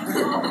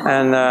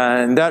 And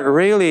that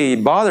really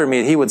bothered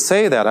me. He would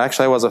say that.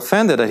 Actually, I was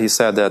offended that he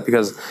said that,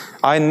 because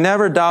I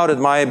never doubted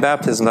my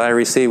baptism that I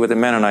received with the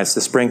Mennonites,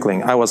 the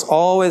sprinkling. I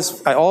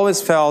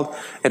always felt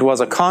it was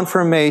a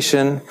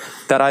confirmation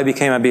that I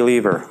became a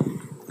believer.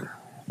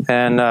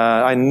 And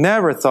I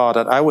never thought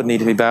that I would need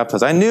to be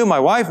baptized. I knew my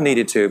wife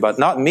needed to, but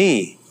not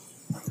me.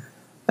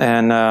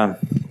 And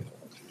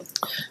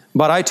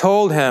but I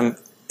told him,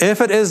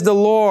 if it is the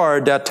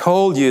Lord that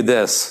told you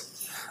this,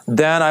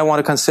 then I want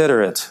to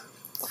consider it.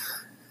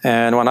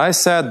 And when I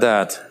said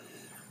that,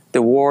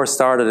 the war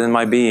started in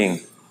my being.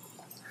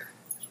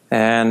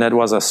 And it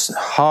was a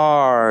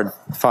hard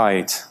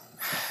fight.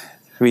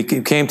 We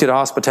came to the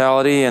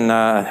hospitality, and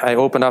I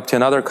opened up to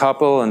another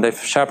couple, and they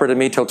shepherded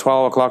me till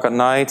 12 o'clock at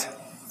night.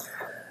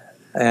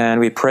 And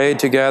we prayed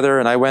together,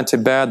 and I went to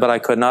bed, but I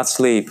could not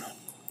sleep.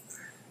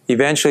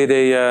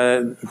 Eventually,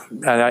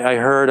 I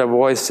heard a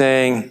voice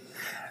saying,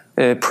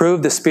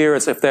 prove the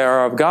spirits if they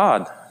are of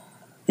God.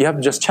 You have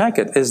to just check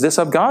it. Is this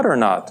of God or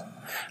not?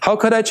 How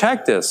could I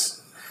check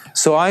this?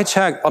 So I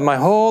checked my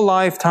whole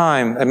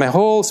lifetime, and my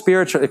whole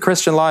spiritual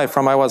Christian life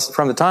from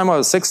the time I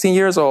was 16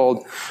 years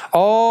old,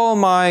 all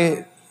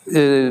my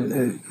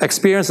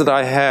experience that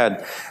I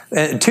had,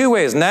 two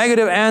ways,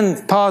 negative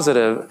and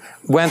positive,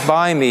 went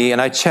by me,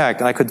 and I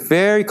checked, and I could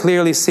very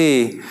clearly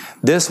see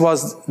this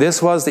was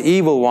the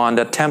evil one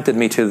that tempted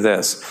me to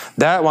this.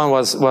 That one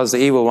was the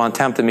evil one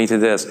tempted me to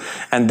this.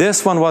 And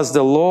this one was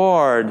the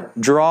Lord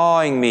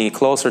drawing me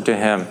closer to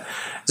Him.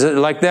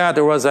 Like that,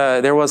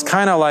 there was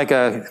kind of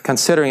like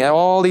considering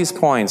all these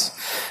points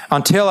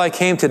until I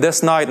came to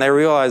this night, and I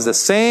realized the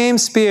same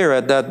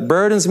Spirit that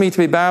burdens me to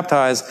be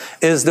baptized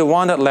is the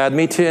one that led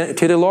me to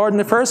the Lord in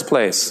the first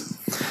place.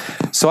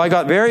 So I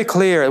got very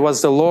clear it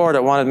was the Lord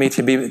that wanted me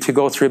to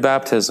go through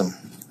baptism.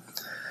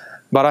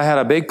 But I had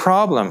a big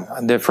problem.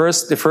 The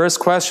first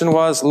question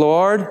was,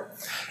 Lord,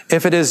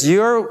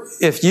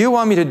 if you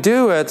want me to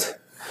do it,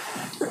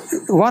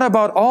 what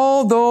about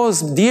all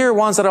those dear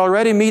ones that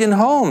already meet in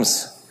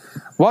homes?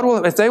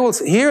 If they will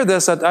hear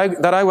this, that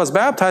I was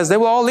baptized, they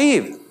will all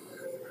leave.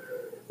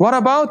 What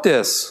about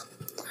this?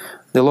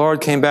 The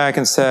Lord came back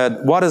and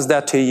said, what is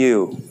that to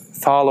you?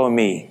 Follow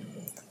me.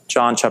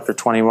 John chapter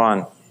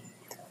 21.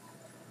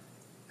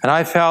 And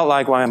I felt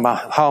like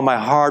how my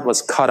heart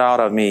was cut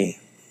out of me.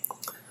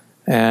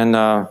 And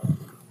at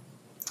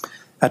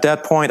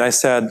that point I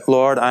said,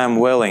 Lord, I am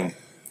willing.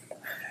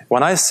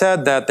 When I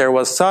said that, there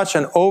was such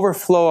an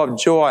overflow of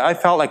joy. I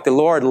felt like the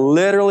Lord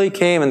literally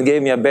came and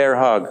gave me a bear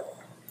hug.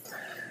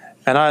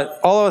 And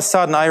all of a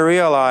sudden, I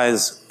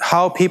realized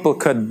how people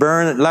could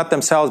let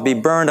themselves be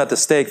burned at the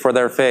stake for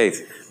their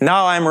faith.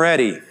 Now I'm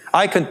ready.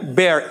 I could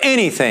bear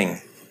anything.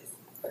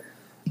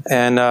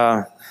 And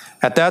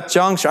at that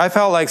juncture, I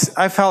felt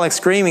like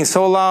screaming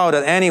so loud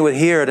that Annie would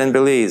hear it in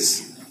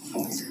Belize.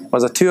 It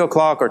was at 2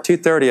 o'clock or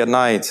 2:30 at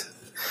night.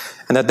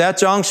 And at that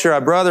juncture,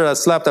 a brother that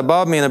slept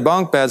above me in a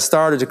bunk bed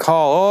started to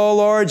call, "Oh,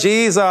 Lord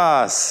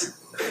Jesus."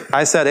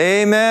 I said,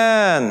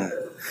 "Amen."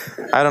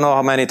 I don't know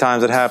how many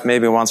times it happened,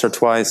 maybe once or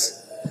twice.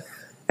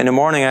 In the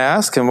morning, I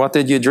asked him, "What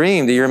did you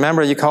dream? Do you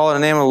remember you called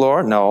in the name of the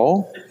Lord?"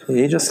 "No."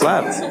 He just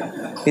slept.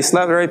 He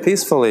slept very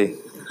peacefully.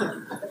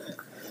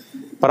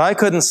 But I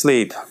couldn't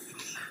sleep.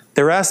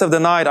 The rest of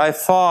the night, I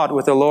fought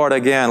with the Lord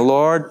again.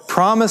 "Lord,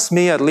 promise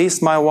me at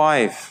least my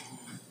wife,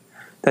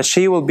 that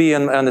she will be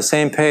on the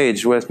same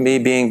page with me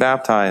being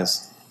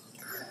baptized."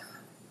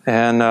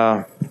 And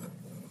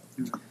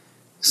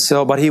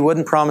but he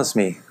wouldn't promise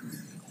me.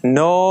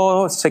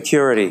 No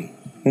security,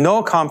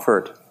 no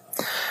comfort.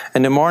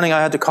 In the morning,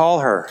 I had to call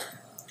her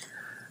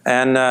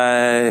and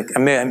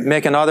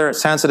make another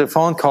sensitive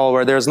phone call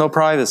where there's no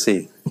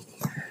privacy.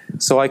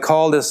 So I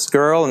called this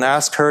girl and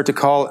asked her to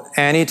call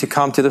Annie to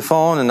come to the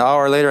phone. An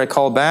hour later, I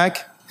called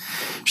back.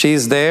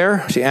 She's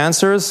there. She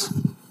answers.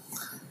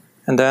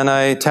 And then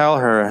I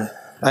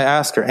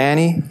ask her,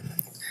 "Annie,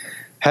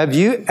 have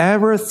you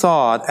ever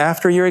thought,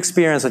 after your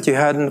experience that you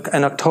had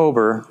in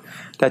October,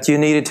 that you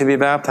needed to be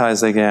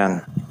baptized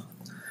again?"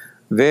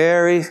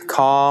 Very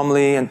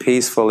calmly and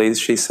peacefully,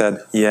 she said,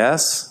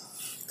 "Yes."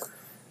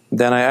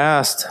 Then I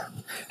asked,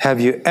 "Have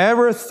you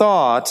ever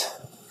thought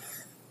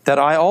that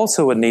I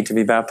also would need to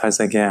be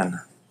baptized again?"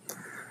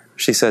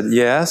 She said,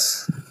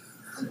 "Yes."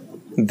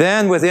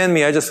 Then within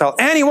me, I just felt,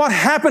 "Annie, what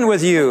happened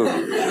with you?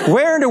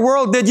 Where in the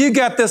world did you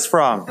get this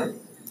from?"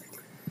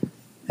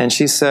 And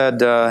she said,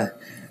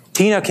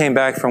 "Tina came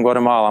back from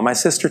Guatemala, my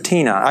sister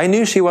Tina. I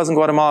knew she was in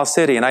Guatemala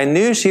City, and I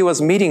knew she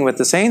was meeting with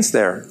the saints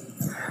there.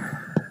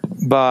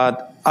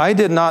 But I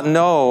did not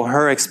know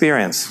her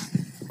experience.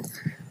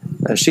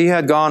 She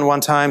had gone one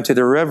time to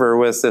the river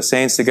with the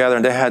saints together,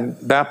 and they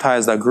had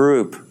baptized a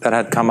group that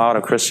had come out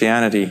of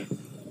Christianity.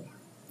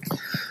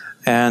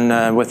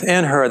 And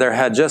within her, there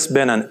had just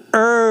been an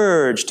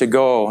urge to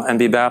go and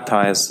be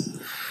baptized.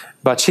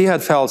 But she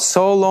had felt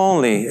so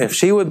lonely. If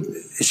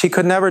she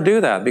could never do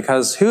that,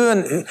 because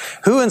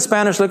who in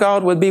Spanish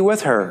Lookout would be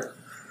with her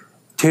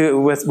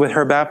with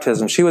her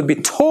baptism? She would be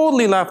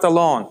totally left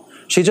alone.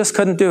 She just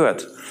couldn't do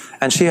it.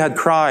 And she had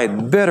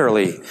cried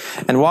bitterly.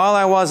 And while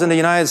I was in the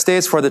United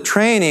States for the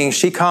training,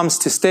 she comes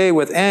to stay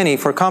with Annie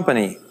for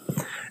company.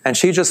 And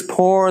she just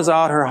pours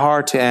out her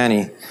heart to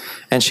Annie.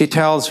 And she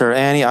tells her,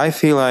 "Annie, I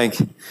feel like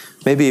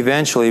maybe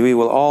eventually we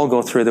will all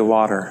go through the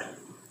water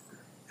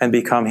and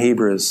become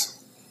Hebrews."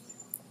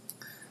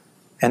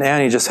 And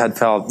Annie just had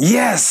felt,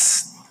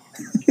 "Yes!"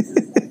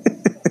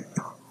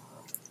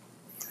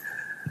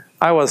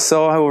 I was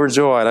so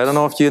overjoyed. I don't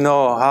know if you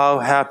know how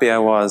happy I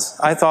was.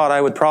 I thought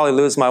I would probably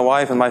lose my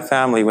wife and my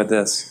family with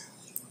this,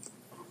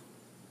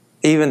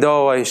 even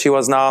though she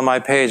was now on my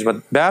page. But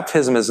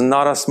baptism is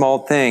not a small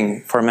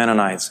thing for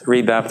Mennonites,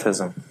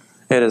 rebaptism.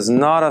 It is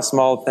not a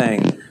small thing.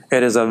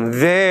 It is a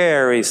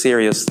very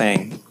serious thing.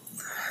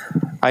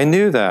 I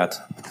knew that.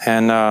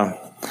 And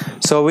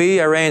so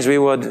we arranged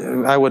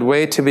I would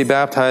wait to be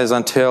baptized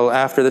until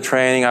after the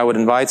training. I would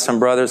invite some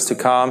brothers to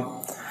come.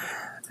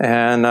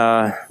 And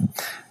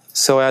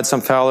so I had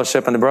some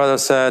fellowship, and the brother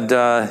said,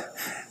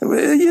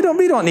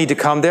 we don't need to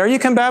come there. You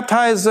can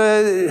baptize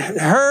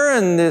her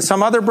and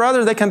some other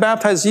brother. They can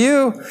baptize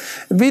you.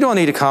 We don't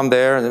need to come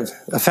there. And it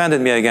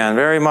offended me again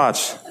very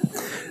much.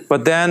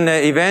 But then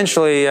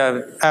eventually,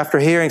 after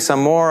hearing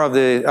some more of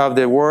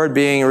the word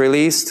being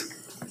released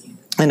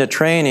in the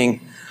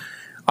training,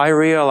 I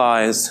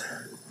realized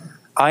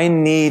I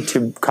need to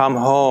come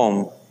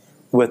home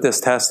with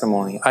this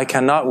testimony. I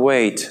cannot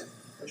wait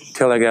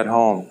till I get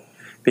home.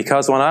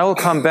 Because when I will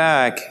come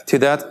back to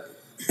that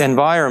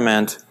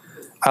environment,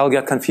 I'll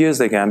get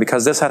confused again,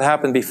 because this had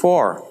happened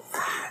before.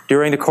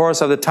 During the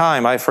course of the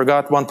time, I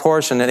forgot one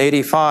portion in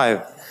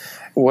 85,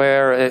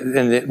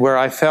 where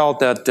I felt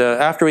that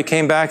after we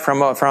came back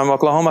from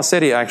Oklahoma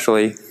City,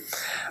 actually,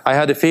 I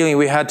had the feeling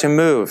we had to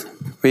move.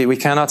 We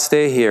cannot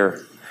stay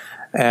here.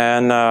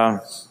 And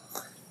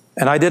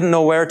I didn't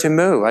know where to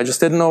move. I just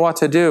didn't know what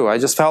to do. I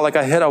just felt like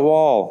I hit a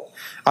wall.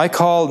 I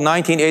called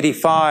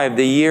 1985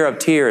 the year of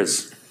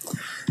tears,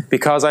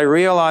 because I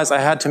realized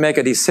I had to make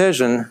a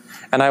decision,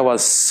 and I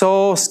was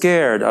so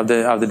scared of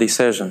the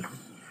decision.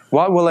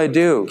 What will I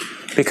do?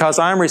 Because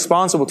I'm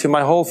responsible to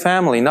my whole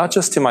family, not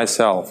just to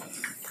myself.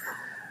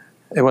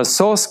 It was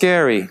so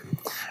scary.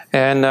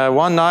 And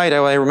one night,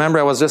 I remember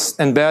I was just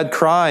in bed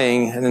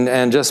crying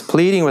and just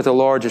pleading with the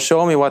Lord to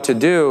show me what to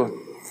do.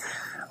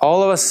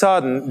 All of a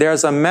sudden,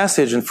 there's a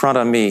message in front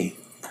of me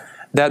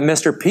that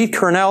Mr. Pete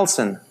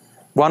Cornelson,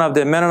 one of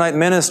the Mennonite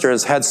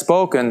ministers, had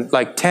spoken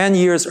like 10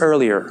 years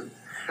earlier.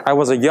 I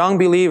was a young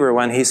believer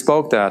when he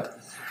spoke that.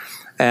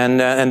 And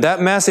that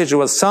message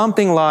was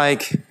something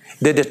like,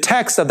 The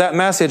text of that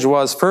message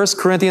was 1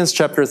 Corinthians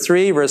chapter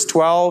 3, verse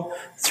 12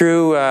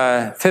 through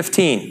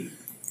 15,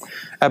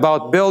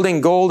 about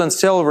building gold and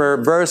silver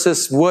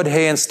versus wood,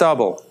 hay, and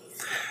stubble.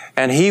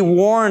 And he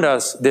warned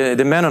us,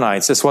 the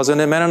Mennonites, this was in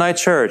the Mennonite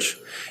church,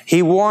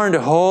 he warned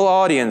the whole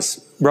audience,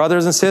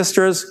 brothers and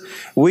sisters,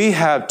 we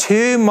have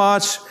too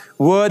much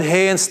wood,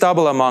 hay, and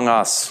stubble among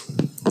us.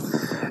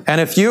 And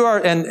if you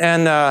are,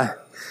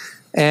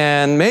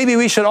 and maybe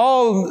we should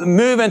all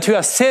move into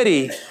a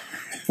city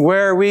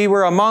where we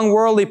were among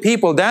worldly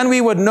people, then we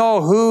would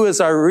know who is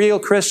a real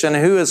Christian,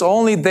 who is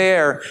only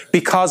there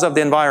because of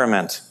the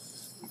environment.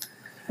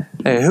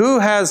 Who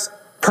has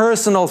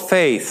personal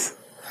faith.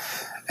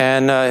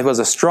 And it was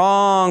a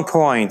strong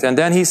point. And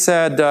then he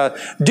said,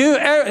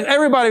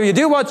 everybody of you,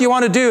 do what you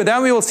want to do.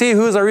 Then we will see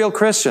who is a real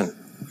Christian.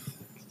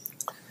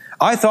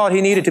 I thought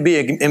he needed to be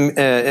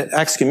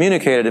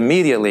excommunicated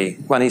immediately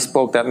when he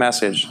spoke that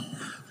message.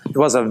 It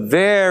was a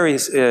very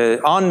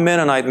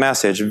un-Mennonite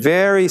message,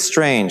 very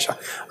strange.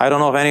 I don't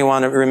know if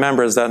anyone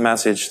remembers that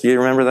message. Do you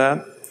remember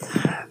that?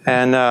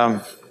 And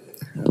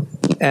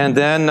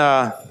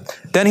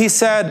then he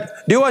said,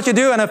 do what you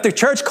do, and if the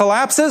church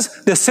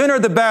collapses, the sooner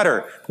the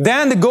better.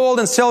 Then the gold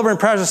and silver and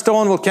precious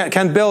stone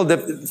can build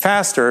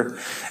faster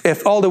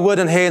if all the wood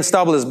and hay and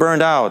stubble is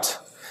burned out.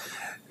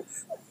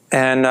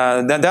 And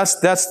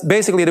that's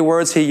basically the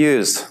words he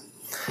used.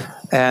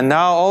 And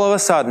now all of a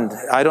sudden,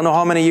 I don't know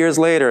how many years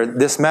later,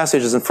 this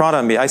message is in front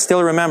of me. I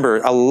still remember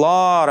a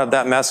lot of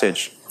that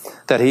message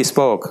that he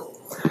spoke.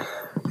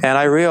 And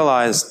I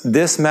realized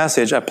this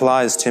message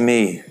applies to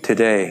me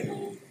today.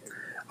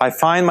 I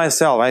find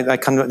myself,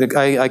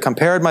 I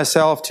compared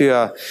myself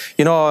to,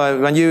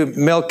 when you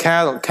milk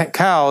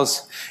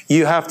cows,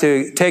 you have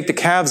to take the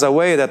calves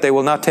away that they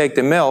will not take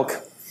the milk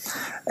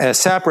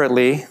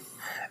separately.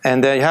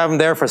 And then you have them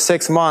there for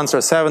 6 months or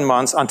 7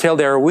 months until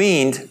they're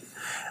weaned.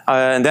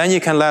 And then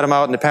you can let them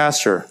out in the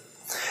pasture.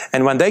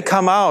 And when they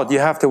come out, you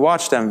have to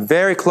watch them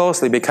very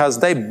closely because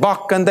they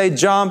buck and they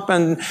jump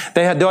and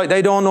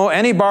they don't know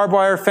any barbed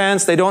wire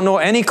fence. They don't know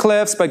any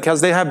cliffs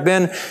because they have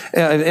been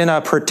in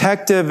a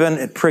protective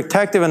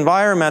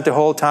environment the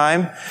whole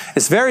time.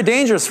 It's very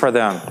dangerous for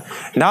them.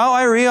 Now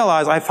I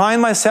realize I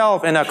find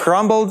myself in a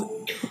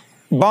crumbled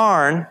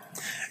barn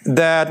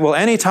that will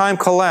anytime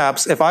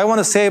collapse. If I want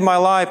to save my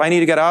life, I need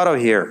to get out of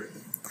here.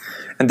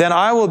 And then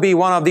I will be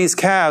one of these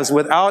calves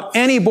without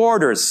any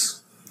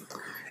borders,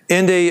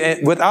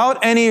 without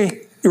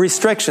any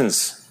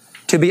restrictions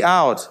to be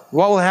out.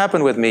 What will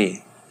happen with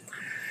me?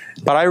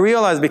 But I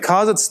realized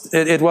because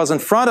it was in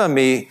front of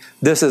me,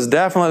 this is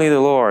definitely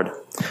the Lord.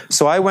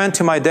 So I went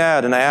to my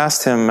dad and I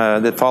asked him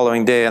the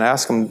following day and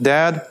asked him,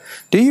 Dad,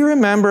 do you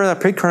remember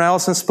that Preet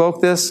Cornelison spoke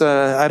this?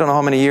 I don't know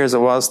how many years it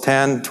was,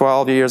 10,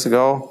 12 years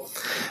ago.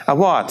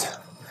 What?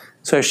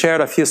 So I shared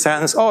a few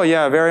sentences. Oh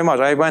yeah, very much.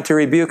 I went to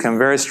rebuke him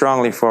very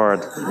strongly for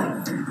it.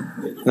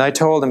 And I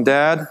told him,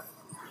 Dad,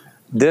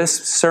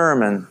 this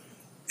sermon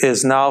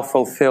is now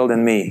fulfilled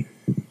in me.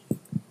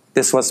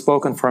 This was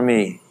spoken for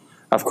me.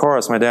 Of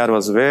course, my dad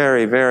was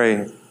very,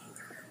 very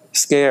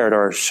scared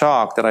or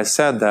shocked that I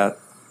said that.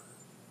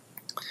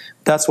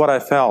 That's what I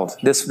felt.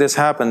 This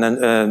happened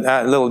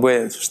a little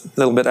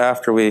bit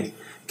after we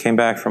came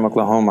back from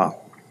Oklahoma.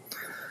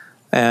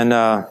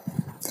 And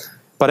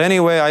but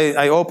anyway,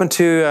 I opened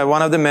to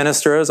one of the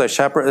ministers. I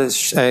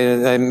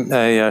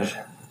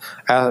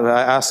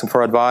asked him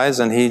for advice,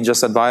 and he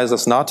just advised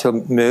us not to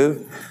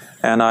move.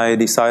 And I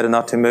decided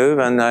not to move,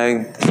 and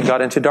I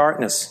got into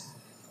darkness.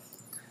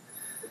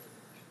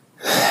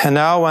 And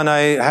now when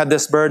I had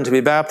this burden to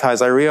be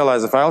baptized, I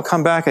realized if I'll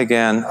come back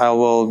again, I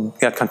will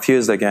get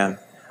confused again.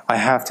 I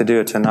have to do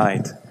it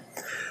tonight.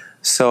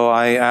 So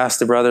I asked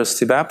the brothers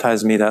to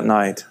baptize me that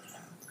night.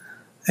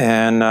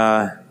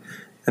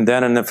 And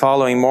then in the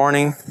following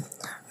morning,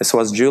 this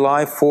was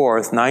July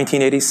 4th,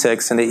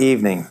 1986 in the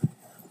evening,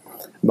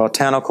 about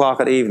 10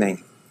 o'clock at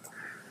evening.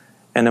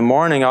 In the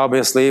morning,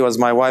 obviously, it was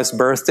my wife's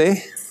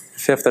birthday,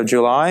 5th of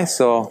July,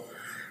 so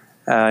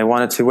I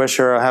wanted to wish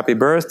her a happy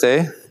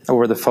birthday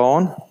over the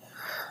phone.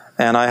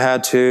 And I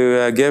had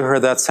to give her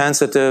that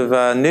sensitive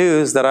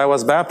news that I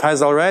was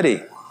baptized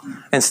already,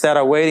 instead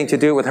of waiting to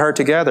do it with her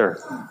together,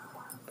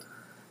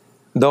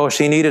 though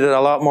she needed it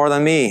a lot more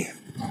than me.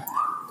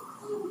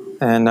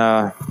 And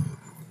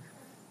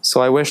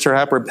so I wished her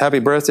happy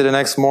birthday the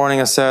next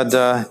morning. I said,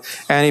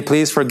 Annie,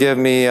 please forgive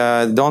me.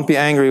 Don't be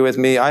angry with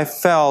me. I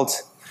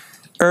felt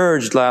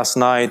urged last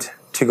night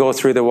to go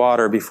through the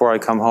water before I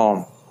come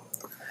home.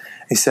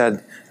 He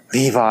said,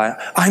 Levi,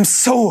 I'm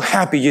so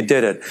happy you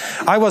did it.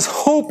 I was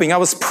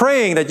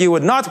praying that you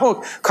would not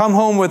come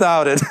home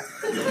without it.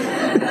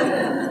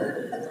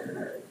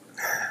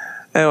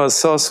 It was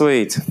so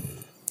sweet.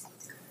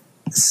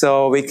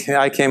 So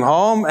I came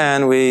home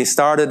and we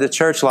started the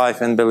church life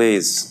in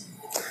Belize.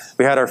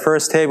 We had our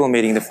first table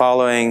meeting the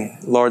following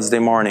Lord's Day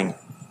morning.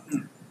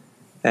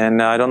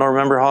 And I don't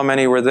remember how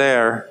many were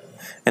there.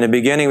 In the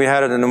beginning, we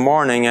had it in the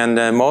morning, and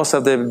most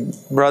of the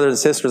brothers and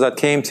sisters that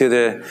came to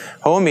the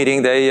home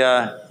meeting, they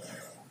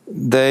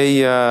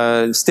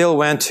still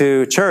went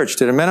to church,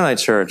 to the Mennonite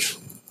church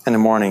in the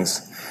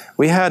mornings.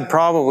 we had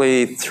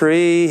probably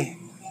three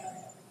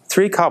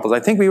couples.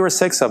 I think we were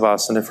 6 of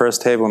us in the first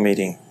table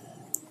meeting.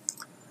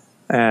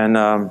 And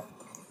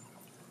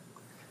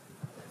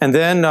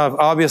then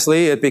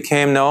obviously it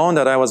became known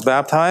that I was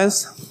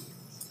baptized.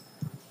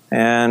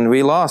 And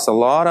we lost a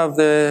lot of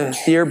the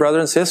dear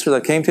brothers and sisters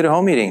that came to the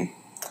home meeting.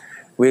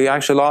 We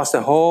actually lost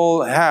a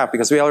whole half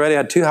because we already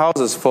had 2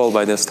 houses full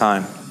by this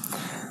time.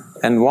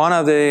 And one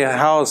of the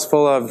house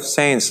full of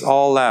saints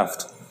all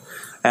left.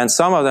 And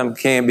some of them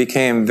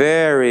became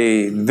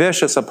very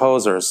vicious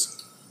opposers.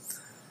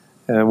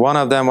 One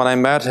of them, when I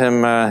met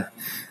him,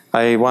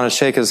 I wanted to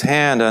shake his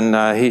hand,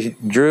 and he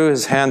drew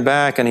his hand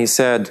back and he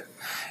said,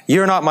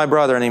 "You're not my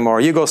brother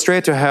anymore. You go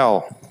straight to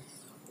hell."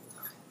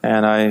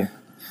 And I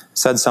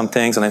said some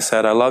things, and I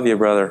said, "I love you,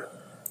 brother."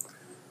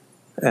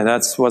 And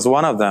that was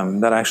one of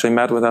them that actually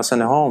met with us in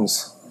the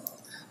homes.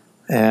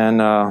 And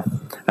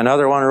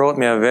another one wrote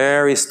me a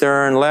very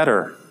stern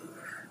letter.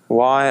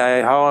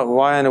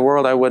 Why in the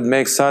world I would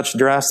make such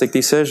drastic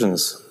decisions.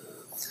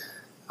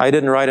 I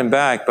didn't write him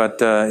back, but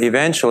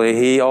eventually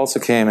he also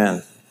came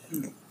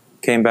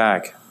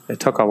back. It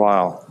took a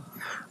while.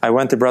 I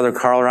went to Brother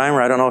Carl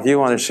Reimer. I don't know if you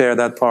want to share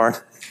that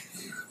part.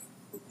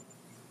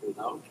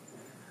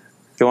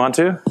 You want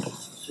to?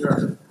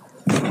 Sure.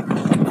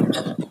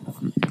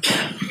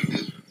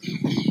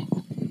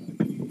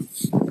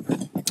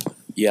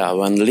 Yeah,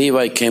 when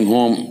Levi came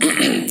home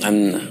and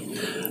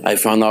I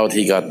found out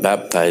he got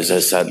baptized, I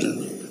said,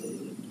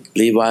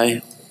 "Levi,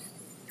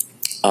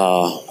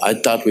 I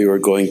thought we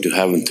were going to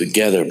heaven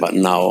together, but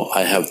now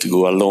I have to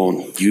go alone.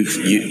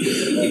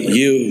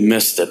 You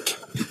missed it."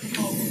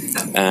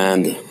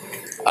 And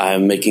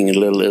I'm making a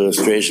little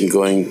illustration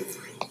going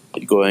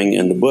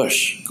in the bush,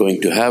 going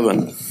to heaven.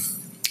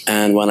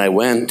 And when I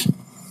went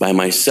by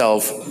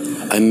myself,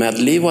 I met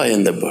Levi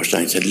in the bush.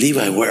 I said,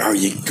 "Levi, where are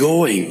you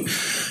going?"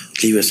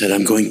 Levi said,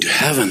 "I'm going to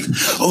heaven."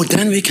 "Oh,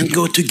 then we can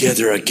go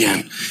together again."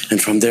 And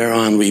from there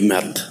on, we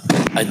met.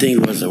 I think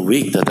it was a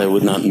week that I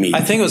would not meet.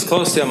 I think it was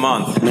close to a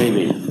month.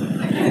 Maybe.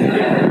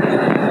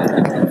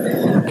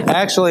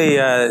 Actually,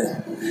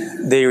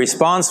 the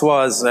response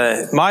was,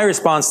 my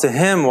response to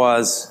him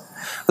was,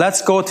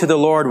 "Let's go to the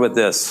Lord with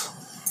this.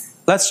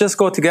 Let's just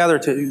go together.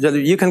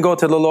 You can go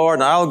to the Lord,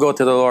 and I'll go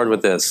to the Lord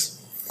with this."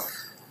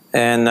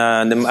 And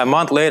a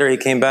month later, he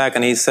came back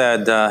and he said,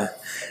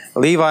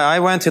 "Levi, I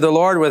went to the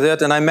Lord with it,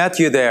 and I met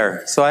you there,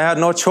 so I had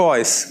no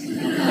choice."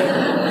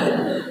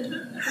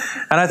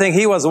 And I think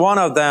he was one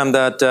of them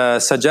that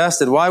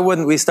suggested, why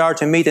wouldn't we start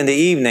to meet in the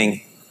evening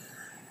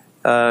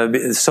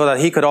so that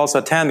he could also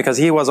attend, because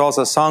he was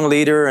also a song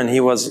leader and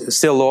he was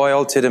still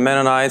loyal to the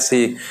Mennonites.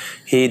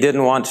 He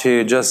didn't want to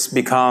just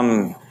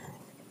become,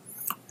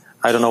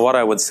 I don't know what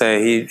I would say,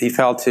 he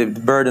felt the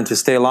burden to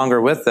stay longer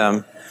with them.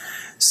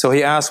 So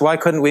he asked, why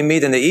couldn't we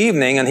meet in the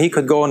evening, and he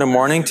could go in the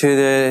morning to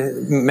the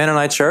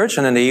Mennonite church,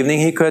 and in the evening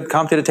he could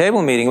come to the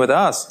table meeting with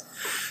us.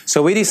 So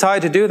we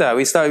decided to do that.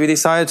 We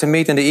decided to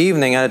meet in the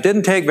evening, and it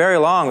didn't take very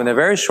long. In a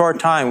very short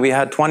time, we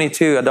had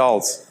 22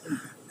 adults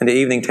in the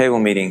evening table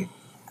meeting.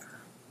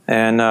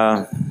 And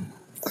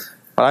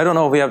but I don't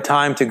know if we have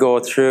time to go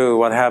through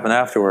what happened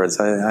afterwards.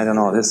 I don't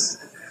know. This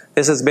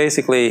is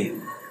basically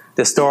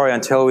the story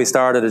until we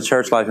started the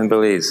church life in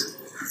Belize.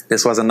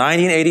 This was in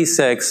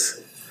 1986.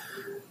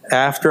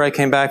 After I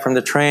came back from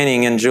the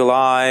training in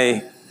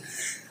July,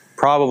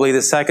 probably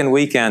the second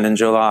weekend in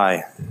July,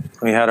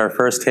 we had our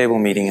first table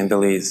meeting in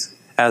Belize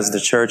as the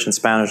church in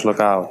Spanish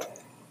Lookout.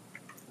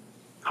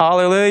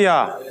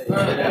 Hallelujah!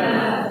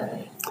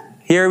 Amen.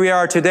 Here we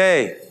are today.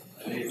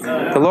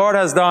 The Lord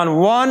has done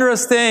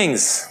wondrous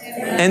things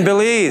in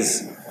Belize.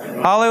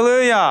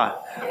 Hallelujah!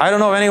 I don't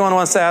know if anyone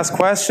wants to ask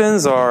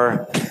questions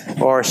or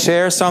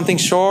share something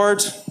short.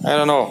 I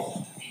don't know.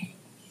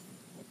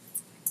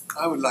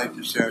 I would like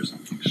to share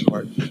something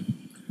short.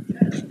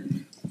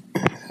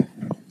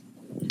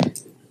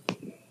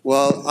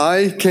 Well,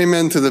 I came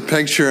into the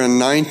picture in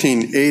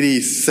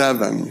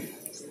 1987.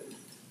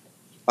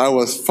 I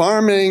was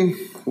farming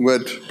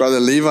with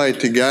Brother Levi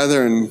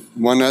together and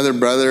one other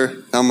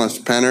brother, Thomas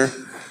Penner,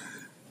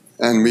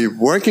 and we were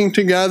working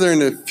together in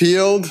the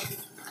field,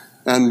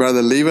 and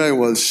Brother Levi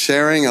was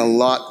sharing a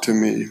lot to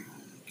me.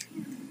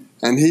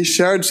 And he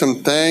shared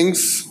some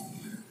things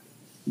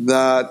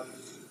that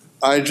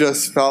I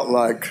just felt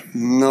like,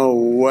 no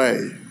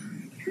way.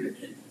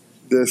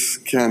 This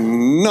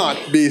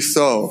cannot be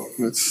so.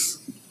 It's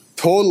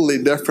totally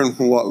different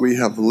from what we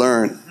have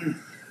learned.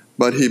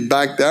 But he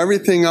backed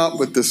everything up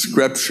with the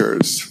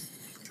scriptures.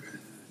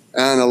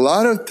 And a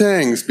lot of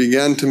things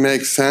began to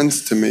make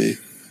sense to me.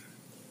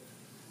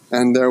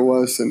 And there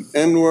was an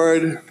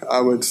inward,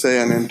 I would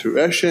say an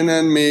intuition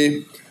in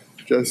me,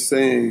 just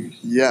saying,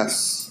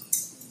 yes,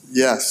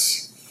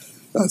 yes,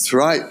 that's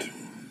right.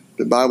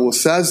 The Bible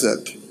says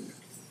it.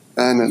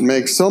 And it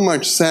makes so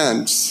much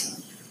sense.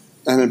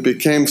 And it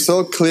became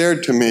so clear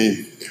to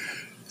me.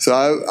 So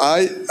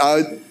I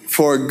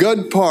for a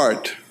good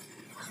part,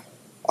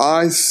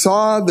 I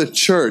saw the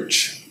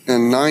church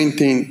in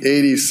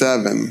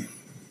 1987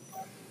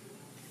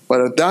 But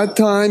at that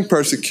time,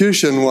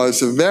 persecution was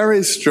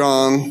very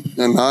strong,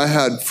 and I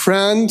had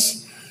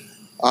friends.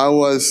 I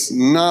was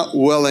not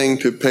willing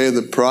to pay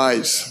the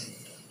price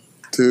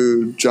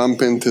to jump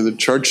into the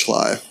church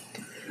life.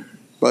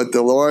 But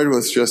the Lord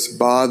was just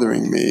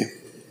bothering me.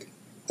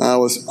 I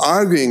was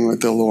arguing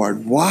with the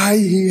Lord why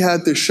He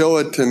had to show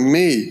it to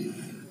me.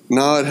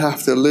 Now I'd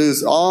have to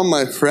lose all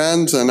my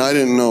friends, and I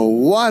didn't know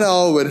what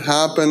all would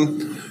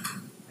happen.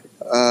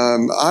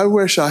 I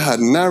wish I had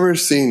never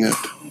seen it.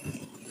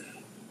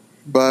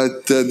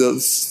 But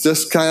it's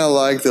just kind of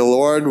like the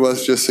Lord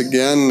was just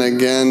again and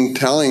again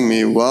telling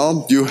me,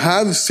 well, you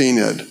have seen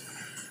it,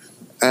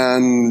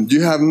 and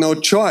you have no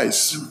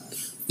choice.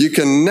 You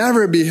can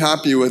never be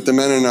happy with the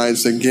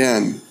Mennonites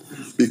again,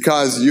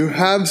 because you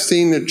have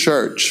seen the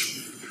church.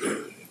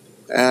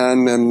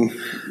 And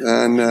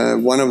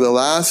one of the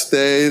last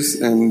days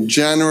in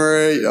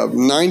January of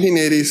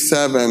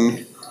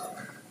 1987,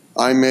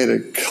 I made a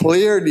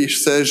clear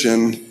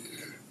decision,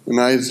 and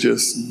I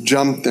just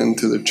jumped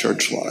into the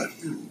church life.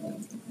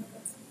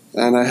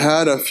 And I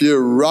had a few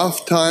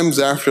rough times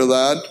after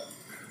that.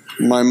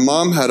 My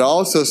mom had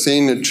also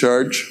seen the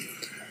church,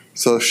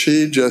 so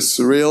she just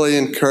really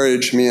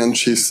encouraged me, and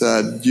she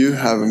said, "You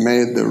have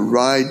made the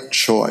right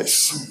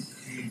choice."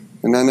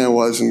 And then I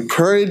was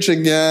encouraged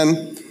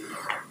again,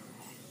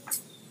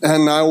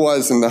 and I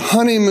was in the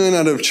honeymoon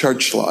out of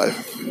church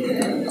life.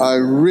 I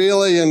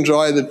really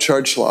enjoyed the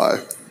church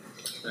life.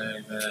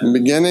 In the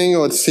beginning, it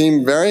would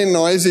seem very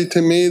noisy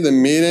to me, the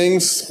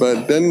meetings, but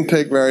it didn't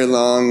take very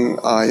long.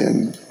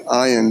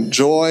 I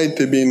enjoyed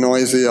to be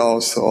noisy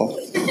also.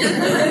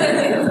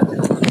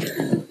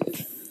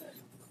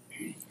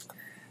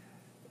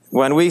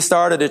 When we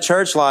started the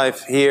church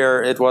life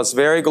here, it was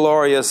very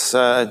glorious,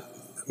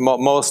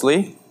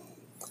 mostly.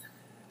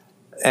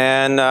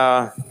 And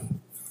out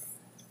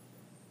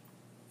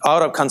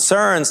of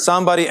concern,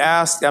 somebody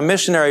asked a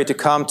missionary to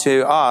come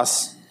to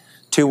us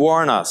to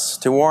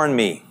warn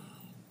me.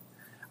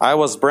 I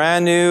was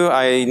brand new.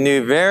 I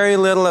knew very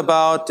little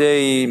about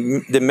the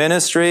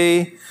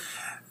ministry,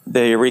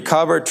 the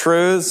recovered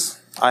truths.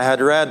 I had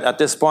read at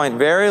this point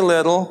very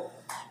little,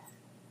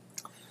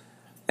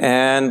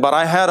 but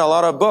I had a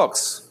lot of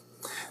books.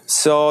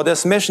 So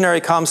this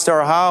missionary comes to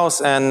our house,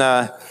 and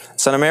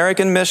it's an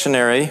American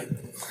missionary,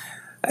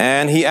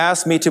 and he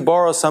asked me to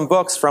borrow some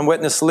books from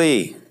Witness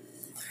Lee.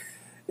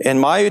 In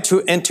my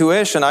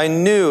intuition, I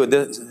knew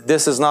that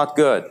this is not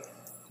good.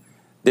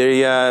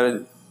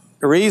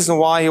 The reason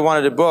why he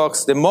wanted the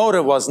books, the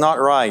motive was not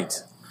right.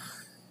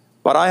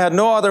 But I had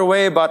no other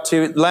way but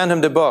to lend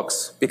him the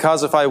books,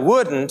 because if I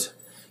wouldn't,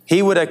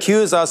 he would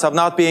accuse us of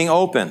not being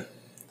open.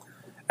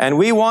 And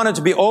we wanted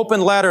to be open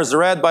letters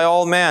read by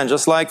all men,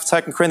 just like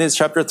 2 Corinthians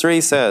chapter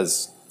 3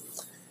 says.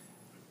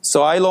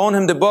 So I loaned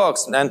him the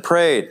books and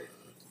prayed.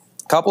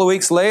 A couple of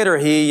weeks later,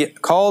 he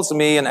calls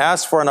me and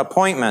asks for an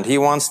appointment. He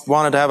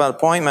wanted to have an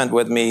appointment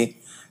with me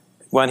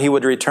when he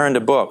would return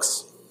the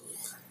books.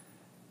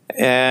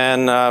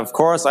 And of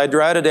course, I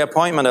dreaded the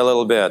appointment a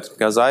little bit,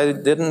 because I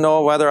didn't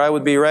know whether I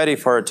would be ready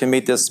to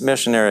meet this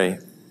missionary.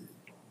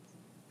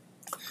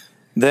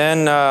 Then,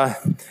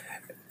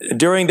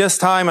 during this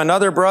time,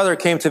 another brother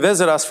came to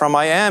visit us from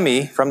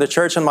Miami, from the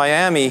church in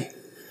Miami,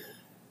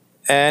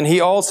 and he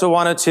also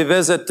wanted to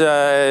visit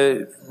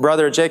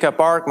Brother Jacob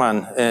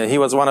Barkman. He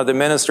was one of the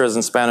ministers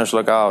in Spanish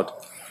Lookout.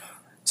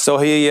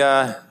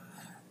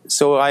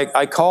 So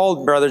I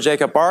called Brother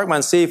Jacob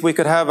Barkman to see if we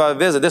could have a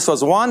visit. This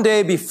was one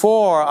day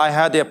before I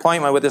had the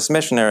appointment with this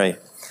missionary.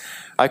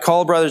 I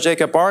called Brother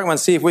Jacob Barkman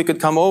to see if we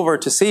could come over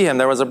to see him.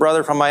 There was a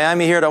brother from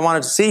Miami here that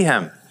wanted to see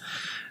him.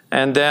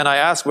 And then I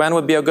asked when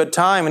would be a good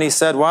time, and he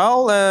said,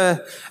 well,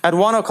 at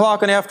 1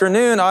 o'clock in the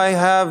afternoon, I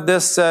have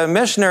this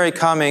missionary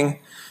coming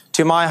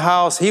to my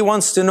house. He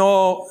wants to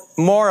know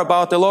more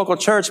about the local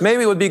church.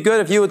 Maybe it would be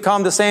good if you would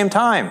come the same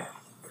time.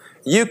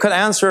 You could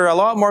answer a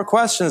lot more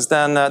questions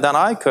than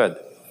I could.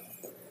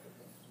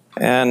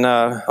 And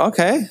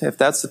okay, if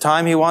that's the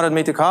time he wanted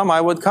me to come,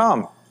 I would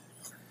come.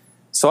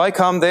 So I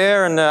come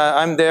there, and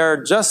I'm there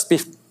just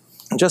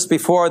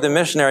before the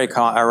missionary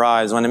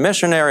arrives. When the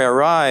missionary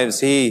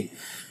arrives,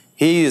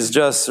 he's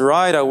just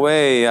right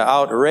away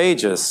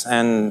outrageous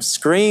and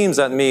screams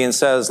at me and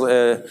says,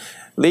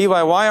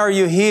 Levi, why are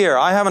you here?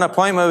 I have an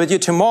appointment with you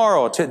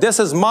tomorrow. This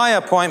is my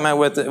appointment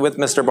with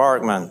Mr.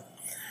 Barkman.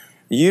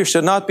 You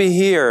should not be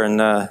here.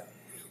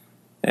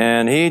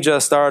 And he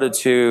just started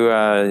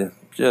to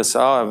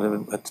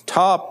at the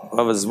top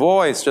of his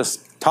voice,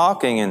 just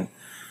talking and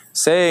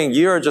saying,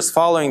 you're just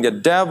following the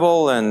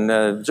devil,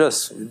 and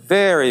just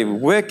very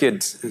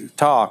wicked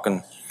talk.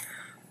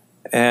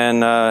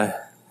 And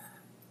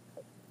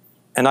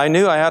I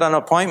knew I had an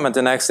appointment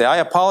the next day. I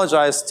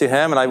apologized to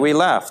him, and we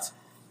left.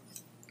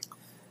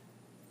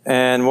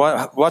 And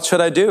what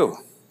should I do?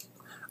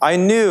 I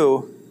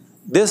knew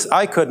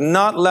I could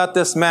not let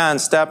this man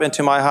step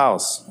into my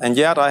house, and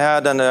yet I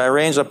had an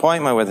arranged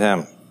appointment with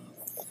him.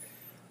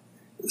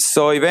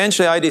 So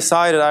eventually I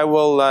decided I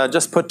will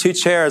just put 2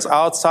 chairs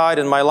outside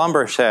in my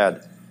lumber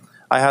shed.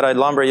 I had a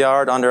lumber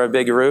yard under a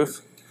big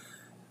roof.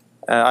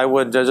 I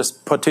would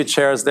just put 2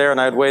 chairs there,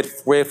 and I'd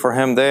wait for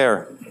him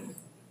there.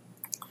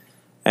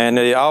 And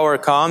the hour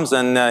comes,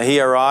 and he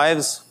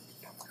arrives,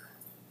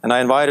 and I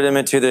invited him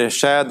into the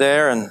shed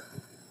there,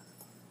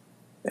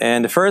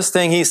 and the first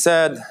thing he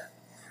said,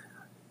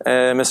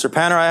 Mr.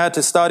 Panner, I had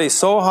to study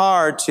so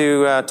hard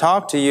to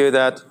talk to you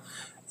that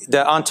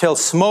until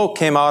smoke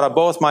came out of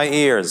both my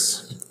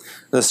ears.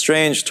 The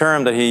strange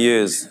term that he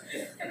used.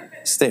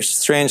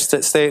 Strange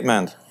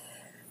statement.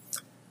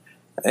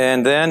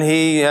 And then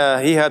he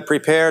had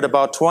prepared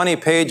about 20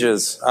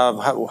 pages of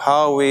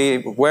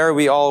where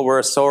we all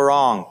were so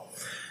wrong.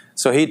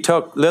 So he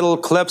took little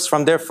clips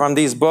from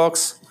these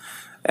books,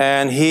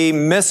 and he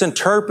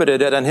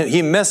misinterpreted it, and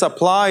he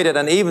misapplied it,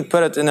 and even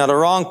put it in the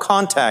wrong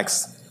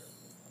context.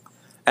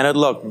 And it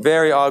looked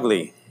very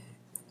ugly.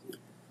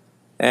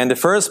 And the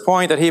first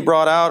point that he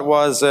brought out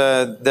was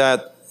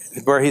that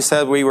where he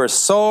said we were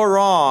so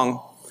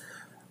wrong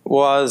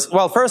was,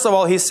 well, first of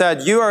all, he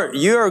said, you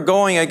are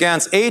going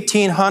against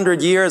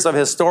 1,800 years of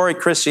historic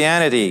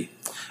Christianity,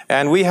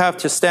 and we have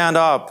to stand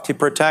up to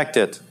protect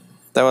it.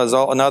 That was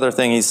another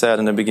thing he said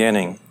in the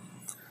beginning.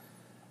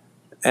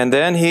 And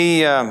then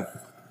he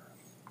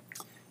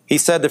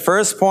said the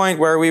first point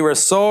where we were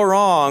so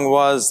wrong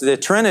was the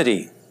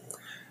Trinity,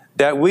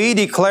 that we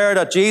declare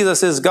that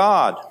Jesus is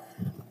God.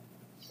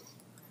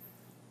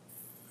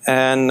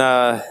 And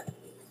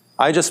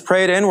I just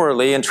prayed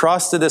inwardly and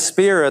trusted the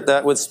Spirit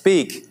that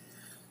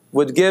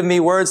would give me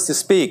words to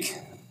speak.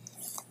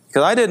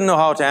 Because I didn't know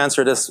how to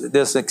answer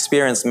this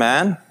experienced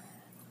man.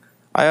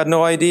 I had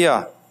no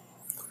idea.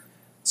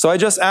 So I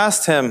just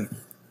asked him,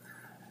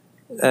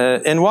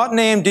 in what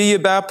name do you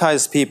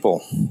baptize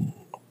people?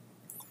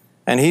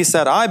 And he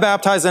said, I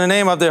baptize in the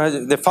name of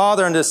the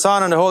Father and the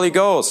Son and the Holy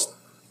Ghost.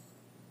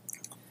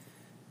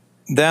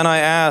 Then I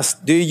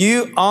asked, do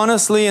you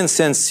honestly and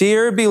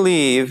sincerely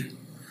believe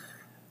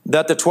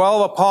that the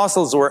 12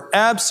 apostles were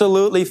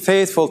absolutely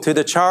faithful to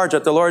the charge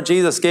that the Lord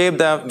Jesus gave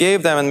them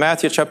in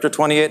Matthew chapter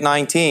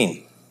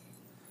 28:19?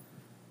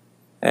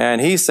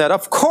 And he said,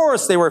 of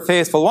course they were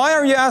faithful. Why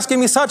are you asking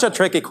me such a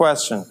tricky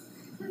question?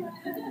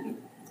 And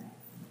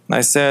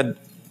I said,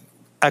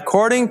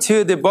 according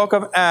to the book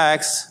of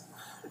Acts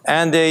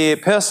and the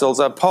epistles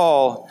of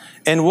Paul,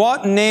 in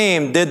what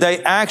name did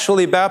they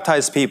actually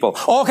baptize people?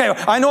 Okay,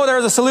 I know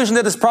there's a solution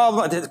to this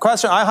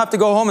question. I have to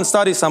go home and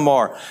study some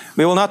more.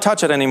 We will not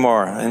touch it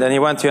anymore. And then he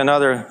went to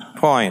another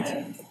point.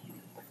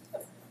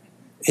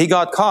 He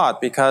got caught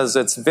because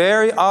it's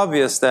very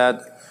obvious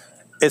that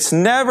it's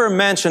never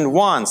mentioned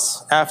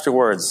once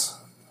afterwards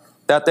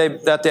that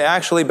they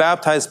actually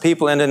baptized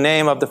people in the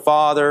name of the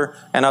Father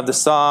and of the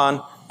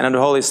Son and of the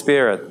Holy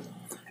Spirit.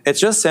 It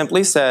just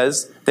simply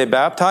says they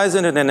baptized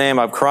into the name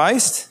of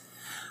Christ,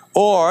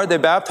 or they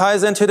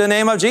baptized into the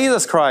name of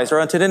Jesus Christ, or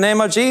into the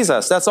name of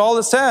Jesus. That's all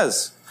it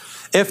says.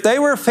 If they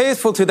were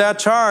faithful to that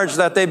charge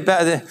that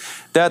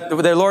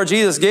the Lord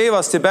Jesus gave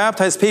us to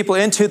baptize people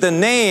into the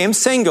name,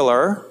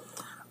 singular,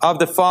 of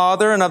the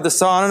Father and of the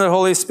Son and the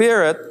Holy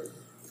Spirit,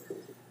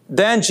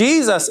 then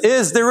Jesus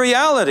is the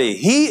reality.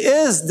 He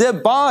is the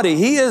body.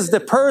 He is the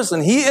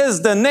person. He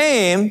is the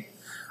name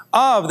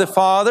of the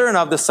Father and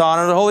of the Son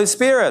and the Holy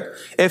Spirit.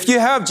 If you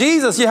have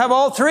Jesus, you have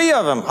all three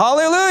of them.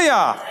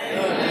 Hallelujah!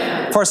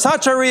 Amen. For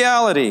such a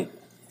reality.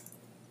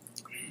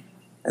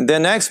 And the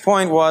next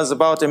point was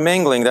about the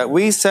mingling, that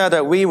we said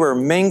that we were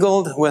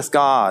mingled with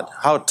God.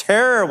 How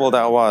terrible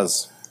that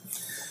was.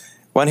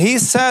 When he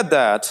said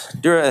that,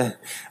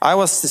 I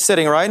was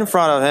sitting right in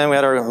front of him. We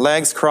had our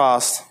legs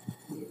crossed.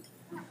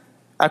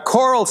 A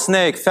coral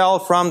snake fell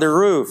from the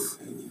roof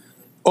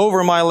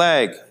over my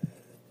leg.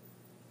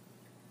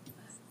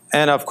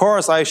 And of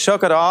course, I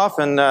shook it off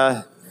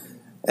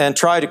and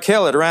tried to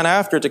kill it, ran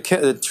after it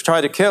to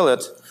try to kill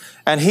it.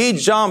 And he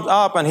jumped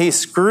up and he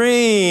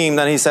screamed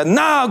and he said,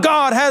 now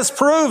God has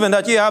proven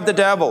that you have the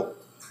devil.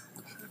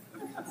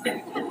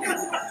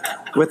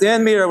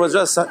 Within me, there was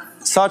just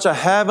such a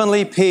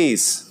heavenly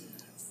peace.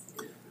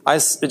 I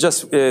was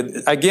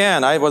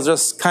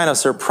just kind of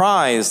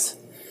surprised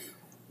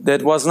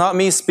that it was not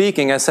me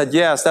speaking. I said,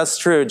 yes, that's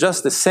true.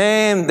 Just the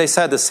same, they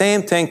said the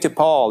same thing to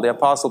Paul, the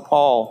Apostle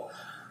Paul,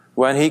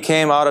 when he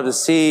came out of the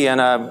sea and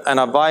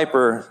a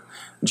viper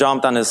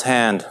jumped on his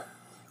hand.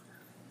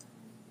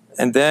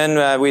 And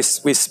then we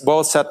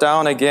both sat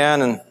down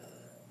again, and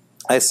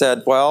I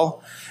said,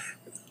 well,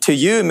 to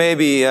you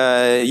maybe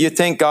you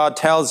think God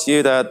tells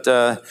you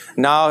that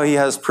now he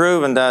has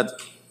proven that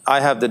I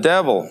have the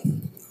devil.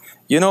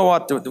 You know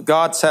what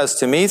God says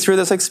to me through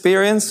this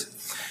experience?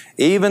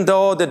 Even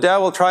though the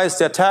devil tries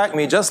to attack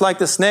me, just like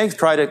the snakes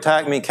try to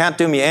attack me, can't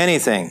do me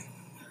anything.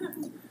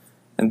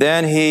 And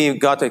then he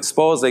got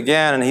exposed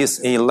again, and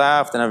he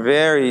laughed in a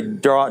very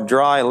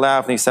dry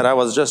laugh, and he said, I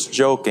was just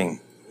joking.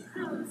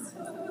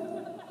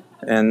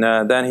 And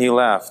then he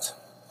left.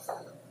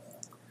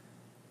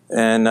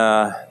 And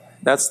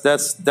that's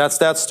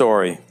that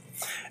story.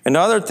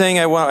 Another thing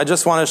I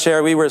just want to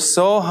share, we were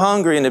so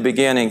hungry in the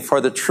beginning for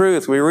the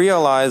truth. We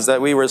realized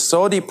that we were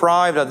so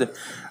deprived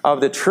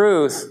of the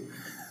truth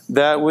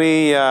that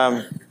we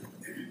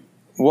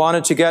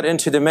wanted to get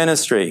into the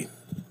ministry.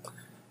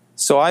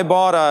 So I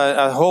bought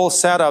a whole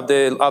set of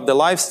the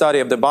life study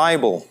of the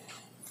Bible.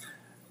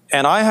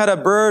 And I had a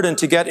burden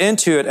to get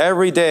into it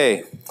every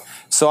day.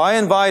 So I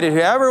invited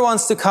whoever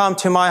wants to come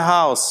to my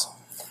house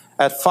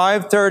at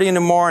 5:30 in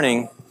the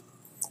morning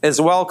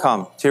is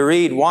welcome to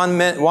read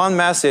one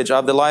message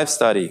of the life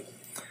study.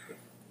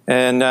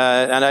 And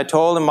I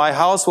told him my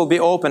house will be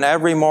open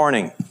every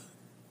morning.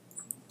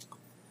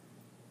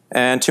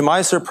 And to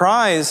my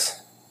surprise,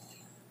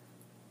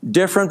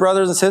 different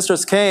brothers and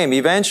sisters came.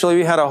 Eventually,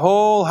 we had a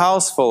whole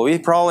house full. We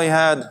probably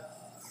had,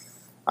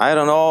 I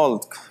don't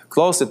know,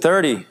 close to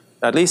 30,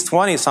 at least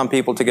 20 some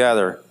people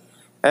together.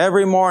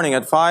 Every morning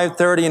at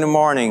 5:30 in the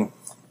morning,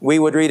 we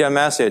would read a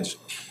message.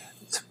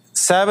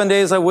 7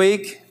 days a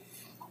week,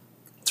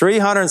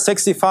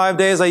 365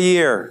 days a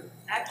year.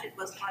 Actually, it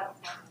was 5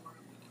 o'clock in the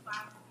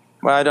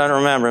morning. Well, I don't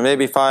remember.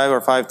 Maybe 5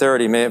 or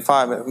 5:30,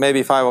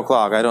 maybe 5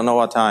 o'clock. I don't know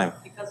what time.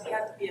 Because he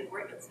had to be at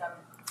work at 7.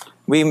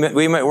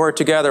 We were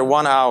together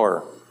 1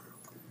 hour.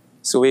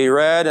 So we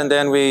read, and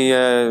then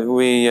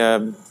we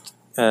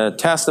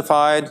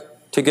testified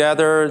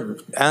together,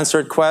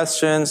 answered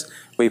questions.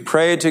 We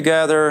prayed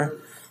together.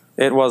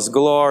 It was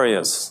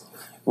glorious.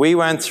 We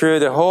went through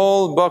the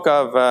whole book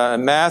of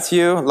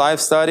Matthew, life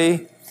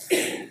study.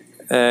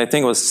 I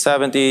think it was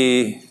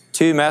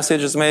 72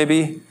 messages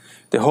maybe.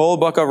 The whole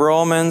book of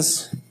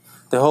Romans,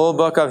 the whole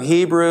book of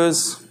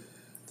Hebrews.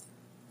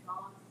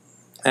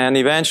 And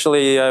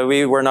eventually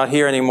we were not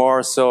here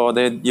anymore, so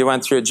you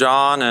went through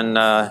John and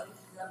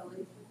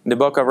the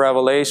book of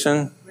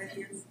Revelation.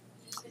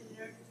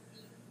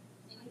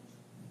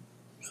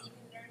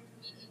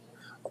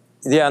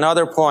 Yeah,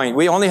 another point.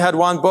 We only had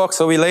one book,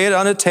 so we laid it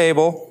on the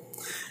table.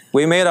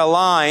 We made a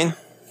line,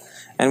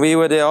 and we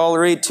would all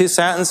read 2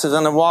 sentences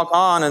and then walk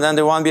on, and then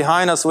the one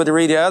behind us would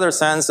read the other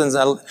sentences.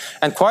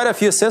 And quite a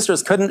few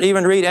sisters couldn't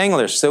even read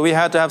English, so we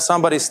had to have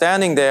somebody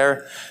standing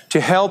there to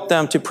help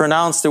them to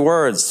pronounce the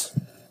words.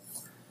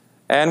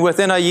 And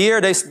within a year,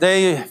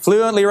 they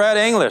fluently read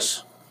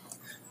English.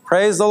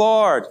 Praise the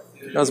Lord.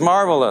 It was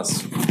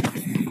marvelous.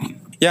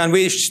 Yeah, and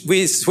we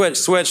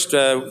switched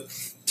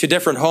to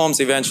different homes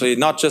eventually,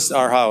 not just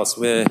our house.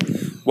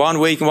 1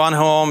 week, one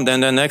home,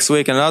 then the next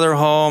week another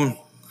home.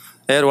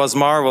 It was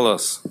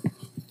marvelous.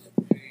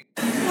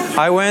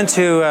 I went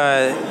to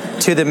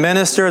the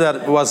minister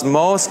that was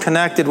most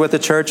connected with the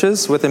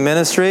churches, with the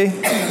ministry.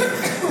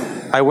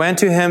 I went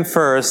to him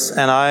first,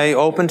 and I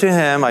opened to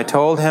him. I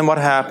told him what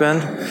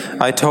happened.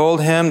 I told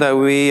him that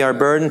we are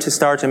burdened to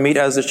start to meet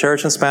as the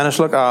church in Spanish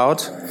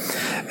Lookout.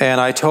 And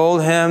I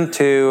told him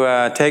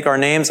to take our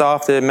names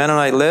off the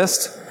Mennonite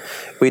list.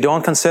 We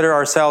don't consider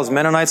ourselves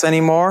Mennonites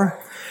anymore,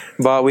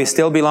 but we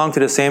still belong to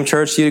the same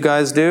church you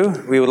guys do.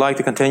 We would like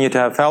to continue to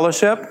have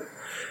fellowship,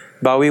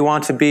 but we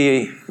want to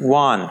be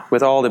one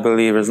with all the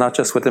believers, not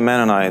just with the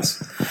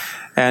Mennonites.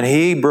 And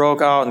he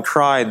broke out and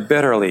cried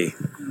bitterly.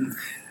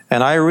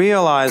 And I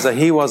realized that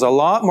he was a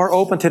lot more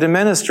open to the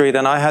ministry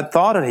than I had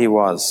thought that he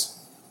was.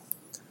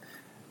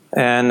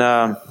 And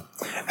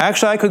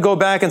actually, I could go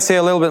back and say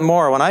a little bit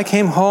more. When I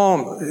came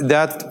home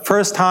that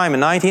first time in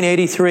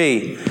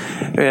 1983,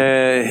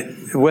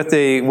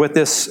 with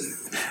this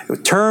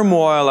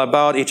turmoil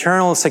about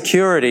eternal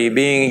security,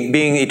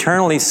 being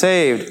eternally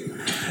saved,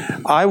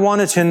 I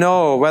wanted to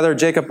know whether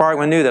Jacob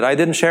Barkman knew that. I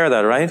didn't share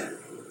that, right?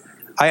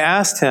 I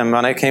asked him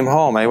when I came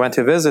home. I went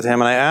to visit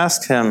him, and I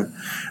asked him,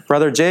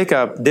 Brother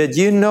Jacob, did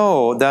you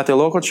know that the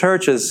local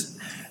churches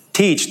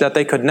teach that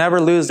they could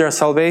never lose their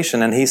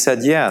salvation? And he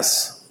said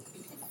yes.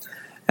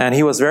 And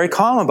he was very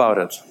calm about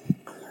it.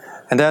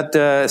 And that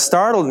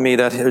startled me,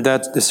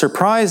 that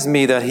surprised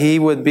me that he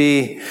would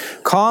be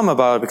calm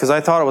about it, because I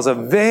thought it was a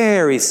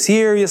very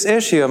serious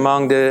issue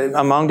among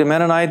the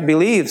Mennonite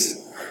beliefs.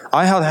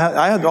 I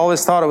had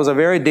always thought it was a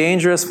very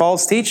dangerous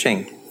false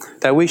teaching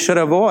that we should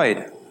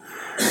avoid.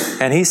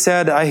 And he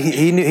said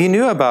he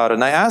knew about it.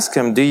 And I asked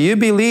him, do you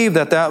believe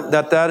that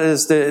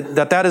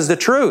is the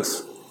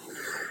truth?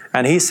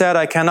 And he said,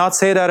 I cannot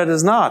say that it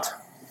is not.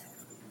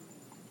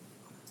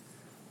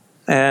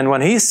 And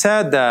when he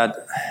said that,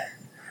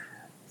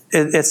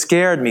 it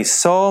scared me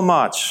so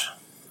much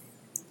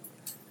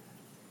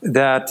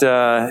that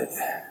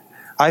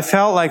I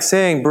felt like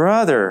saying,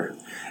 brother,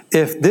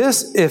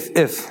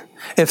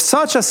 if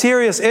such a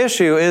serious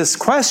issue is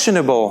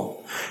questionable,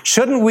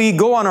 shouldn't we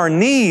go on our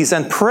knees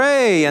and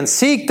pray and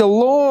seek the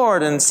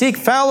Lord and seek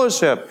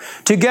fellowship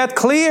to get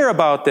clear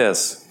about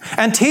this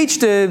and teach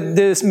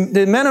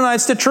the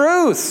Mennonites the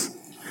truth?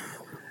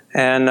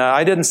 And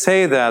I didn't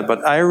say that,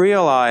 but I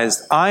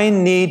realized I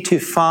need to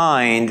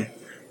find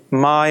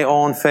my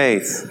own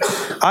faith.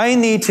 I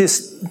need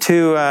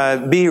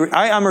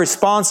I am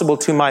responsible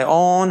to my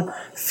own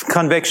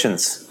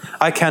convictions.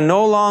 I can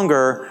no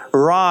longer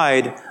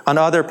ride on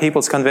other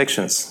people's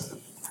convictions.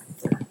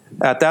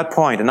 At that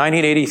point, in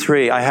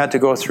 1983, I had to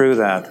go through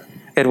that.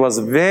 It was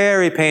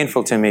very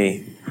painful to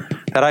me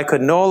that I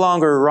could no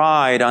longer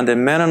ride on the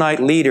Mennonite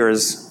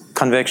leaders'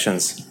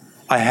 convictions.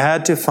 I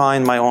had to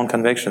find my own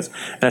convictions.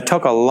 And it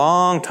took a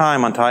long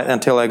time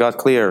until I got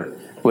clear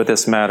with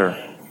this matter.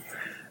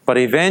 But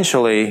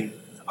eventually,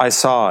 I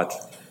saw it.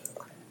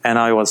 And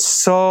I was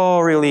so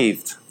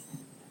relieved,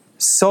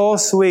 so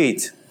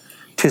sweet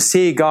to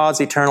see God's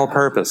eternal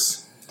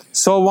purpose.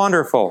 So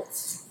wonderful.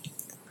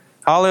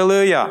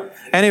 Hallelujah.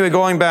 Anyway,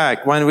 going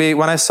back, when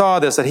I saw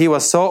this, that he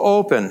was so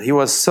open, he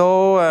was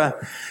so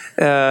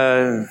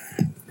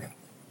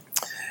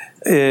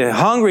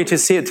hungry to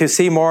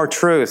see more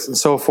truth and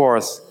so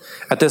forth.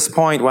 At this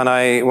point, when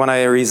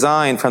I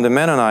resigned from the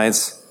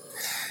Mennonites,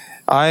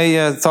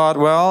 I thought,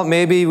 well,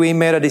 maybe we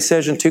made a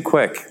decision too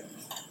quick.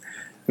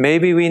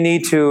 Maybe we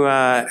need to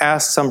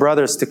ask some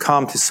brothers to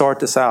come to sort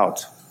this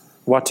out,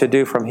 what to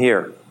do from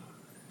here.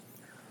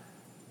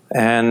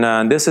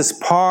 And this is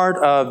part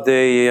of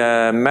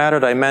the matter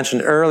that I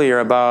mentioned earlier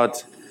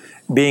about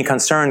being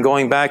concerned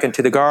going back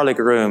into the garlic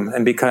room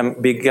and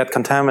get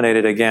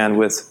contaminated again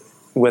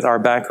with our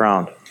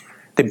background.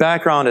 The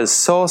background is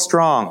so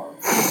strong.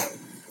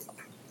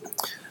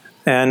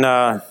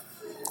 And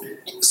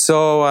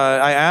so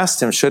I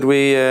asked him, should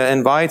we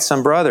invite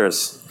some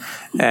brothers?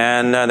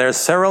 And there's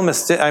several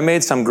mistakes. I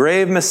made some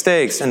grave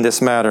mistakes in this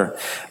matter.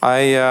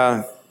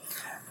 I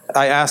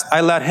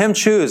let him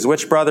choose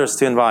which brothers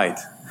to invite.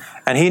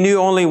 And he knew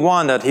only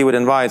one that he would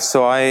invite,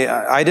 so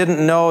I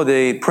didn't know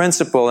the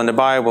principle in the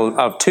Bible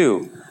of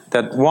two,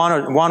 that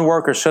one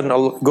worker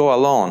shouldn't go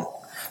alone.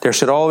 There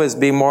should always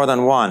be more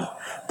than one.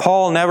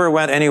 Paul never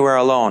went anywhere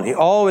alone. He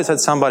always had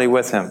somebody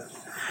with him.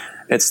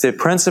 It's the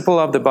principle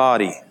of the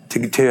body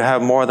to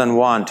have more than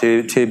one,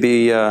 to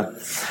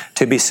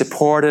be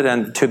supported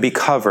and to be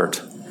covered.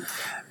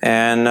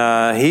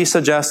 And he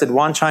suggested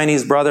one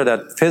Chinese brother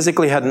that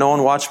physically had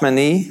known Watchman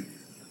Nee,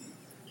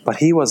 but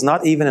he was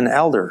not even an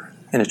elder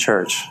in a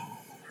church.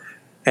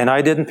 And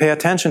I didn't pay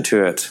attention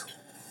to it.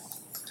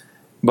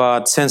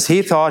 But since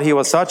he thought he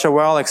was such a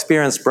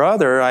well-experienced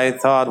brother, I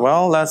thought,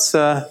 well, let's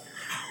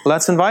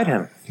invite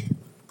him.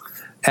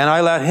 And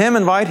I let him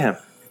invite him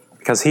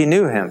because he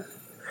knew him.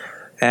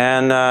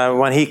 And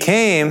when he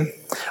came,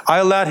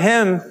 I let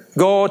him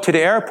go to the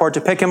airport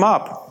to pick him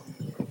up.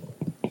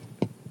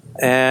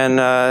 And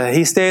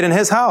he stayed in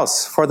his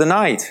house for the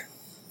night.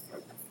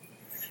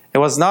 It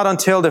was not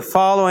until the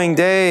following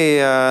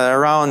day,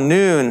 around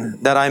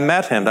noon, that I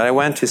met him, that I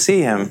went to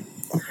see him.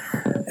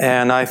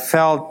 And I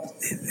felt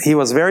he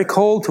was very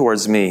cold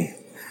towards me.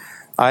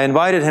 I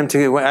invited him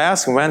to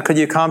ask him, when could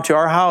you come to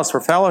our house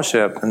for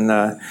fellowship? And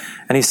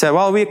he said,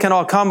 well, we can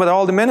all come with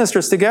all the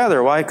ministers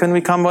together. Why couldn't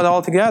we come with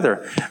all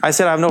together? I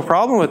said, I have no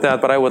problem with that,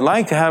 but I would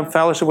like to have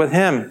fellowship with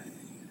him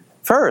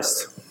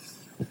first.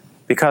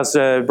 Because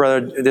the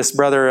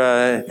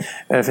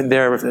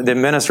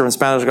minister from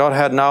Spanish God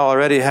had now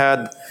already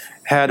had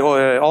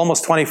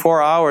almost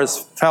 24 hours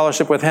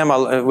fellowship with him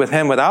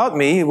without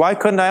me. Why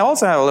couldn't I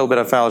also have a little bit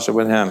of fellowship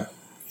with him?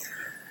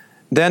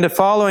 Then the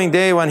following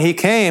day when he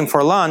came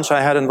for lunch,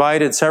 I had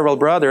invited several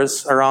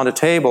brothers around the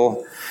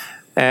table.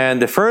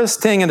 And the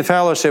first thing in the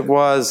fellowship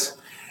was,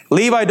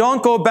 Levi,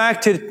 don't go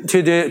back to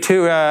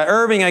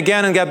Irving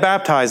again and get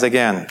baptized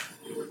again.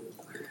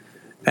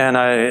 And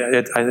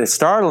it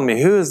startled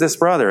me. Who is this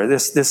brother?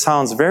 This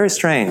sounds very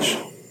strange.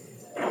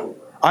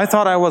 I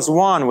thought I was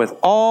one with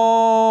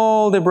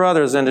all the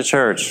brothers in the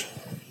church.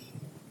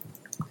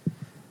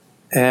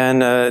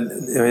 And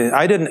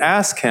I didn't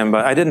ask him,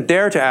 but I didn't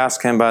dare to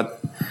ask him, but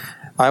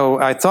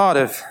I thought,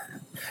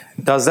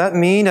 does that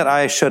mean that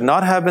I should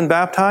not have been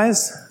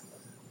baptized?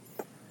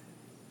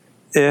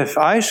 If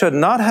I should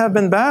not have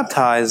been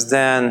baptized,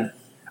 then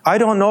I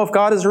don't know if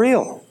God is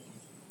real.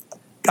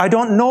 I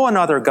don't know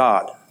another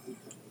God.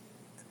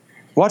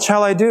 What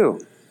shall I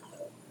do?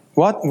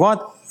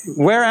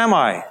 Where am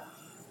I?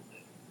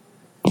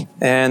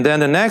 And then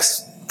the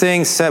next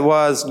thing said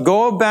was,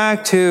 go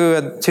back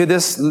to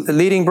this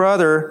leading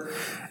brother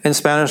in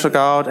Spanish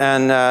Lookout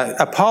and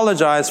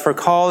apologize for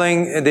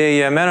calling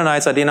the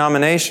Mennonites a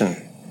denomination.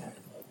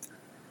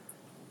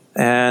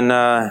 And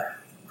I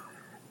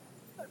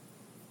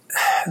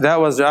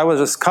was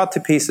just cut to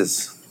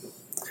pieces.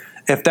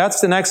 If that's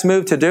the next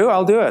move to do,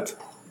 I'll do it.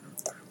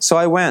 So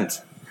I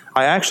went.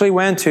 I actually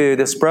went to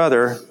this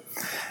brother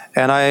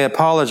and I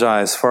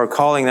apologized for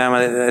calling them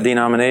a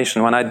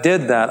denomination. When I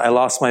did that, I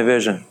lost my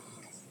vision.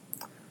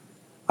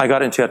 I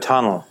got into a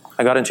tunnel.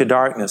 I got into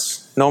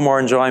darkness. No more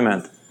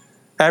enjoyment.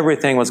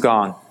 Everything was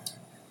gone.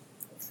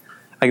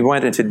 I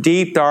went into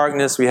deep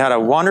darkness. We had a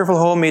wonderful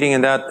home meeting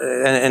in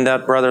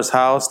that brother's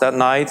house that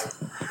night,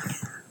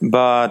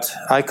 but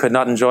I could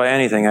not enjoy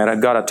anything. I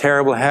got a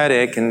terrible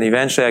headache, and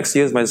eventually I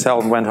excused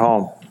myself and went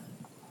home.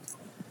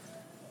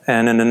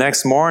 And then the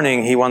next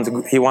morning, he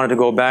wanted to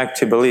go back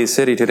to Belize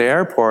City to the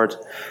airport,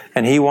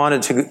 and he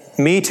wanted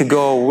me to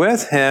go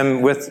with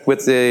him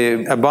with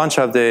a bunch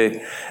of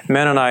the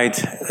Mennonite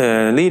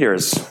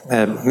leaders,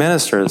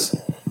 ministers.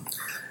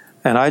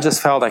 And I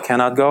just felt I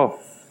cannot go.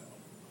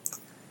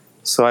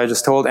 So I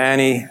just told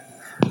Annie,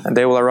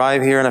 they will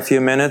arrive here in a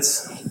few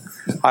minutes.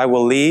 I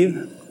will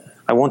leave.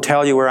 I won't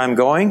tell you where I'm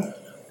going.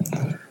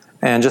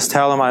 And just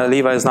tell them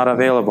Levi is not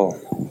available.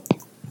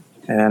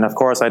 And of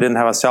course, I didn't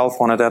have a cell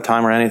phone at that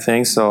time or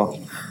anything, so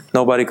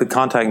nobody could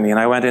contact me. And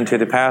I went into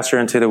the pasture,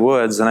 into the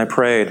woods, and I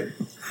prayed.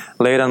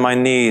 Laid on my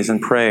knees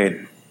and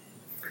prayed.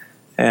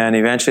 And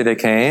eventually they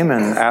came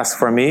and asked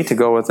for me to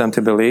go with them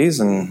to Belize,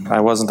 and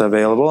I wasn't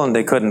available, and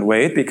they couldn't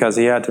wait because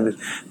he had to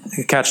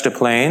catch the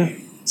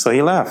plane, so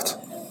he left.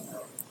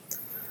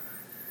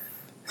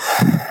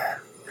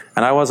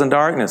 And I was in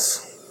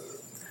darkness.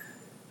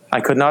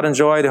 I could not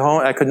enjoy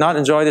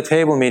the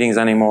table meetings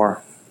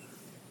anymore.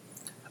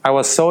 I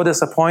was so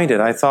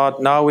disappointed. I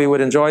thought now we would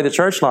enjoy the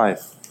church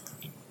life.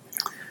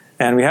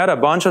 And we had a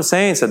bunch of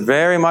saints that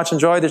very much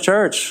enjoyed the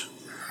church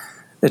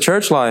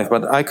life,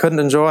 but I couldn't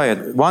enjoy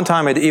it. One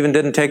time I even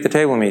didn't take the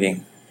table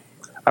meeting.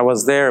 I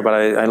was there, but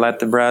I let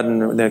the bread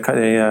and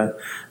the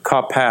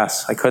cup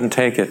pass. I couldn't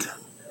take it.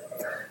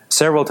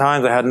 Several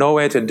times I had no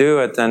way to do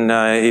it, and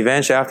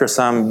eventually after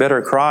some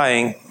bitter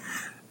crying,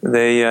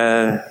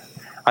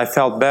 I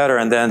felt better,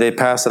 and then they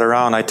passed it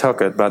around. I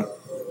took it, but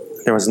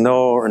there was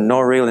no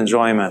real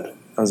enjoyment. It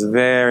was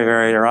very,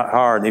 very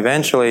hard.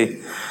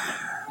 Eventually,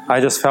 I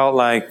just felt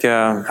like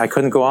I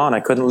couldn't go on. I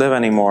couldn't live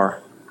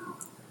anymore.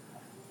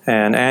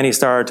 And Annie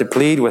started to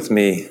plead with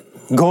me,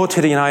 go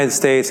to the United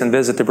States and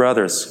visit the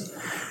brothers.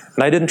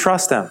 And I didn't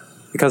trust them,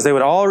 because they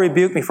would all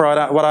rebuke me for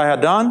what I had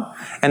done.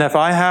 And if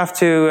I have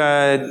to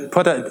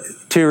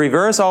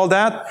reverse all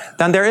that,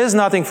 then there is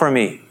nothing for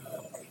me.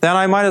 Then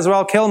I might as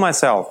well kill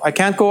myself. I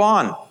can't go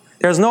on.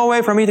 There's no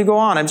way for me to go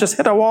on. I've just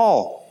hit a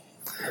wall.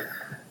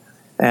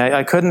 And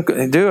I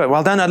couldn't do it.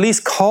 Well, then at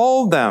least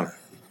call them.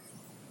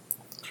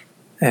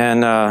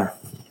 And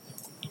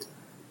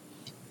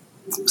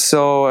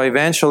so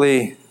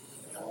eventually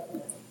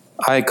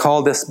I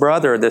called this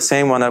brother, the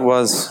same one that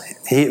was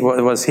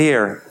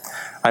here.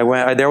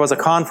 There was a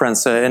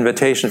conference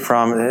invitation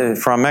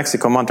from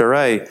Mexico,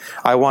 Monterrey.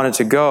 I wanted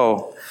to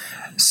go.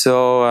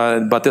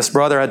 So, but this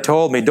brother had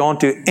told me, don't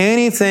do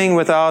anything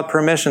without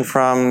permission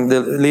from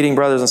the leading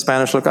brothers in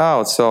Spanish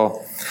Lookout.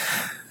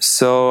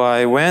 So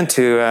I went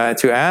to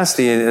ask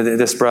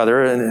this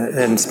brother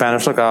in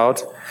Spanish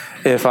Lookout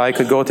if I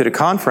could go to the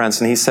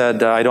conference, and he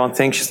said, I don't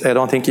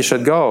think you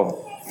should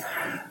go.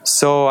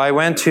 So I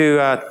went to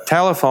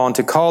telephone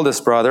to call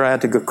this brother. I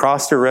had to go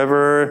across the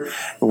river,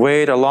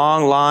 wait a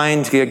long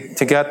line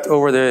to get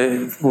over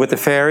with the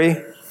ferry,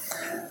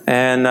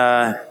 and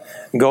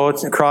go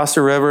across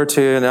the river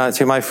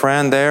to my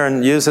friend there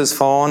and use his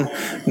phone.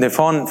 The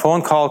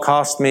phone call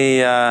cost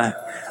me,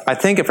 I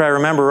think if I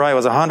remember right, it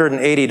was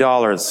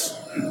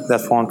 $180,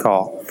 that phone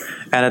call.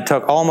 And it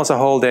took almost a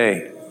whole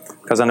day,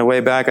 because on the way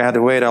back I had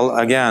to wait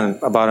again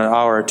about an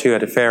hour or two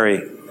at the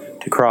ferry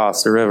to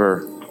cross the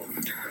river.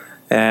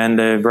 And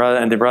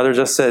the brother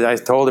just said, I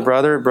told the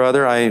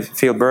brother, I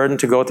feel burdened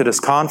to go to this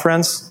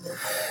conference.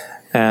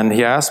 And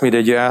he asked me,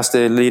 did you ask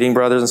the leading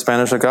brothers in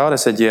Spanish Lookout? I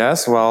said,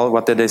 yes. Well,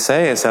 what did they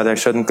say? I said I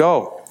shouldn't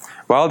go.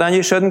 Well, then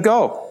you shouldn't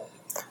go.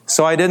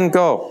 So I didn't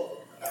go.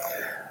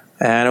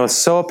 And it was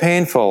so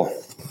painful.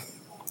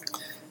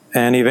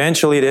 And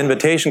eventually the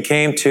invitation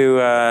came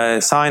to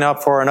sign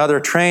up for another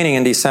training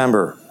in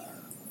December.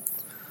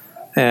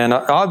 And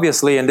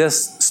obviously in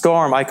this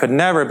storm, I could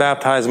never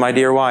baptize my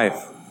dear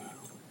wife.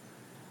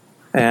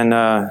 And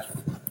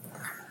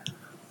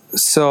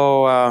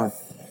so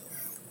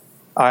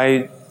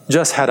I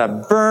just had a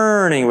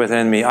burning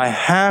within me. I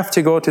have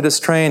to go to this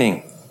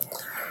training.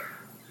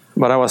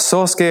 But I was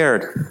so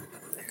scared.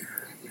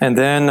 And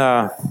then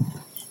I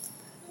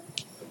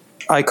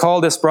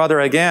called this brother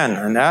again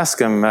and asked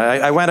him.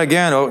 I went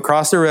again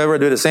across the river,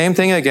 do the same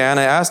thing again.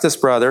 I asked this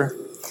brother.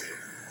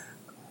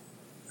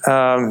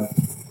 No,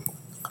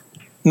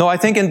 I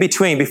think in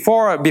between,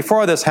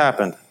 before this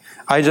happened,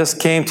 I just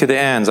came to the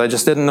ends. I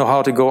just didn't know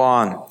how to go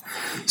on.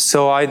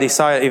 So I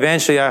decided,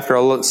 eventually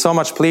after so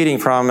much pleading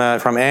from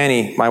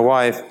Annie, my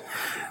wife,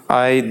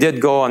 I did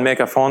go and make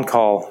a phone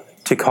call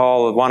to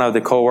call one of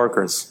the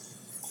co-workers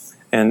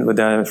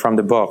from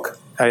the book.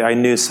 I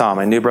knew some.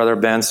 I knew Brother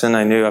Benson.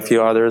 I knew a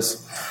few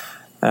others.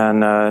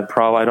 And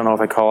probably, I don't know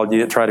if I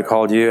tried to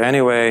call you.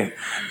 Anyway,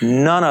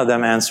 none of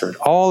them answered.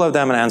 All of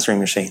them an answering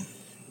machine.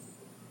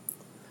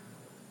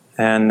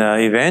 And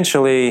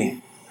eventually,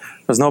 there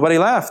was nobody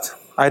left.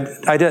 I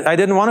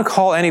didn't want to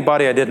call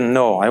anybody I didn't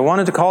know. I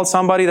wanted to call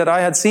somebody that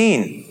I had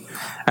seen.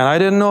 And I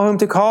didn't know whom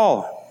to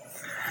call.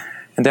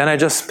 And then I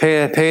just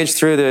paged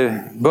through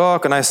the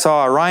book, and I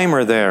saw a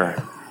rhymer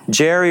there.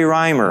 Jerry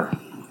Rhymer.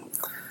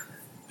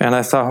 And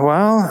I thought,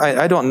 well,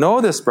 I don't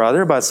know this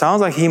brother, but it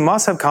sounds like he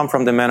must have come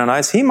from the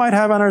Mennonites. He might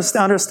have an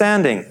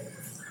understanding.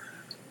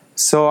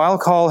 So I'll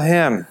call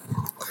him.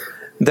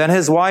 Then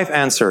his wife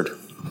answered.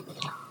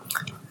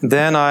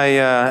 Then I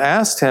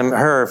asked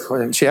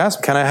her, she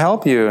asked, can I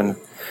help you? And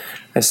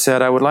I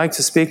said, I would like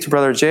to speak to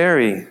Brother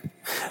Jerry.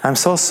 I'm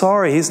so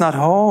sorry, he's not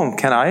home.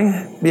 Can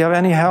I be of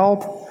any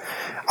help?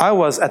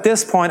 At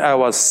this point, I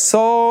was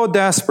so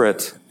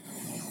desperate.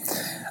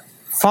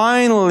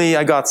 Finally,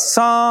 I got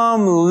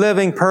some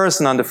living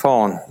person on the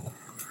phone.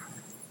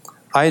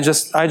 I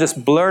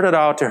just blurted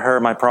out to her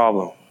my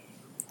problem.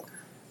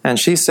 And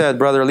she said,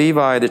 Brother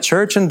Levi, the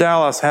church in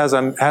Dallas has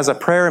a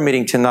prayer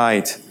meeting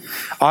tonight.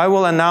 I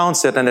will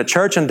announce it, and the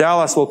church in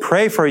Dallas will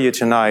pray for you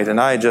tonight.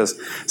 And I just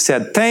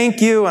said,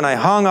 thank you, and I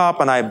hung up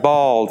and I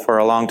bawled for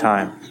a long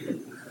time.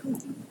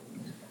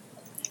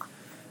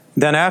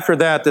 then after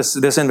that,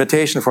 this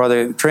invitation for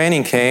the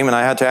training came, and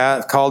I had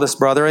to call this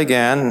brother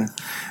again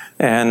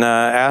and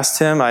asked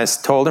him. I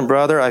told him,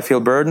 brother, I feel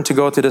burdened to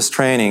go to this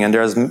training, and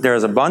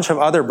there's a bunch of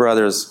other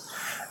brothers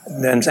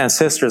and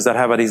sisters that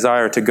have a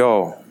desire to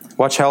go.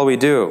 What shall we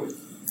do?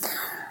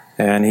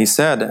 And he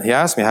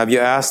asked me, have you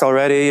asked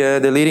already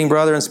the leading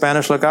brother in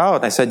Spanish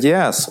Lookout? I said,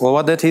 yes. Well,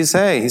 what did he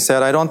say? He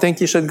said, I don't think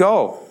you should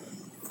go.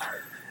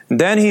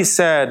 Then he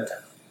said,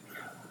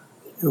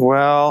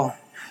 well,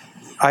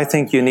 I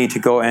think you need to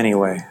go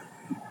anyway.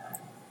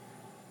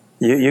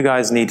 You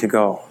guys need to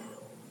go.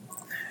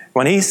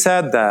 When he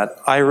said that,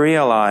 I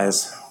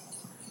realized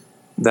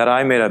that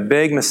I made a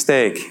big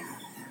mistake,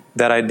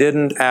 that I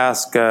didn't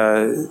ask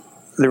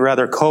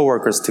rather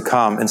co-workers to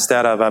come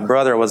instead of a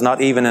brother who was not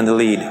even in the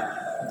lead.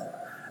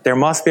 There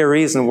must be a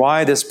reason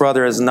why this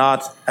brother is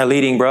not a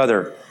leading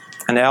brother,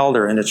 an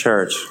elder in the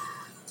church.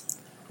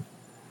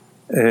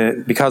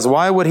 Because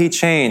why would he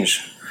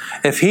change?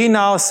 If he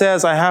now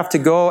says, I have to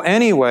go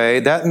anyway,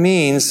 that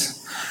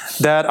means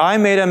that I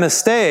made a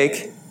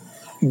mistake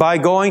by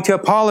going to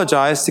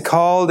apologize to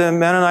call the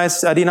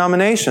Mennonites a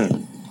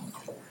denomination.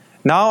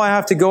 Now I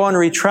have to go and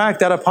retract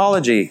that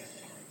apology.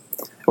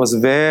 It was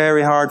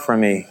very hard for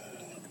me.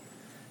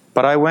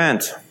 But I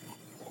went.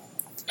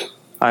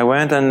 I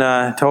went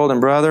and told him,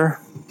 brother,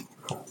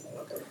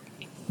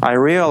 I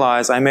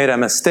realized I made a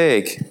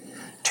mistake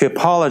to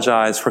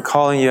apologize for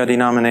calling you a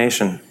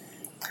denomination.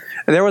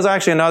 There was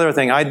actually another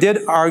thing. I did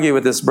argue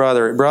with this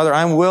brother. Brother,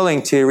 I'm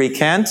willing to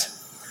recant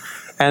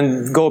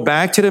and go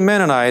back to the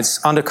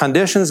Mennonites on the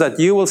conditions that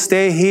you will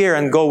stay here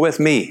and go with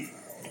me.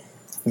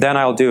 Then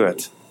I'll do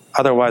it.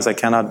 Otherwise, I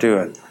cannot do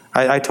it.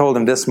 I told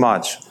him this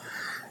much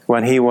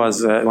when he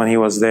was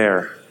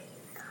there.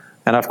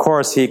 And of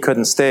course, he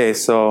couldn't stay,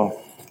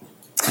 so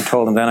I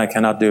told him then I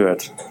cannot do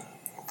it.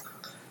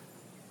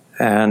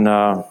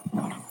 And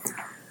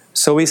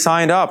so we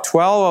signed up.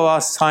 12 of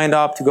us signed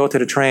up to go to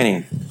the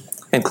training,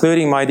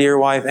 including my dear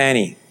wife,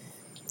 Annie.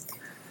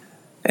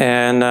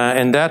 And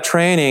in that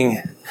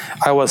training,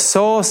 I was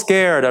so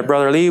scared that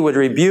Brother Lee would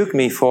rebuke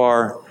me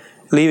for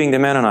leaving the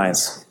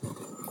Mennonites.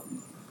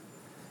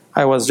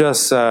 I was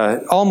just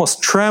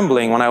almost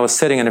trembling when I was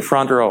sitting in the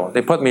front row.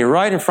 They put me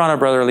right in front of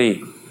Brother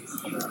Lee.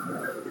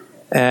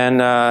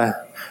 And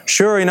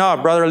sure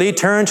enough, Brother Lee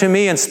turned to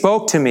me and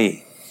spoke to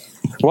me.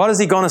 What is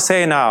he going to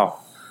say now?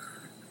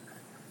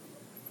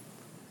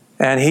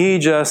 And he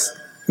just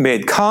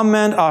made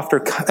comment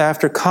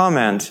after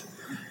comment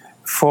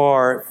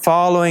for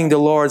following the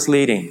Lord's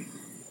leading.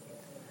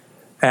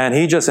 And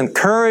he just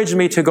encouraged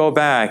me to go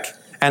back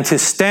and to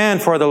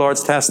stand for the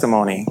Lord's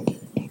testimony.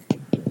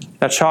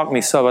 That shocked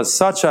me so. It was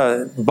such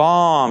a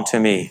balm to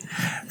me.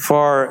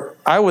 For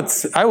I would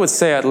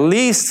say at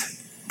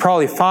least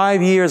probably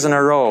 5 years in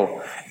a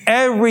row,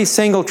 every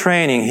single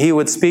training he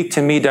would speak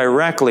to me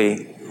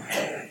directly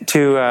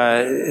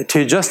to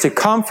just to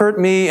comfort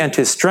me and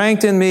to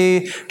strengthen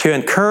me, to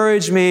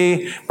encourage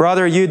me.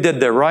 Brother, you did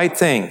the right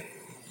thing.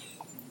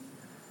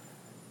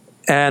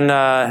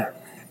 And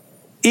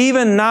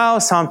even now,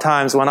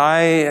 sometimes when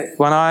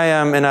I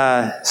am in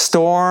a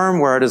storm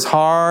where it is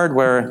hard,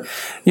 where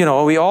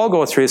we all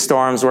go through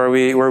storms where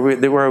we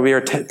are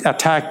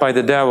attacked by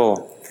the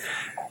devil,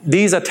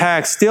 these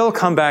attacks still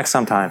come back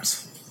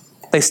sometimes.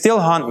 They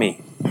still haunt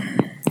me.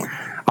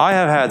 I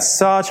have had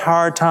such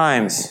hard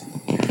times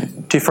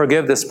to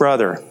forgive this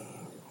brother.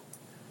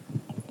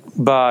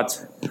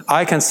 But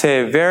I can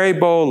say very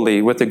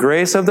boldly, with the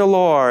grace of the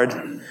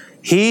Lord,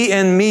 he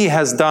in me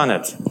has done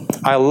it.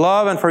 I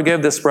love and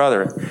forgive this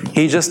brother.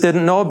 He just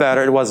didn't know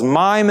better. It was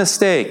my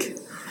mistake.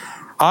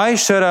 I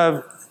should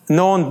have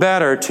known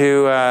better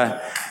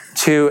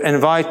to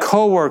invite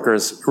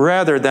co-workers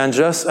rather than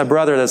just a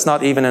brother that's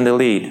not even in the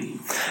lead.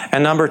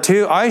 And number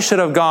two, I should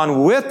have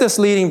gone with this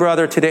leading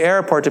brother to the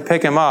airport to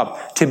pick him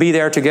up, to be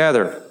there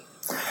together.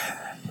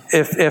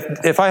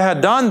 If I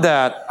had done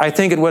that, I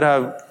think it would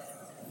have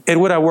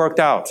worked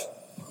out.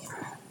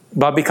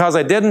 But because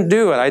I didn't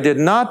do it, I did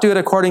not do it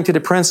according to the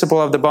principle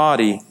of the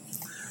body,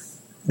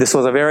 this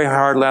was a very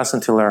hard lesson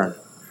to learn.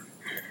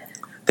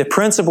 The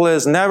principle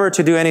is never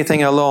to do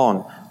anything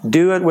alone.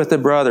 Do it with the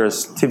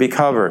brothers to be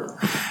covered.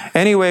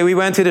 Anyway, we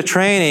went to the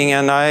training,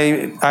 and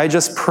I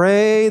just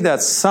prayed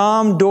that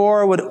some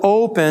door would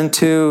open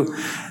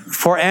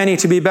for Annie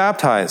to be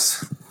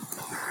baptized.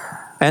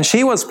 And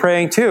she was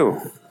praying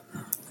too.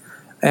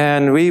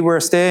 And we were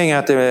staying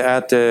at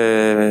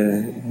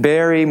the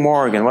Barry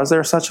Morgan. Was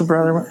there such a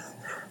brother?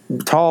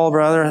 Tall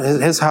brother,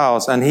 his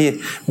house, and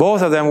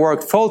both of them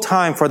worked full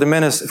time for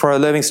a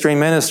Living Stream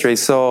ministry,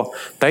 so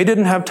they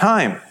didn't have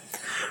time.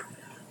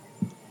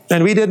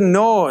 And we didn't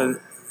know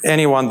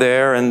anyone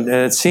there, and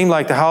it seemed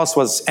like the house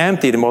was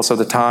empty most of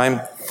the time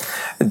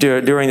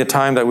during the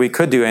time that we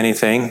could do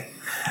anything.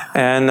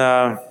 And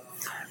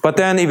but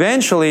then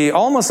eventually,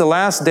 almost the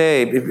last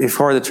day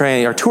before the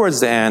training, or towards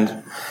the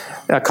end,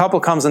 a couple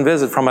comes and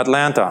visits from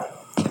Atlanta.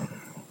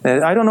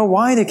 And I don't know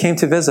why they came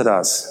to visit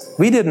us.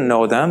 We didn't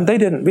know them.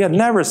 We had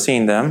never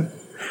seen them.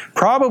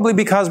 Probably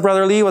because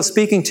Brother Lee was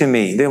speaking to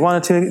me. They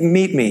wanted to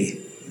meet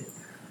me.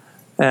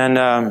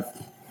 And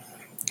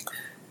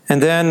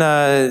And then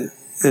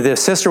the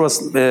sister was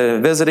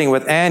visiting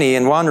with Annie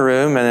in one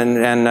room,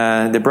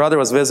 and the brother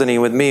was visiting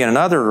with me in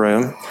another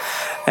room.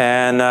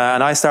 And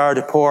I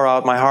started to pour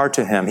out my heart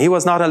to him. He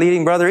was not a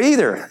leading brother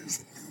either.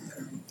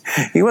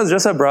 He was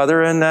just a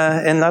brother in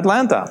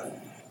Atlanta.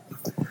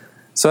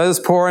 So I was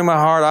pouring my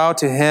heart out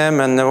to him,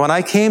 and when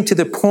I came to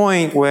the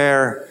point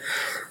where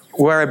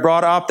I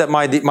brought up that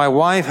my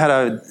wife had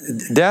a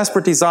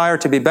desperate desire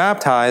to be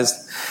baptized,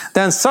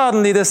 then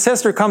suddenly this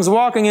sister comes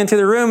walking into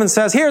the room and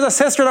says, "Here's a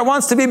sister that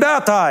wants to be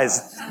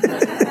baptized."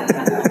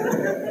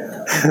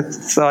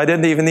 So I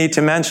didn't even need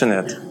to mention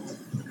it.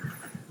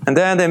 And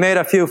then they made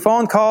a few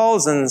phone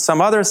calls, and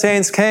some other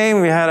saints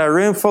came. We had a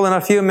room full in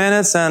a few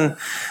minutes, and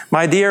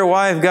my dear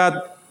wife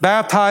got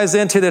baptized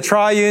into the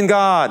triune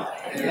God.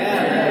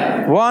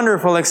 Amen.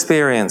 Wonderful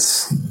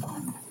experience.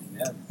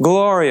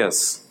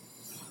 Glorious.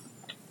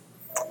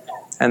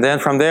 And then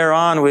from there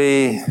on,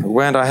 we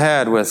went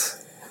ahead with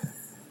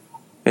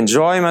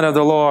enjoyment of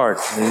the Lord,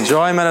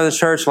 enjoyment of the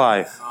church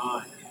life.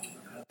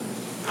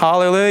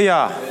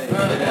 Hallelujah.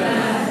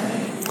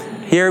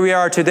 Here we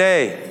are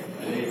today.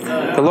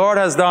 The Lord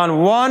has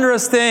done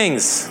wondrous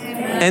things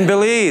in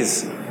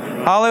Belize.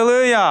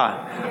 Hallelujah.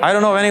 I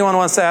don't know if anyone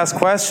wants to ask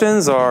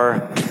questions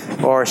or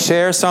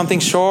share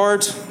something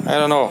short. I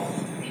don't know.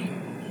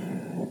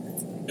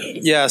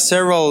 Yeah,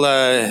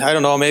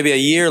 maybe a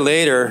year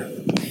later,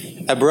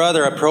 a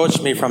brother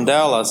approached me from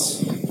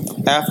Dallas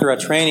after a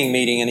training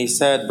meeting, and he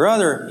said,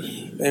 Brother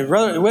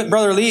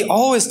Lee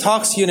always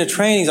talks to you in the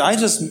trainings. I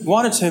just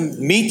wanted to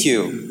meet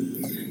you.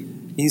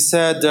 He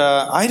said,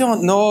 I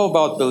don't know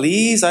about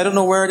Belize. I don't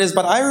know where it is,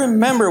 but I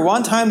remember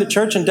one time the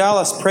church in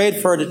Dallas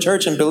prayed for the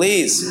church in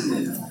Belize.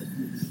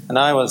 And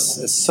I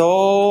was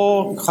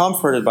so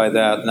comforted by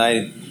that. And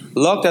I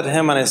looked at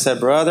him and I said,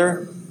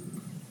 Brother,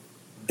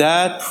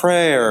 that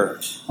prayer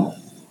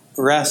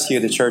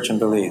rescued the church in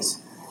Belize.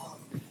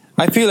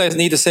 I feel I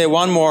need to say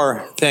one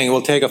more thing. It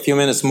will take a few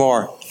minutes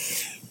more.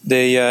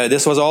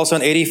 This was also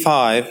in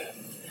 85.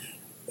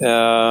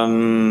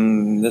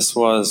 This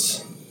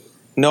was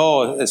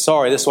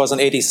in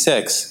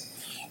 86.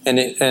 And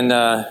in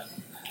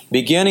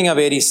beginning of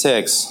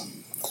 86,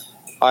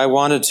 I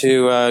wanted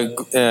to,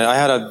 I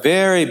had a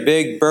very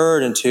big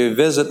burden to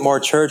visit more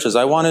churches.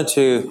 I wanted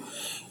to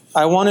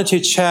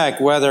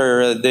check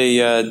whether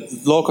the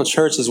local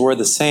churches were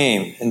the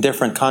same in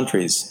different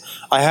countries.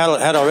 I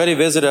had already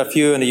visited a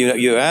few in the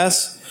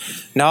U.S.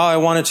 Now I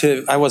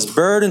was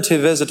burdened to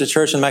visit the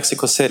church in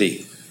Mexico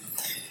City.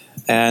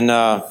 And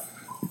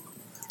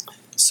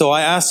so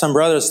I asked some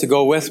brothers to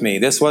go with me.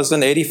 This was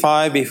in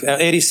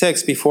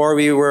 86, before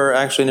we were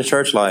actually in the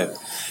church life.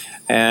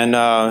 And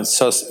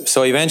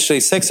so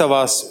eventually 6 of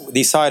us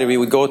decided we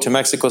would go to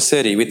Mexico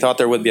City. We thought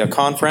there would be a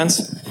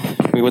conference.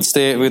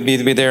 We'd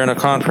be there in a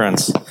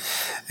conference.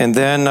 And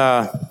then,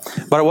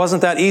 but it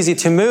wasn't that easy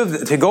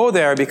to go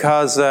there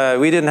because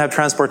we didn't have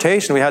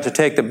transportation. We had to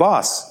take the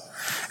bus.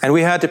 And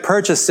we had to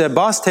purchase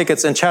bus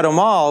tickets in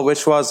Chetumal,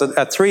 which was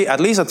at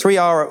least a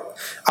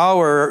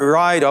 3-hour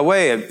ride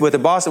away. With a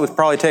bus, it would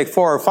probably take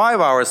 4 or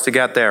 5 hours to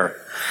get there.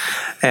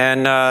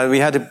 And we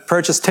had to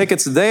purchase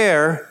tickets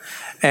there.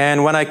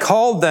 And when I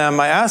called them,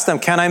 I asked them,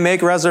 can I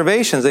make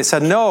reservations? They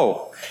said,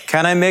 no.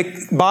 Can I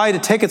buy the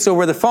tickets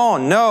over the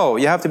phone? No,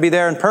 you have to be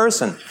there in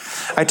person.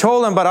 I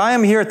told them, but I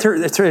am here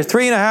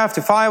 3.5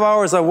 to 5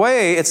 hours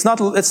away. It's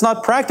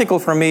not practical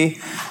for me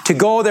to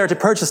go there to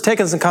purchase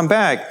tickets and come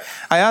back.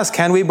 I asked,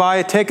 can we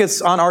buy tickets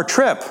on our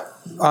trip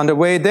on the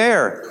way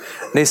there?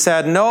 They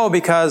said, no,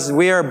 because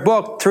we are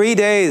booked 3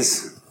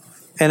 days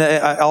and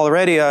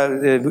already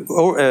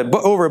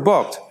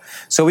overbooked.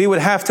 So we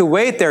would have to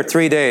wait there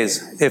 3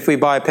 days if we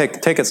buy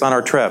tickets on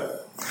our trip.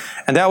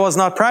 And that was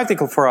not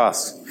practical for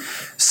us.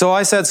 So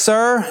I said,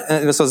 sir,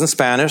 and this was in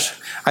Spanish,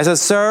 I said,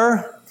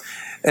 sir,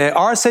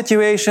 our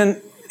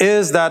situation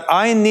is that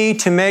I need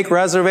to make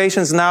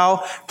reservations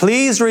now.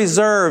 Please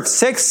reserve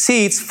 6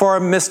 seats for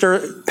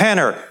Mr.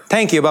 Penner.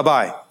 Thank you,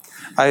 bye-bye.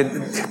 I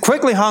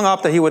quickly hung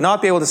up that he would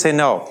not be able to say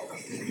no.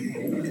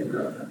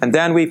 And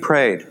then we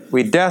prayed.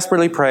 We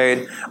desperately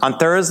prayed. On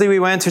Thursday, we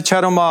went to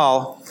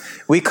Chetumal.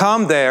 We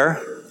come there,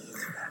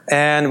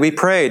 and we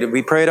prayed.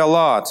 We prayed a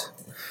lot.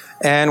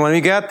 And when we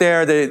got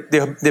there,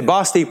 the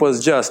bus depot was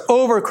just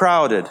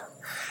overcrowded.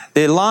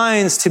 The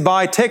lines to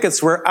buy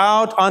tickets were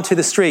out onto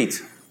the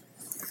street,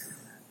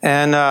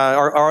 and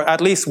or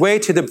at least way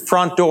to the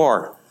front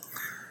door.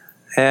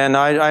 And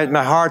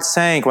my heart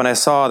sank when I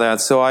saw that.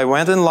 So I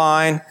went in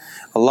line,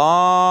 a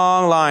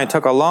long line. It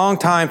took a long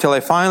time till I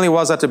finally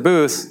was at the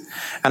booth.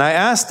 And I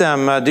asked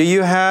them, do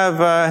you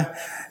have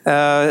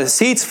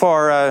seats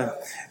for...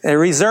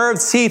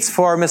 reserved seats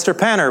for Mr.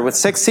 Penner with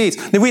 6 seats.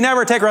 We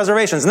never take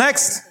reservations.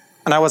 Next!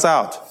 And I was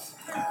out.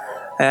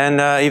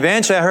 And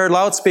eventually I heard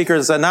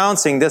loudspeakers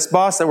announcing this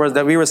bus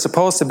that we were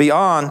supposed to be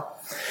on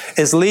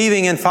is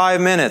leaving in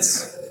 5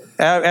 minutes.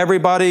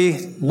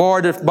 Everybody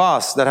board the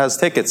bus that has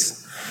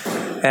tickets.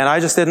 And I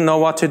just didn't know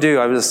what to do.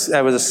 I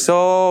was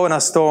so in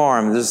a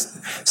storm.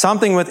 Just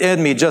something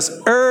within me just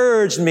urged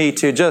urged me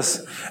to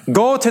just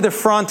go to the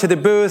front, to the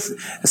booth,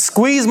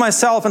 squeeze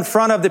myself in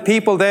front of the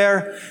people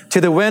there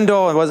to the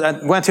window. I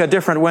went to a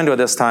different window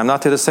this time,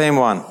 not to the same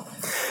one.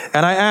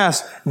 And I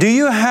asked, do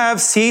you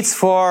have seats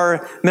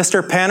for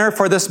Mr. Penner,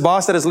 for this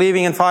boss that is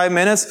leaving in 5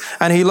 minutes?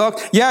 And he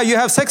looked, yeah, you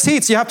have 6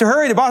 seats. You have to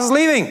hurry. The boss is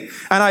leaving.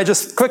 And I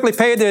just quickly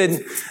paid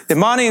the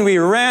money, and we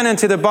ran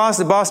into the boss.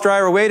 The bus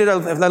driver waited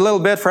a little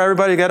bit for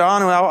everybody to get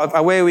on, and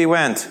away we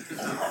went.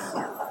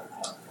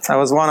 That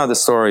was one of the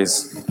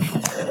stories.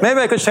 Maybe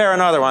I could share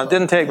another one. It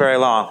didn't take very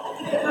long.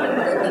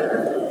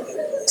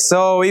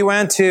 So we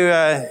went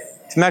to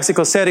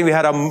Mexico City. We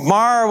had a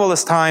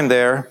marvelous time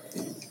there.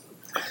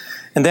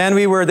 And then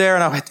we were there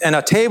in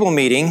a table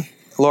meeting,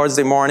 Lord's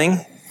Day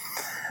morning.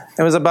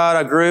 It was about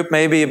a group,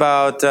 maybe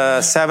about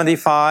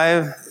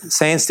 75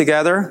 saints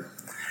together.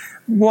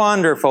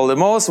 Wonderful, the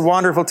most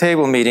wonderful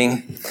table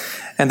meeting.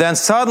 And then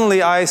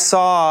suddenly I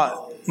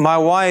saw my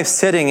wife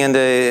sitting in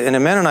the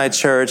Mennonite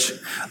church,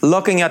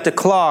 looking at the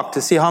clock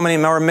to see how many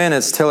more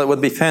minutes till it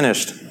would be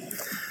finished.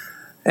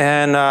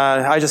 And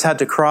I just had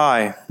to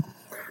cry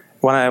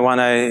when I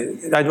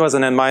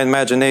wasn't in my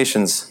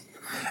imaginations.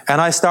 And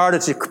I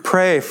started to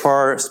pray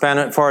for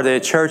the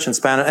church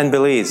in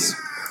Belize.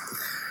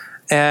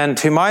 And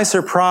to my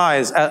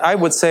surprise, I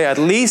would say at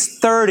least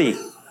 30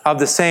 of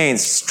the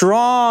saints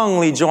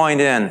strongly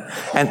joined in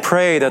and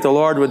prayed that the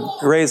Lord would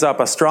raise up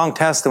a strong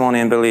testimony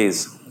in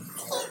Belize.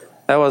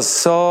 That was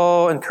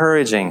so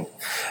encouraging.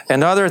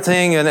 Another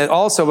thing, and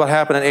also what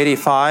happened in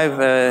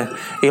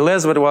 85,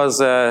 Elizabeth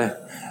was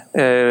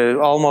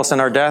almost in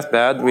her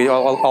deathbed. We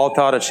all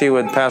thought that she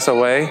would pass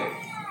away,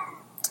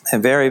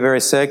 and very,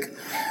 very sick.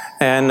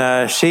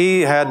 And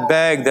she had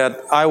begged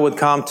that I would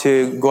come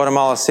to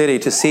Guatemala City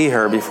to see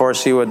her before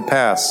she would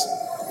pass.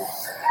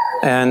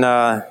 And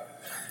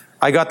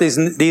I got this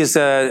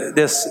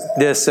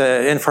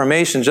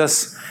information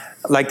just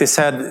like they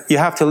said, you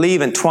have to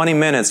leave in 20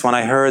 minutes when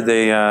I heard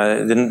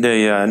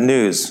the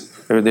news.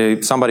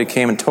 Somebody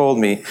came and told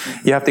me,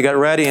 you have to get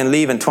ready and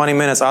leave in 20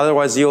 minutes,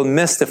 otherwise you'll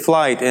miss the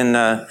flight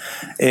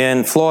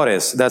in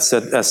Flores. That's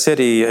a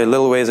city a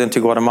little ways into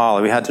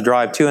Guatemala. We had to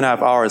drive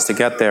 2.5 hours to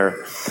get there.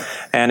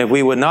 And if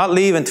we would not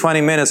leave in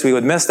 20 minutes, we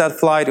would miss that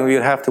flight and we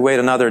would have to wait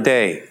another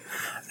day.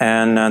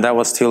 And that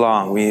was too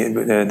long.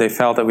 They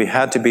felt that we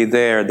had to be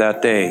there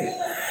that day.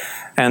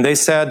 And they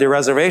said the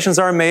reservations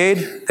are made.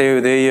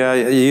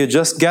 You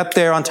just get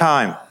there on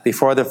time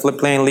before the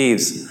plane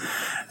leaves.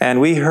 And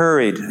we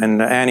hurried,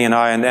 and Annie and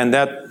I, and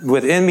that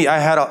within me, I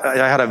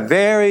had a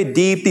very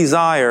deep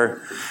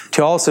desire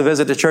to also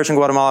visit the church in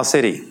Guatemala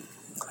City.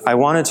 I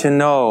wanted to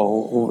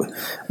know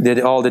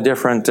all the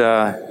different,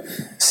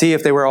 see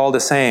if they were all the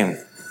same.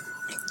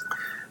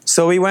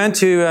 So we went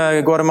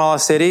to Guatemala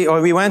City,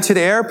 or we went to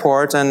the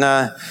airport,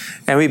 and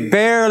we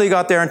barely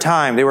got there in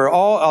time. They were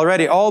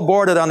already all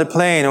boarded on the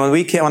plane. And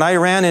when I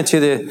ran into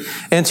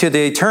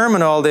the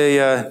terminal,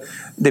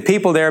 the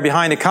people there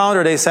behind the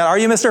counter, they said, "Are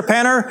you Mr.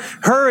 Penner?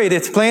 Hurry, the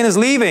plane is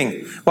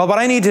leaving." Well, but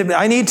I need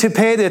to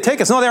pay the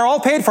tickets. No, they're all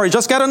paid for. You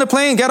just get on the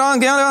plane, get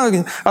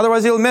on,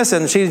 otherwise you'll miss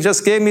it. And she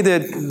just gave me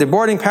the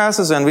boarding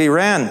passes, and we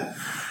ran.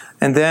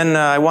 And then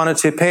I wanted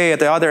to pay at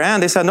the other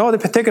end. They said, "No, the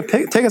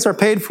tickets are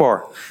paid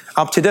for."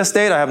 Up to this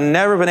date, I have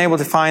never been able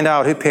to find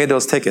out who paid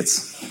those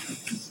tickets.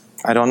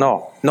 I don't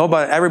know.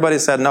 Everybody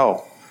said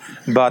no.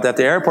 But at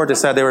the airport, they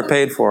said they were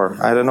paid for.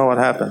 I don't know what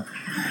happened.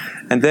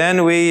 And then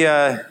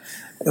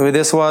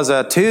this was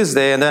a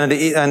Tuesday, and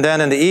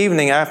then in the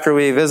evening, after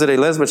we visited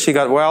Elizabeth, she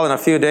got well in a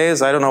few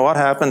days. I don't know what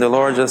happened. The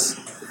Lord just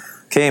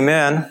came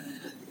in.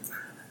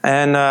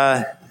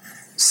 And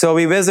so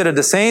we visited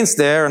the saints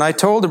there, and I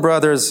told the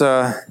brothers,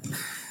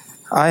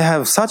 I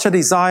have such a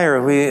desire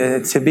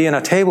to be in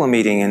a table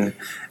meeting.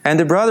 And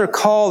the brother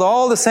called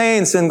all the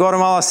saints in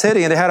Guatemala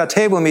City, and they had a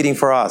table meeting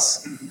for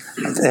us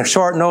at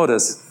short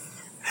notice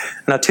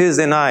on a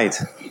Tuesday night.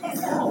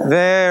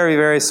 Very,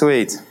 very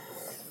sweet.